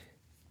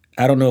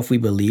I don't know if we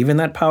believe in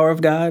that power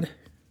of God.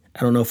 I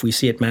don't know if we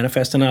see it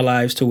manifest in our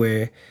lives to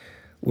where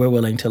we're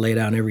willing to lay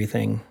down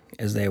everything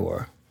as they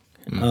were.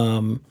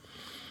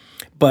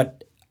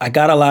 But I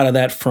got a lot of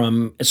that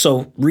from,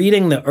 so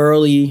reading the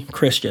early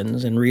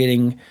Christians and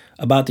reading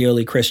about the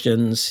early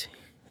Christians,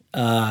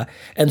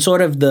 and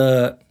sort of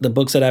the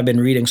books that I've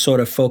been reading sort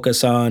of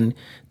focus on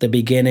the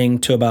beginning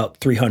to about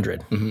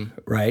 300,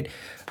 right?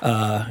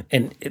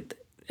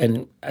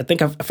 And I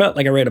think I felt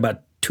like I read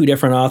about two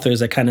different authors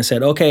that kind of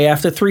said, okay,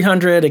 after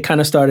 300, it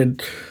kind of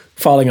started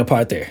falling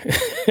apart there.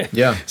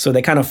 Yeah. So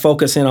they kind of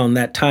focus in on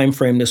that time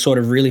frame to sort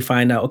of really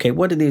find out, okay,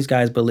 what did these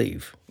guys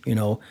believe?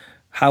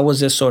 How was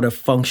this sort of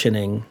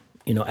functioning,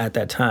 at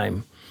that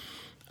time?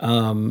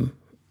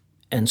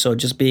 And so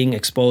just being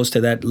exposed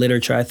to that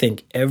literature, I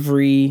think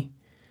every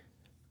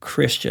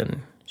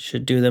Christian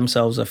should do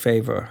themselves a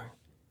favor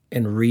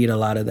and read a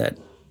lot of that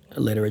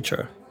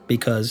literature,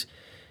 because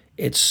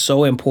it's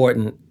so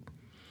important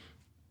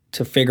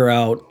to figure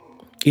out,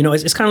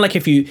 it's kind of like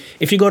if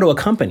you go to a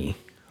company,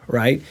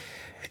 right?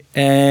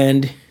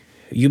 And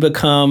you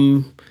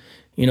become,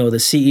 the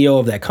CEO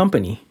of that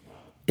company,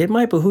 it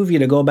might behoove you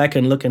to go back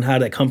and look at how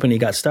that company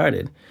got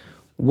started.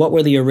 What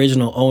were the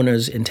original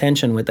owner's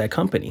intention with that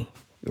company,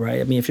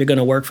 right? I mean, if you're going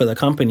to work for the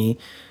company,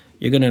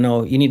 you're going to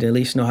know, you need to at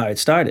least know how it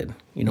started.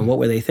 What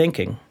were they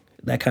thinking?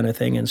 That kind of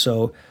thing. And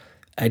so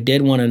I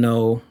did want to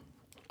know,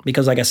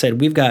 because like I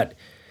said, we've got,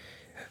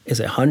 is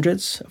it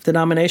hundreds of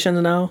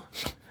denominations now?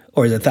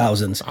 Or is it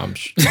thousands?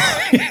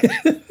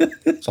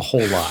 It's a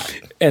whole lot.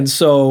 And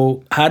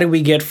so how do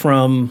we get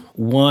from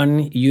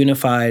one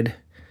unified,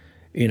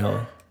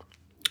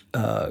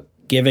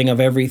 giving of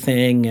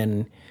everything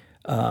and,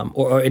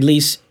 or at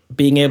least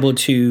being able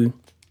to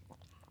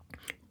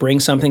bring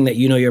something that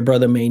your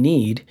brother may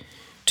need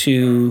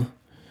to,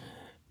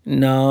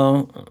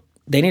 no,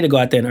 they need to go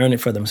out there and earn it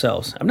for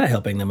themselves. I'm not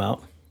helping them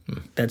out.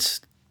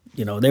 That's,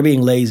 they're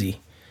being lazy.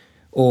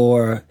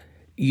 Or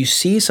you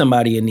see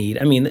somebody in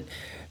need. I mean,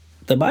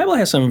 the Bible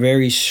has some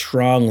very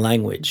strong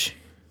language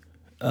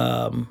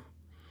on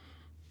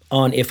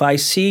if I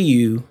see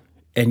you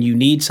and you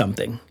need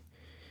something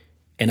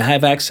and I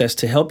have access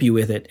to help you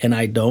with it and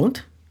I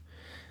don't,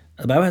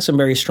 the Bible has some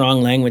very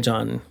strong language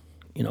on,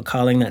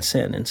 calling that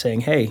sin and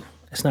saying, hey,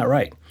 it's not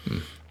right.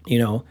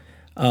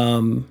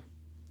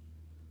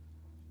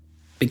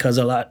 Because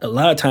a lot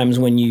of times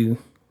when you,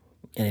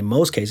 and in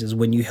most cases,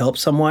 when you help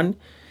someone,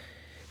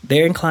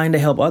 they're inclined to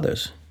help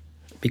others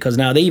because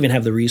now they even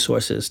have the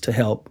resources to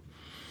help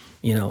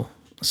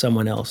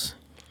someone else.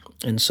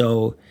 And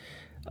so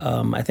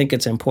I think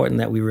it's important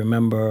that we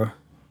remember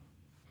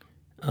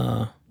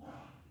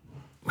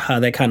how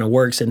that kind of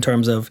works in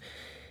terms of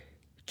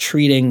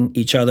treating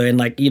each other. And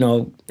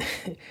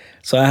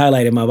so I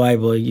highlighted in my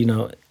Bible,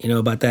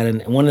 about that.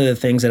 And one of the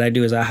things that I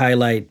do is I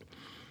highlight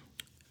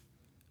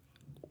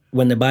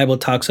when the Bible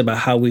talks about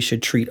how we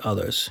should treat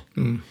others.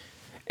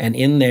 And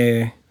in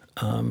there,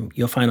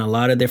 you'll find a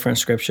lot of different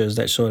scriptures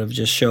that sort of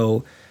just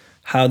show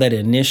how the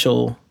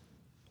initial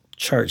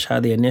church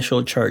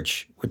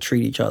would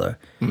treat each other.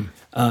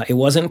 It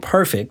wasn't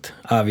perfect,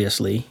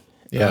 obviously.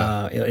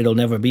 Yeah. It'll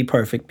never be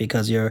perfect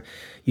because you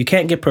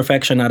can't get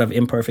perfection out of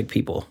imperfect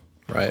people.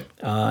 Right.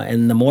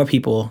 And the more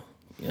people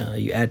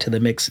you add to the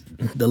mix,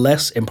 the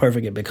less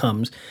imperfect it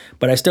becomes.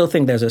 But I still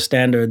think there's a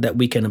standard that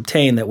we can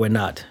obtain that we're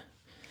not,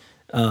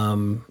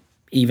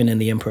 even in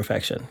the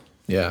imperfection.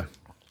 Yeah.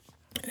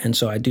 And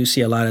so I do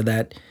see a lot of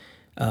that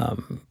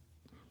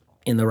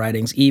in the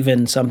writings,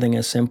 even something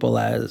as simple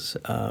as,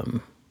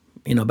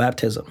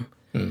 baptism.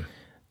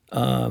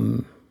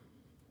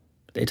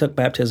 They took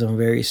baptism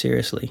very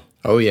seriously.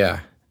 Oh, yeah.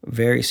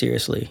 Very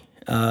seriously.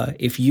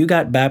 If you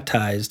got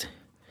baptized,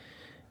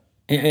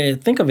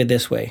 think of it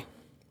this way.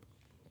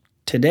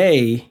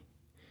 Today,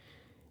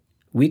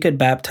 we could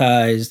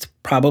baptize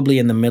probably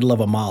in the middle of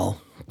a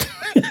mall.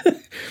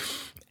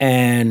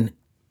 And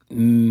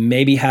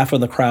maybe half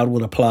of the crowd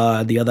would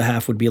applaud. The other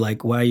half would be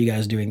like, why are you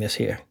guys doing this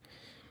here?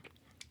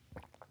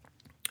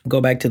 Go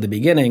back to the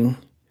beginning.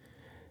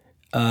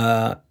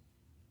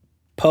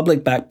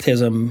 Public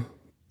baptism,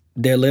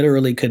 there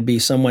literally could be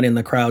someone in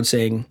the crowd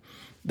saying,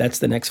 that's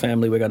the next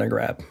family we're going to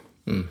grab.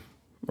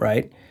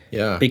 Right?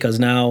 Yeah. Because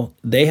now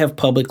they have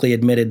publicly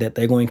admitted that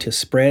they're going to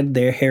spread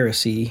their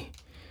heresy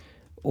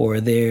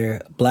or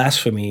their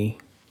blasphemy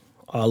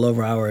all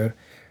over our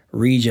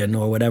region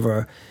or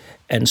whatever.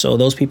 And so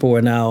those people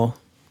were now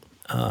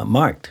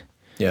marked.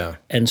 Yeah.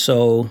 And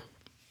so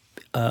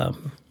I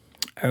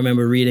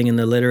remember reading in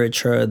the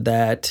literature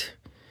that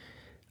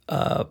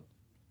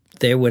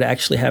they would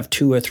actually have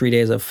 2 or 3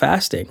 days of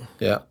fasting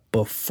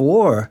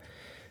before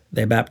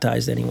they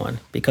baptized anyone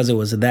because it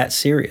was that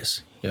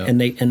serious. Yeah.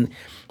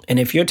 And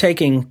if you're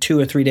taking 2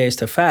 or 3 days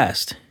to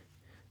fast,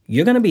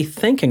 you're going to be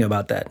thinking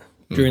about that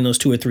during those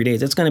 2 or 3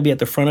 days. It's going to be at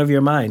the front of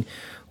your mind.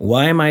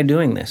 Why am I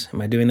doing this?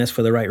 Am I doing this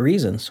for the right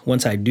reasons?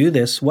 Once I do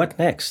this, what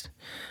next?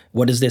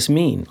 What does this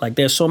mean? Like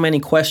there's so many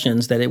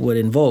questions that it would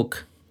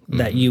invoke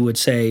that you would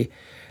say,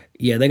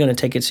 yeah, they're going to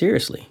take it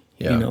seriously.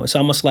 Yeah. It's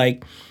almost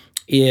like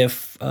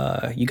if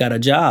you got a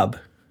job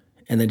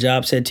and the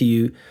job said to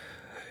you,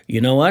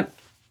 you know what?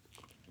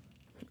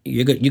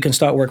 You can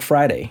start work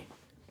Friday,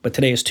 but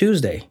today is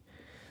Tuesday.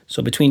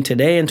 So between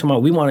today and tomorrow,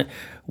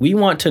 we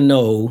want to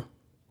know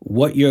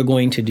what you're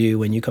going to do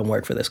when you come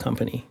work for this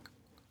company.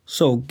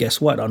 So guess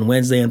what? On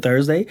Wednesday and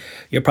Thursday,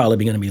 you're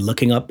probably going to be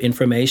looking up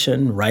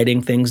information,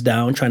 writing things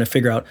down, trying to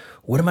figure out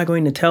what am I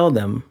going to tell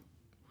them.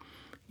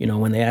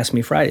 When they ask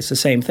me Friday, it's the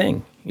same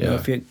thing.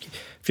 If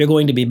you're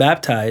going to be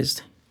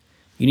baptized,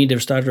 you need to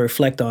start to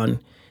reflect on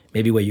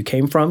maybe where you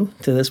came from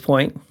to this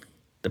point,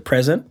 the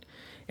present,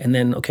 and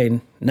then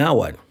okay, now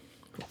what?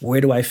 Where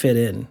do I fit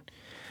in?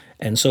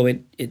 And so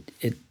it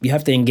you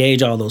have to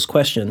engage all those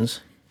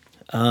questions.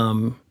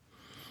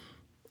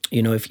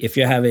 If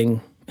you're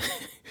having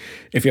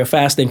if you're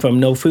fasting from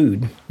no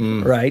food,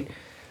 right?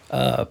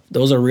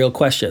 Those are real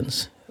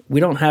questions. We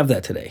don't have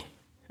that today.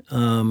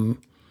 I've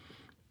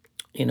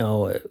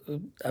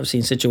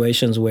seen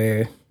situations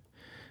where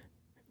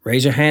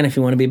raise your hand if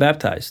you want to be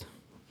baptized.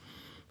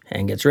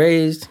 Hand gets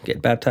raised,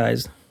 get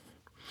baptized.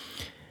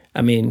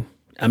 I mean,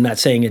 I'm not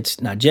saying it's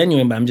not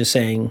genuine, but I'm just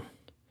saying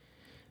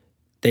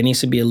there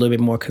needs to be a little bit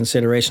more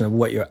consideration of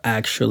what you're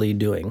actually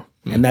doing.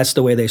 And that's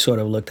the way they sort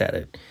of looked at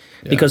it.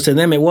 Yeah. Because to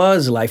them, it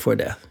was life or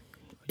death.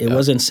 It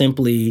wasn't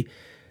simply,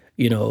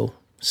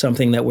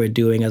 something that we're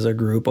doing as a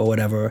group or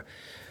whatever.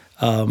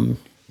 I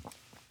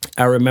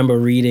remember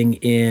reading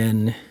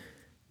in,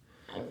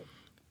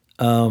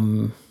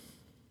 it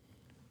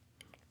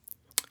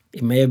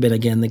may have been,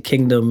 again, The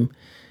Kingdom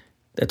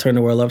That Turned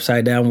the World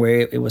Upside Down,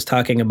 where it was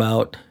talking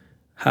about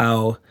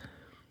how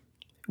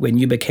when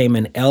you became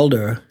an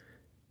elder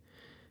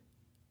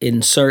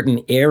in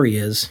certain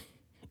areas,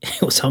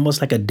 it was almost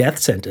like a death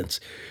sentence.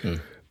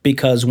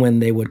 Because when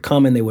they would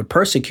come and they would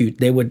persecute,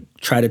 they would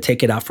try to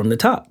take it out from the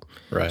top.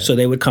 Right. So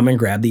they would come and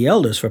grab the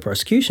elders for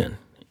persecution.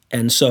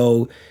 And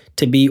so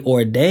to be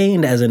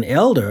ordained as an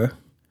elder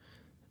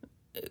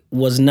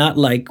was not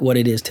like what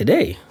it is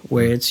today,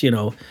 where it's, in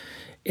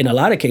a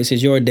lot of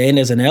cases, you're ordained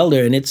as an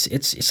elder and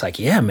it's like,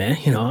 yeah, man,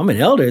 I'm an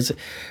elder.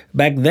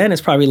 Back then,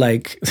 it's probably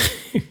like,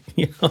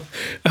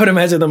 I would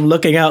imagine them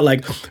looking out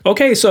like,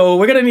 okay, so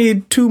we're going to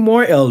need 2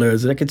 more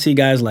elders. And I could see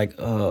guys like,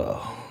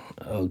 oh,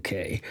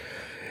 okay.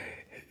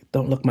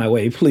 Don't look my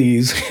way,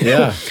 please.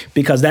 Yeah.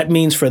 Because that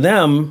means for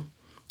them,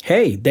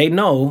 hey, they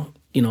know,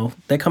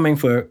 they're coming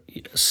for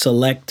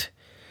select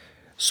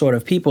sort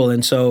of people.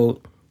 And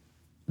so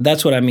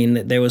that's what I mean,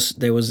 that there was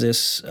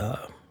this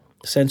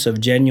sense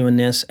of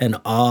genuineness and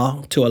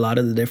awe to a lot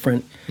of the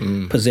different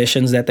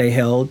positions that they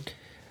held.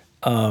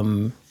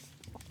 And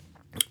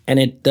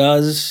it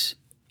does,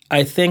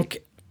 I think,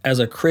 as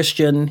a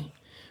Christian,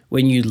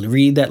 when you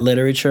read that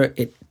literature,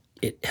 it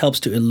helps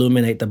to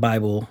illuminate the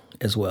Bible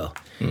as well.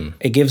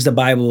 It gives the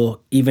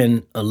Bible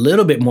even a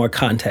little bit more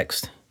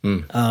context.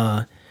 And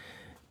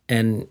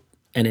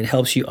it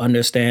helps you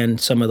understand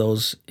some of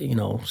those,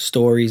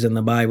 stories in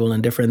the Bible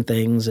and different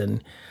things.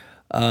 And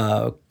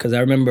because I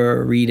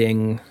remember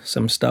reading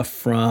some stuff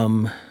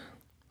from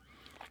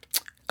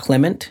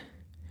Clement.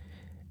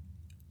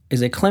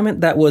 Is it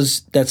Clement?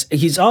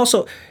 He's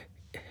also...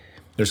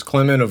 There's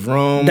Clement of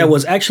Rome. That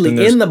was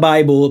actually in the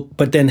Bible,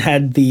 but then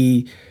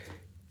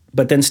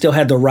still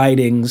had the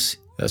writings.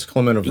 That's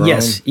Clement of Rome.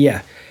 Yes,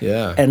 yeah.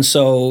 Yeah. And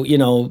so,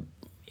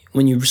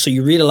 when you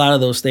read a lot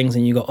of those things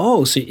and you go,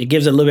 oh, so it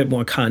gives a little bit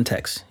more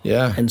context.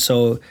 Yeah. And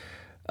so,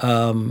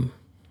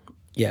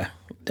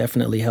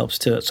 definitely helps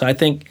too. So I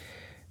think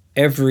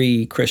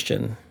every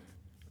Christian,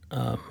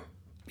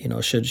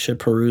 should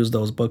peruse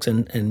those books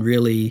and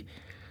really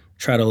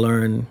try to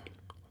learn,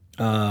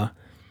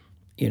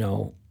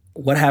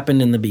 what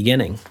happened in the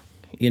beginning,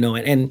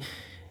 and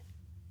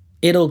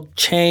it'll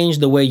change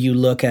the way you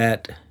look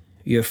at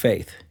your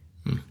faith.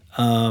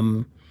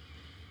 I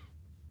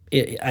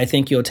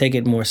think you'll take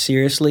it more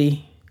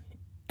seriously.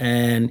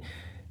 And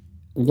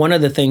one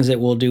of the things it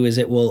will do is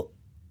it will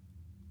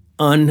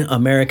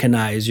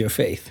un-Americanize your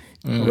faith,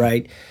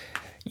 right?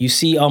 You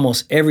see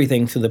almost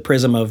everything through the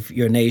prism of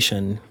your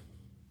nation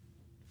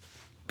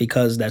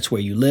because that's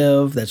where you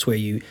live, that's where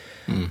you...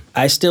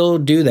 I still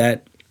do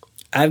that.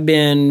 I've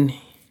been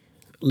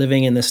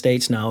living in the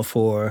States now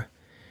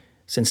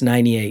since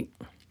 98.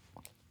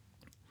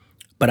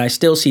 But I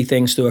still see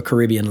things through a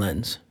Caribbean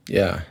lens.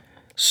 Yeah.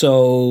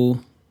 So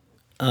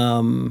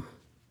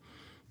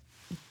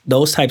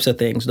those types of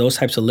things, those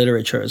types of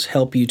literatures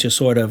help you to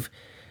sort of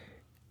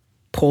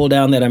pull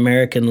down that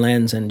American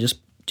lens and just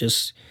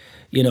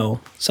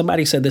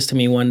somebody said this to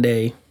me one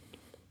day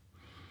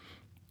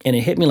and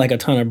it hit me like a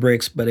ton of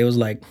bricks, but it was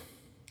like,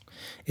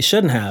 it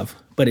shouldn't have,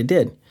 but it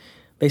did.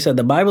 They said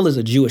the Bible is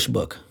a Jewish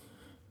book.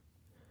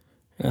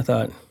 And I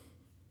thought,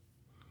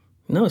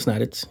 no, it's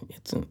not. It's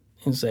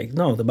like,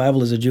 no, the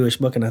Bible is a Jewish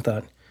book. And I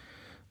thought,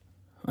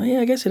 oh,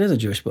 yeah, I guess it is a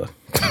Jewish book.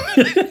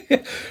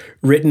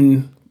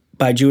 Written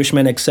by Jewish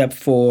men except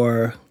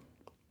for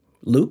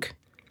Luke,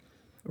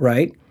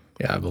 right?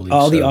 Yeah, I believe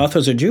all so. the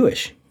authors are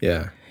Jewish.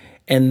 Yeah.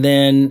 And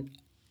then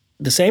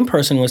the same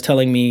person was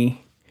telling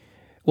me,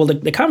 well,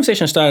 the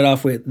conversation started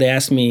off with, they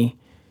asked me,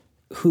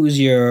 who's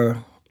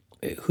your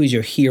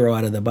hero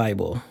out of the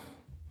Bible?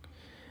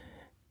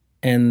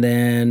 And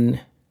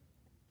then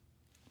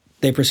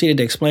they proceeded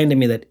to explain to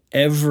me that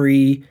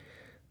every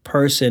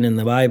person in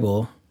the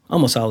Bible,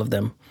 almost all of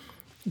them,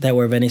 that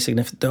were of any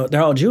significance,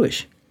 they're all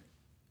Jewish.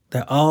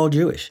 They're all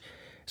Jewish.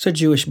 It's a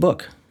Jewish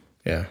book.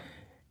 Yeah.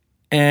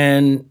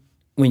 And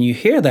when you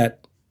hear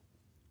that,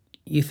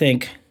 you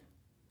think,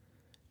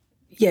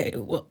 yeah,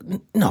 well,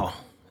 no.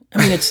 I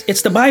mean,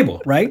 it's the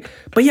Bible, right?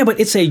 But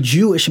it's a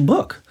Jewish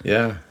book.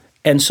 Yeah.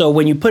 And so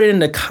when you put it in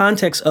the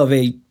context of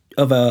a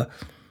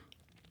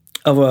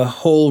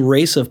whole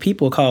race of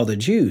people called the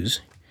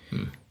Jews,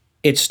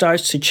 it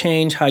starts to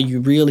change how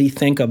you really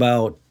think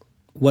about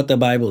what the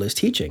Bible is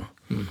teaching.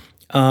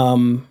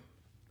 And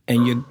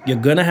you're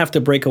going to have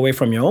to break away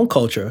from your own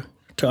culture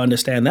to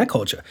understand that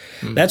culture.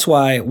 That's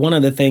why one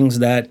of the things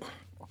that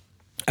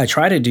I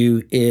try to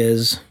do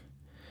is,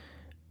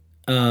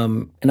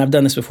 and I've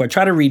done this before, I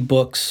try to read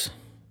books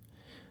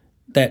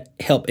that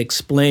help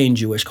explain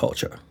Jewish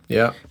culture.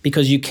 Yeah.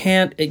 Because you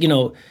can't,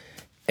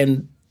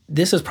 and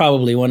this is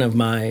probably one of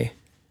my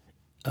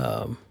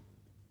pet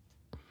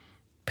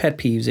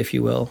peeves, if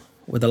you will,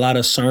 with a lot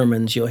of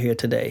sermons you'll hear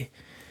today.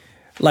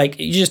 Like,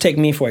 you just take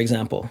me, for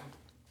example.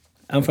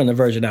 I'm from the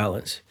Virgin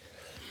Islands.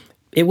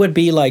 It would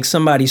be like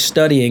somebody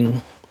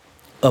studying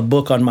a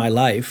book on my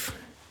life,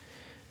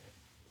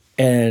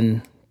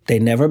 and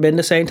they've never been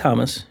to St.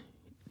 Thomas.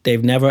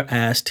 They've never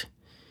asked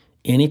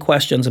any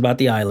questions about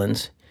the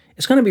islands.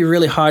 It's going to be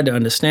really hard to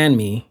understand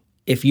me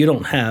if you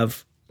don't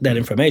have that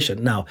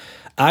information. Now,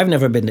 I've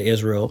never been to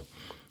Israel,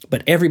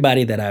 but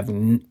everybody that I've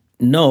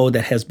know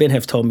that has been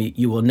have told me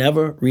you will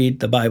never read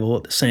the Bible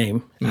the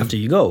same after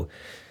you go,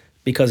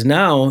 because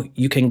now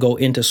you can go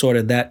into sort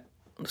of that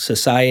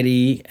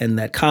society and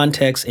that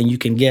context, and you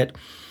can get,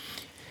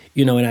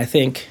 and I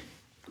think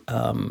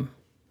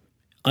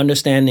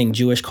understanding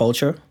Jewish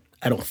culture,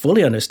 I don't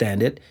fully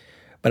understand it,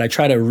 but I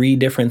try to read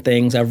different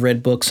things. I've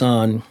read books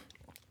on,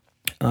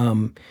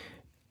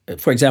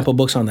 for example,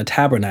 books on the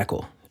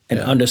tabernacle and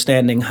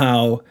understanding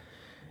how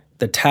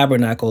the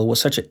tabernacle was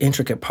such an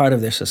intricate part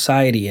of their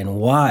society and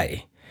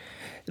why.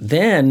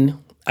 Then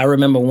I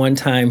remember one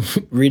time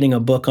reading a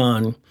book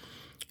on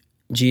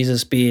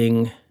Jesus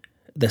being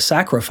the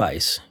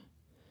sacrifice.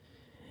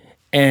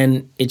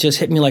 And it just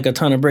hit me like a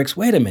ton of bricks.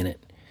 Wait a minute.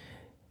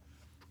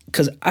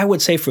 Because I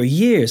would say for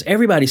years,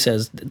 everybody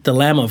says the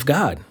Lamb of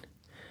God.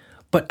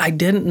 but I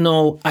didn't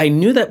know. I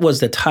knew that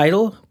was the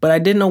title, but I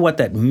didn't know what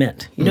that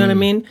meant. You know what I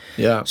mean?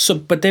 Yeah. So,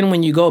 but then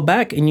when you go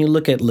back and you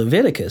look at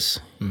Leviticus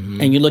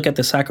and you look at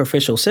the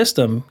sacrificial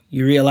system,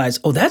 you realize,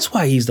 oh, that's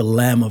why he's the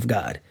Lamb of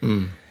God.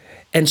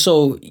 And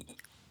so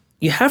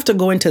you have to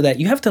go into that.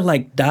 You have to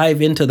like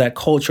dive into that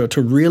culture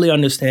to really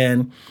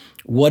understand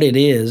what it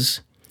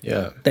is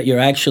that you're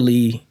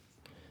actually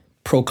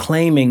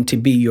proclaiming to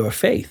be your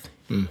faith,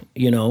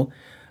 you know?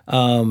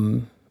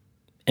 And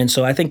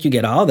so I think you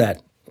get all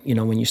that, you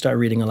know, when you start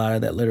reading a lot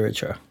of that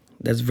literature.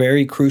 That's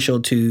very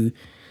crucial to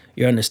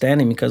your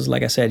understanding because,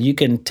 like I said, you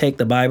can take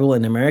the Bible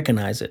and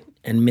Americanize it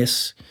and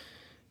miss,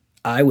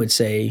 I would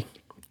say,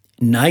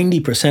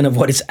 90% of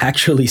what it's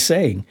actually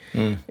saying.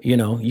 You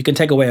know, you can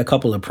take away a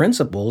couple of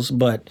principles,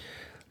 but,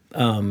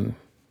 you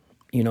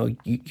know,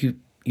 you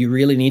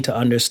really need to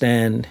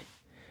understand,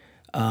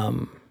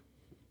 you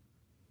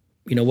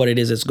know, what it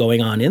is that's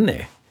going on in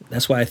there.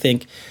 That's why I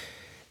think,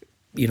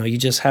 you know, you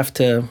just have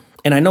to,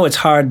 and I know it's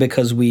hard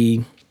because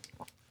we'd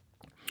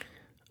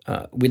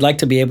like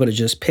to be able to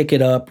just pick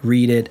it up,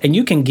 read it, and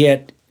you can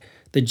get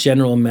the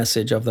general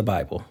message of the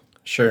Bible.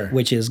 Sure.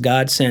 Which is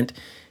God sent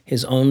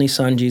his only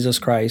son, Jesus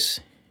Christ,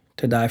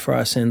 to die for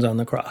our sins on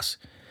the cross.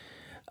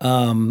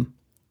 But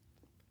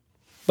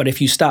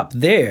if you stop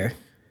there,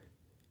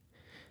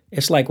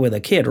 it's like with a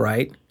kid,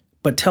 right?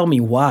 But tell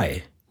me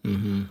why.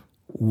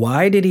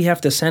 Why did he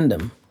have to send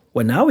him?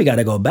 Well, now we got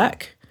to go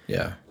back.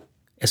 Yeah.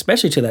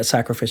 Especially to that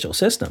sacrificial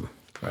system.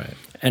 Right.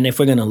 And if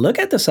we're going to look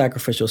at the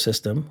sacrificial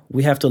system,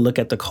 we have to look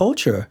at the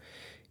culture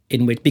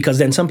in which, because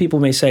then some people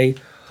may say,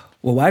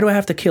 well, why do I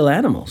have to kill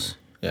animals?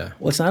 Yeah.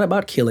 Well, it's not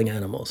about killing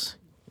animals.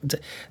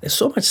 There's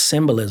so much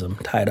symbolism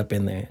tied up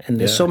in there. And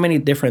there's so many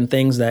different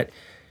things that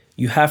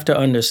you have to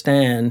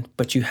understand,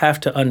 but you have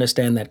to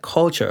understand that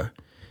culture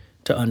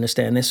to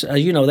understand this.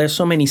 You know, there's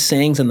so many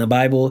sayings in the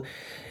Bible.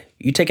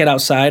 You take it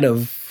outside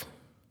of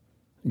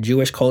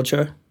Jewish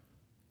culture,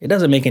 it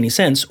doesn't make any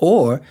sense.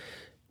 Or,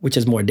 which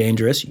is more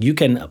dangerous, you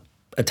can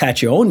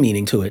attach your own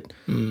meaning to it,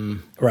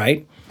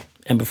 right?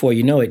 And before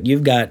you know it,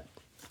 you've got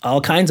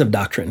all kinds of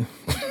doctrine.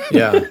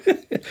 Yeah.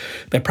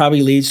 That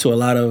probably leads to a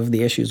lot of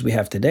the issues we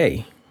have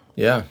today.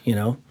 Yeah. You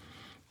know?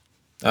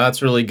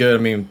 That's really good.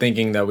 I mean,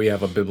 thinking that we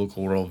have a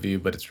biblical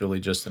worldview, but it's really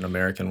just an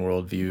American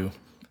worldview.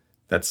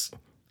 That's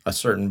a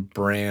certain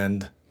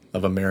brand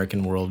of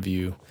American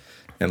worldview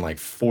and like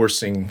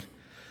forcing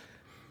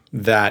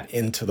that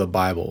into the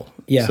Bible.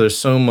 Yeah. So there's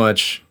so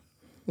much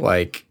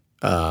like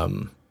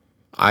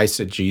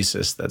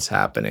eisegesis that's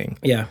happening.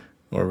 Yeah.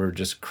 Where we're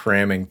just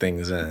cramming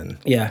things in.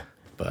 Yeah.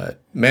 But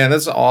man,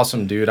 that's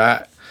awesome, dude.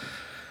 I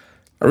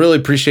really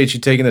appreciate you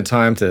taking the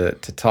time to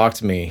talk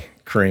to me,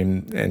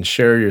 Kareem, and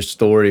share your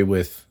story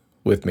with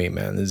me,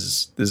 man.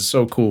 This is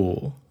so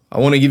cool. I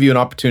want to give you an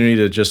opportunity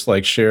to just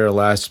like share a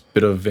last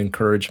bit of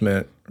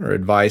encouragement or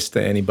advice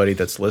to anybody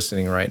that's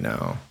listening right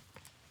now.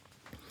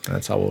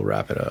 That's how we'll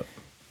wrap it up.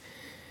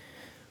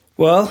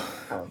 Well,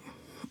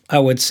 I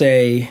would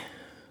say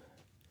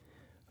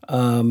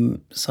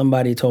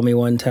somebody told me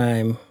one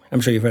time, I'm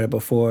sure you've heard it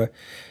before,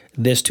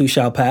 this too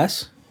shall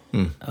pass.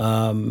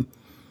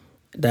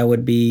 That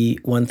would be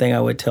one thing I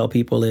would tell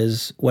people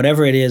is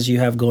whatever it is you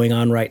have going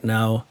on right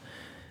now,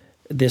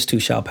 this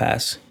too shall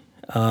pass.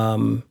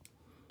 And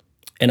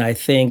I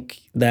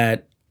think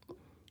that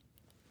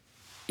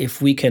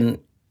if we can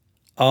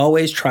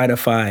always try to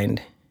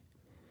find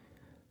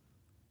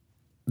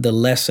the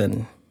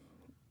lesson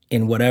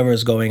in whatever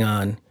is going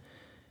on,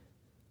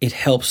 it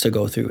helps to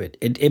go through it.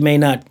 It may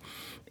not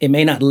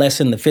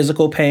lessen the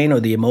physical pain or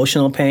the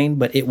emotional pain,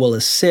 but it will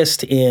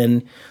assist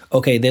in,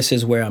 okay, this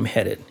is where I'm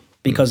headed.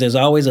 Because there's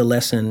always a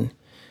lesson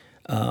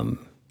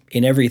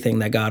in everything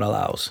that God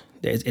allows.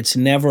 It's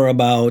never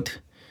about,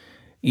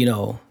 you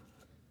know,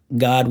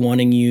 God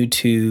wanting you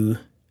to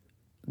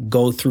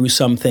go through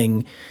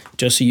something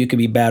just so you could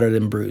be battered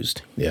and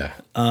bruised. Yeah.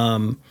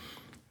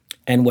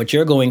 And what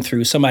you're going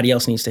through, somebody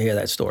else needs to hear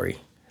that story.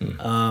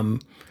 I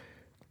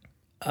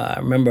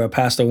remember a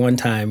pastor one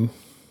time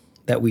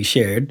that we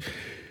shared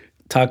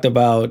talked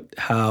about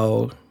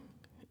how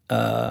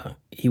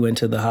he went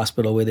to the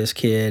hospital with his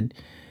kid,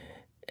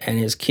 and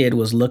his kid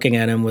was looking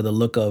at him with a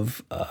look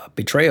of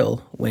betrayal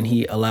when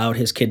he allowed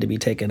his kid to be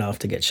taken off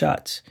to get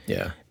shots.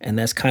 Yeah. And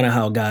that's kind of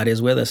how God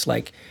is with us.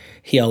 Like,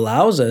 he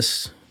allows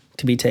us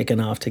to be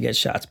taken off to get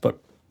shots, but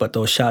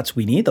those shots,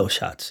 we need those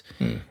shots.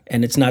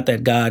 And it's not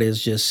that God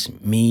is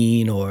just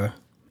mean or,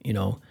 you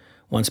know,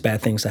 wants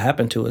bad things to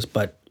happen to us,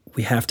 but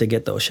we have to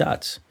get those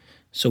shots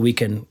so we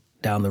can,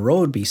 down the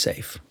road, be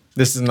safe.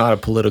 This is not a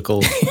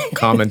political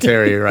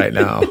commentary right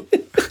now.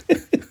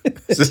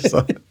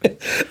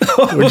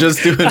 We're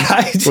just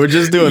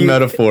doing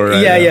metaphor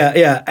right now.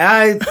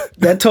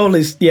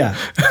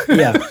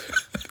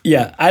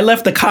 Yeah. I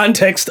left the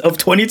context of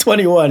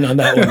 2021 on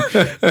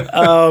that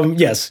one.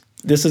 Yes,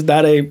 this is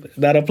not a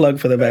plug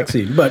for the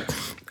vaccine, but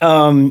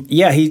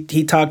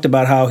he talked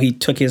about how he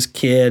took his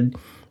kid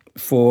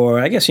for,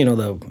 I guess, you know,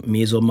 the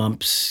measles,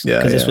 mumps,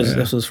 because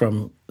this was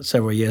from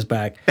several years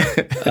back.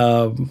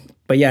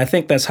 But yeah, I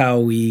think that's how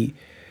we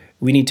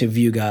we need to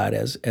view God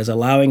as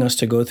allowing us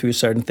to go through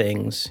certain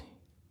things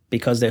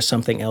because there's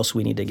something else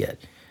we need to get.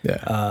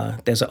 Yeah.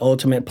 There's an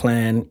ultimate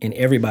plan in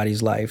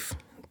everybody's life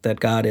that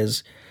God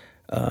is,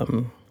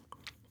 I've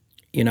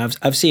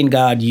seen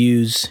God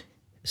use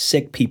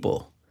sick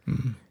people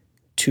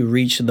to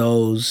reach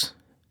those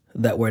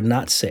that were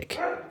not sick.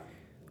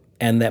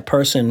 And that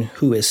person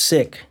who is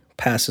sick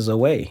passes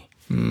away.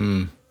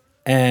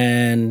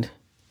 And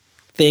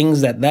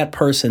things that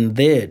person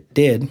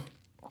did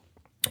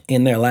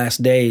in their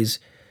last days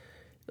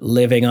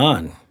living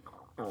on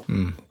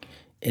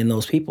in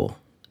those people.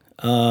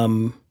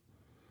 I'll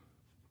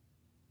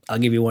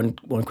give you one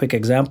quick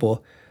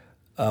example.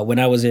 When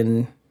I was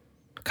in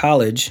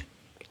college,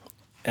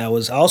 I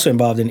was also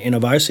involved in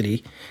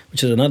InterVarsity,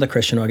 which is another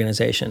Christian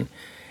organization.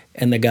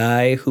 And the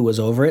guy who was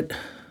over it,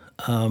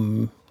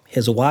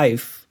 his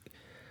wife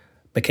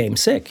became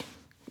sick.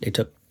 They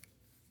took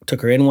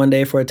her in one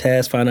day for a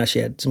test, found out she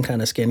had some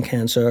kind of skin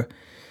cancer.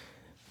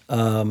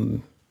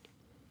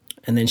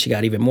 And then she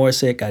got even more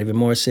sick,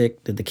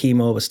 did the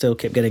chemo, but still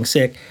kept getting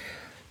sick.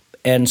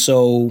 And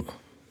so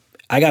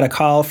I got a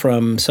call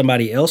from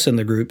somebody else in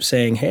the group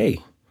saying, hey,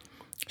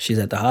 she's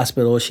at the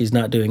hospital, she's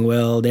not doing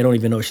well, they don't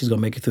even know if she's going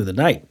to make it through the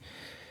night.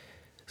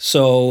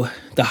 So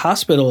the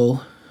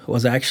hospital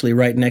was actually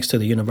right next to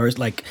the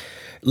university. Like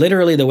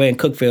literally the way in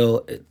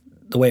Cookeville,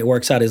 the way it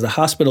works out is the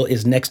hospital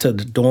is next to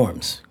the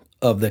dorms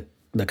of the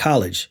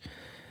college.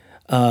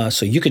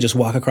 So you could just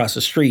walk across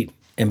the street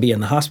and be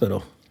in the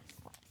hospital.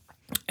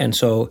 And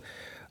so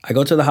I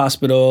go to the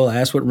hospital, I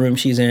ask what room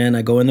she's in,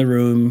 I go in the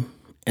room,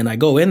 and I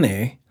go in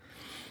there,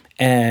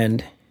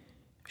 and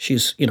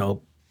she's,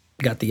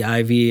 got the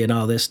IV and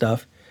all this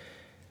stuff.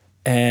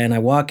 And I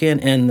walk in,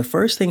 and the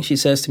first thing she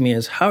says to me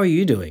is, how are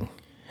you doing?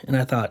 And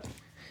I thought,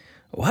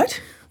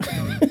 what?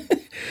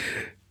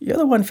 You're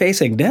the one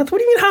facing death? What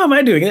do you mean, how am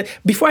I doing?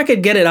 Before I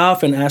could get it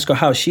off and ask her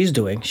how she's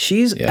doing,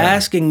 she's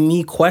asking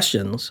me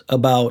questions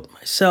about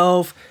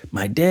myself,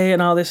 my day,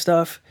 and all this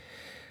stuff.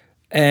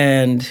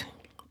 And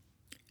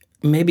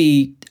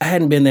maybe I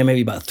hadn't been there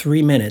maybe about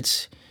 3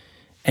 minutes,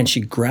 and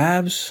she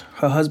grabs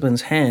her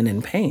husband's hand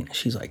in pain.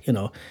 She's like,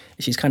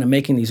 she's kind of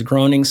making these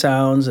groaning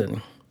sounds.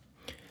 And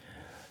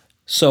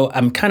so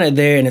I'm kind of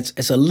there, and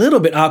it's a little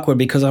bit awkward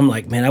because I'm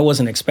like, man, I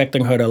wasn't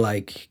expecting her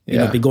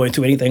to be going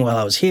through anything while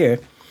I was here.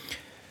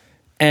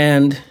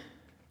 And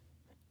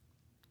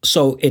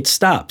so it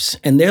stops,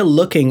 and they're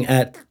looking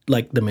at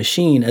like the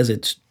machine as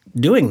it's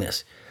doing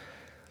this.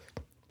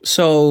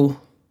 So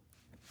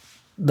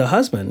the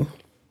husband,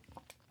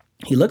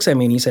 he looks at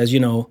me and he says,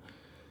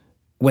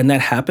 when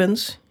that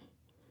happens,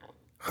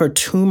 her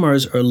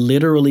tumors are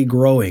literally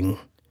growing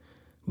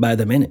by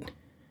the minute.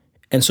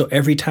 And so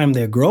every time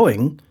they're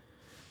growing,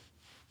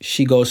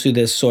 she goes through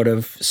this sort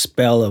of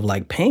spell of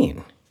like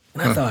pain.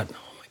 And I thought,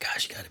 oh my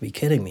gosh, you got to be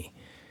kidding me.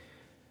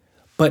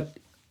 But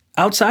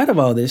outside of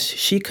all this,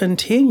 she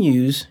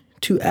continues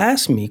to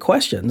ask me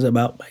questions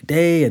about my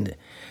day.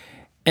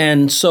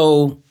 And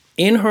so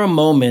in her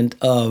moment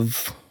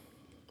of,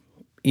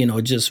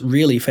 just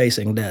really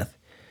facing death,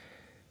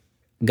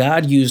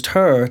 God used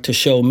her to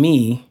show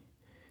me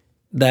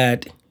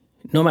that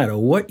no matter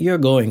what you're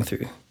going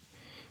through,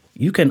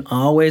 you can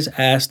always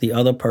ask the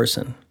other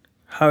person,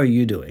 how are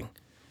you doing?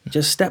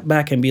 Just step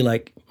back and be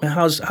like, man,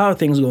 how are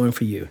things going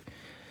for you?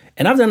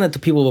 And I've done that to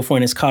people before,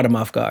 and it's caught them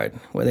off guard,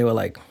 where they were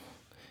like,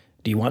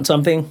 do you want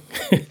something?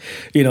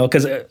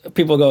 Because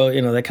people go,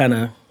 they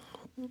kind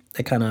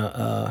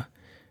of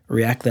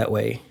react that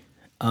way.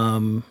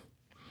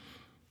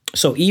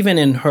 So even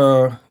in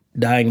her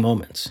dying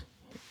moments,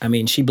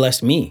 she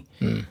blessed me.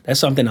 That's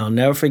something I'll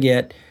never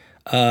forget.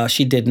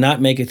 She did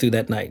not make it through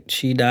that night.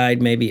 She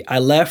died I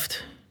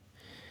left,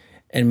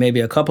 and maybe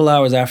a couple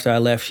hours after I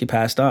left, she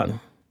passed on.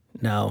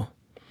 Now,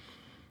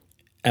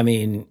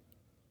 the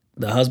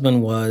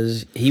husband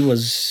he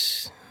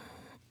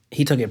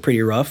took it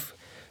pretty rough,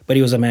 but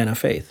he was a man of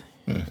faith.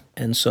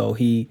 And so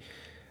he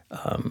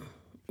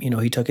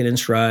took it in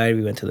stride.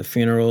 We went to the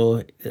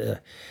funeral.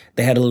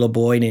 They had a little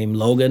boy named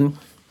Logan,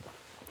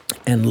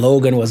 and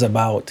Logan was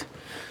about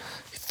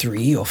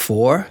 3 or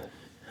 4.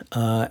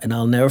 And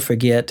I'll never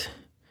forget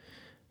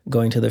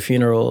going to the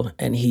funeral,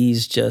 and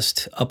he's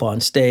just up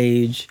on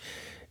stage,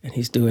 and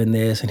he's doing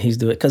this, and he's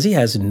doing, because he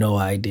has no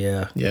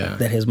idea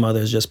that his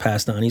mother's just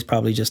passed on. He's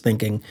probably just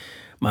thinking,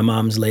 my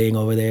mom's laying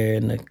over there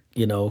in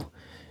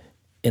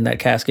that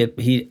casket.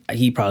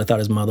 He probably thought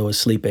his mother was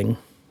sleeping.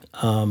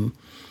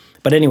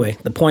 But anyway,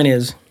 the point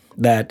is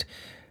that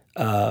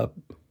no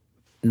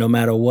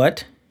matter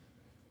what,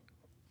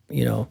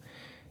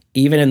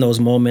 even in those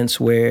moments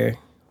where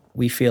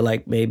we feel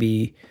like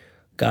maybe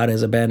God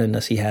has abandoned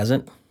us, he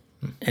hasn't.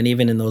 And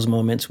even in those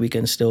moments, we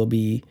can still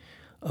be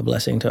a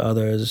blessing to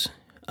others.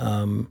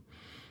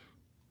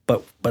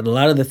 But a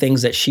lot of the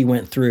things that she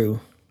went through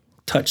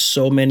touched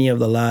so many of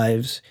the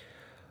lives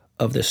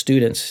of the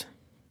students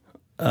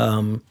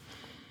that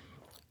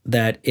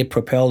it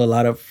propelled a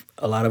lot of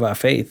our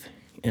faith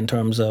in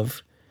terms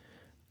of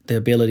the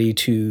ability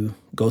to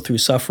go through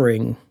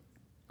suffering,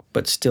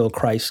 but still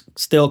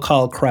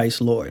call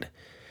Christ Lord.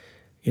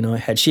 You know,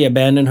 had she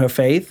abandoned her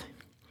faith,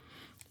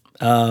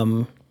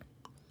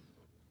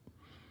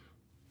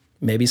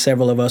 maybe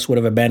several of us would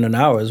have abandoned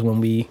ours when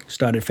we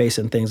started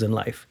facing things in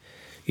life.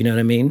 You know what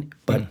I mean?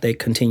 But they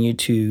continued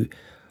to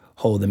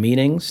hold the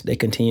meetings. They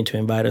continued to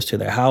invite us to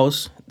their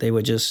house. They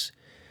were just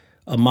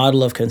a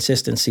model of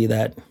consistency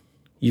that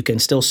you can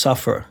still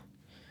suffer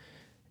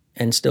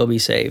and still be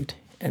saved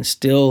and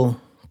still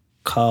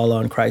call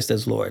on Christ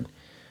as Lord.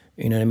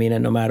 You know what I mean?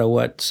 And no matter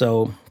what.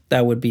 So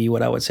that would be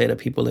what I would say to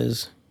people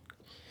is,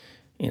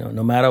 you know,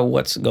 no matter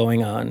what's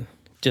going on,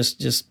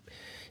 just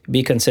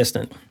be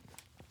consistent.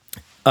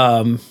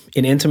 In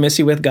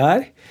intimacy with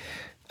God,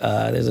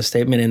 there's a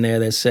statement in there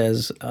that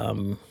says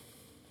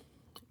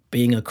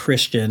being a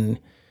Christian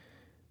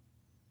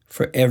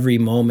for every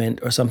moment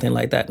or something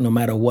like that, no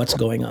matter what's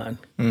going on.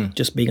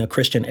 Just being a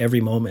Christian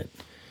every moment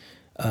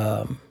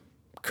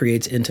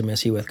creates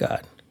intimacy with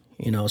God.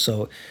 You know,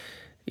 so,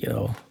 you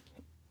know,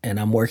 and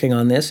I'm working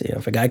on this. You know,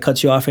 if a guy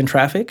cuts you off in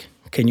traffic,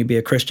 can you be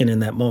a Christian in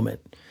that moment?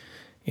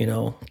 You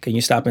know, can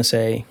you stop and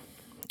say,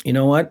 you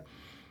know what?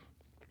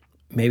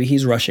 Maybe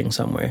he's rushing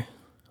somewhere.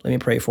 Let me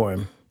pray for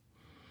him.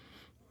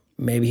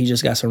 Maybe he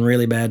just got some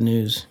really bad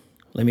news.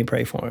 Let me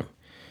pray for him.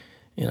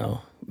 You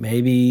know,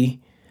 maybe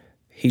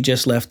he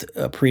just left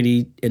a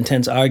pretty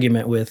intense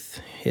argument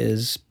with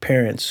his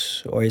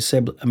parents or his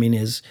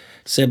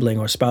sibling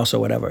or spouse or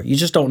whatever. You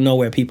just don't know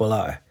where people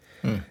are.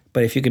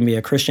 But if you can be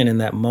a Christian in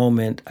that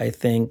moment, I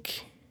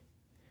think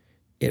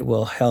it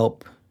will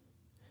help.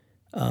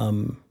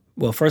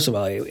 Well, first of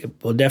all,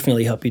 it will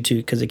definitely help you too,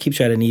 because it keeps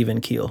you at an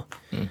even keel.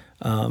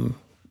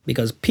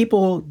 Because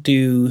people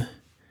do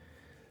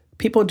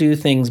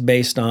things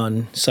based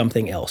on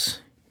something else.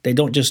 They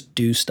don't just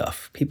do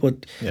stuff.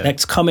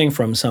 That's coming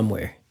from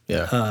somewhere.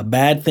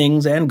 Bad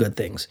things and good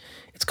things.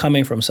 It's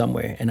coming from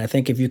somewhere. And I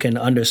think if you can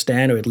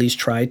understand or at least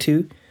try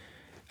to,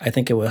 I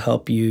think it will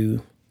help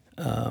you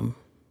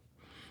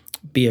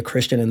be a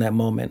Christian in that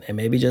moment, and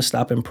maybe just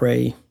stop and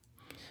pray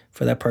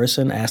for that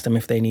person, ask them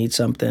if they need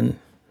something.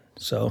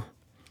 So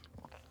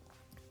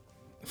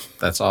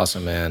that's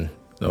awesome, man.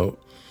 No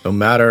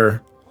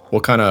matter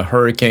what kind of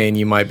hurricane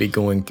you might be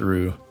going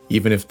through,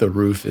 even if the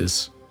roof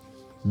is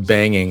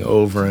banging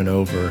over and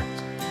over,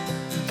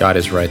 God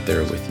is right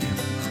there with you.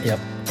 Yep.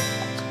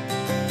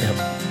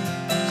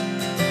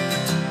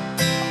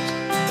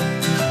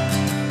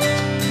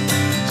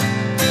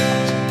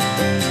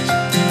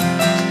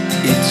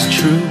 It's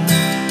true,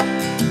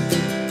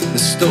 the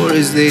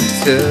stories they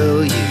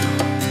tell you.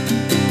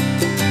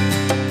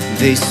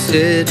 They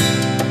said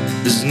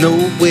there's no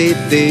way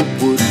they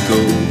would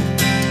go.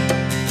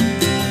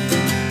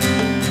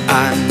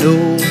 I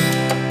know,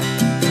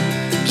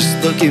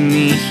 just look at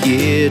me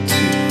here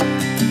too.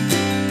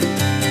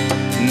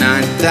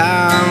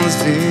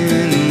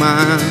 9,000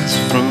 miles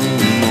from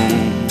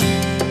home.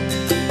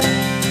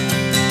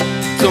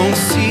 Don't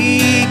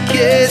seek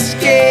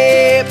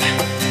escape,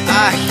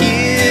 I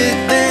hear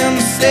them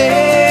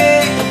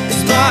say.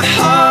 It's my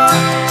heart,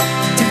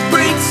 it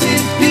breaks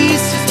in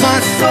pieces. My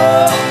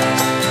soul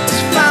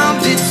has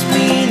found its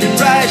meaning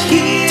right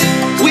here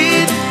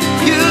with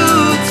you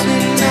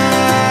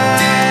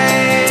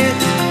tonight.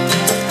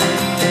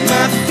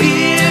 My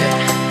fear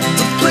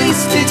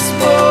replaced its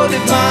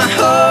motive. My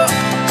hope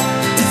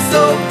is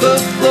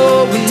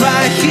overflowing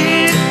right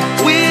here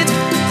with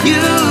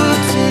you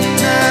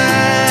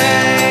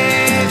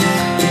tonight.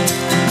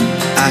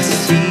 I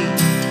see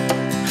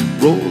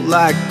roll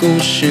like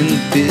ocean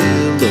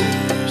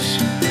billows,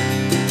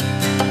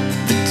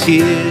 the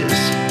tears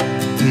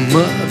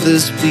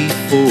mothers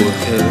before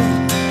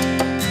hell.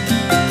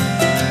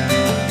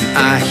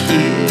 I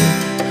hear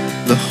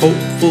the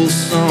hopeful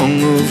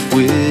song of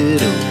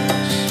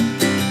widows.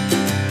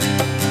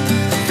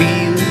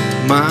 Feel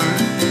my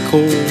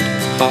cold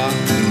heart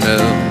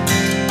melt.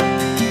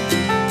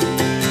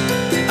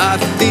 I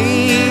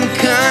think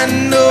I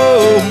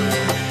know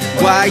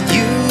why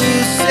you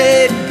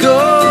said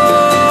go.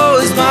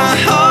 Is my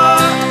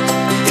heart,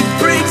 it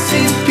breaks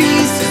in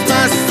pieces.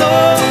 My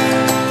soul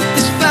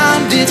has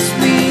found its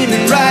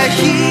meaning right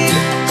here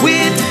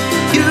with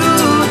you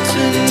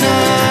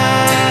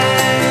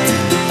tonight.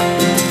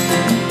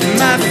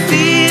 My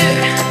fear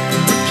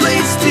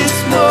replaced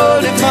its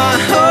motive. My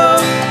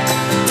hope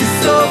is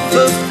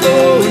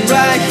overflowing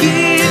right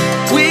here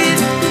with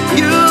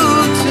you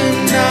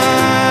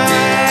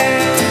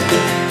tonight.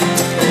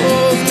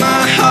 Oh,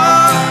 my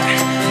heart,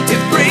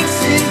 it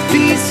breaks in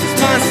pieces.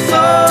 My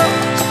soul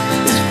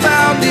has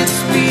found its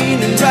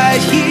meaning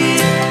right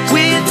here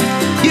with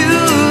you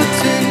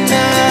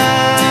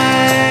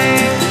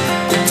tonight.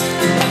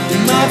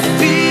 My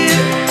fear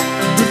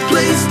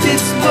replaced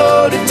its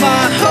motive.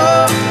 My hope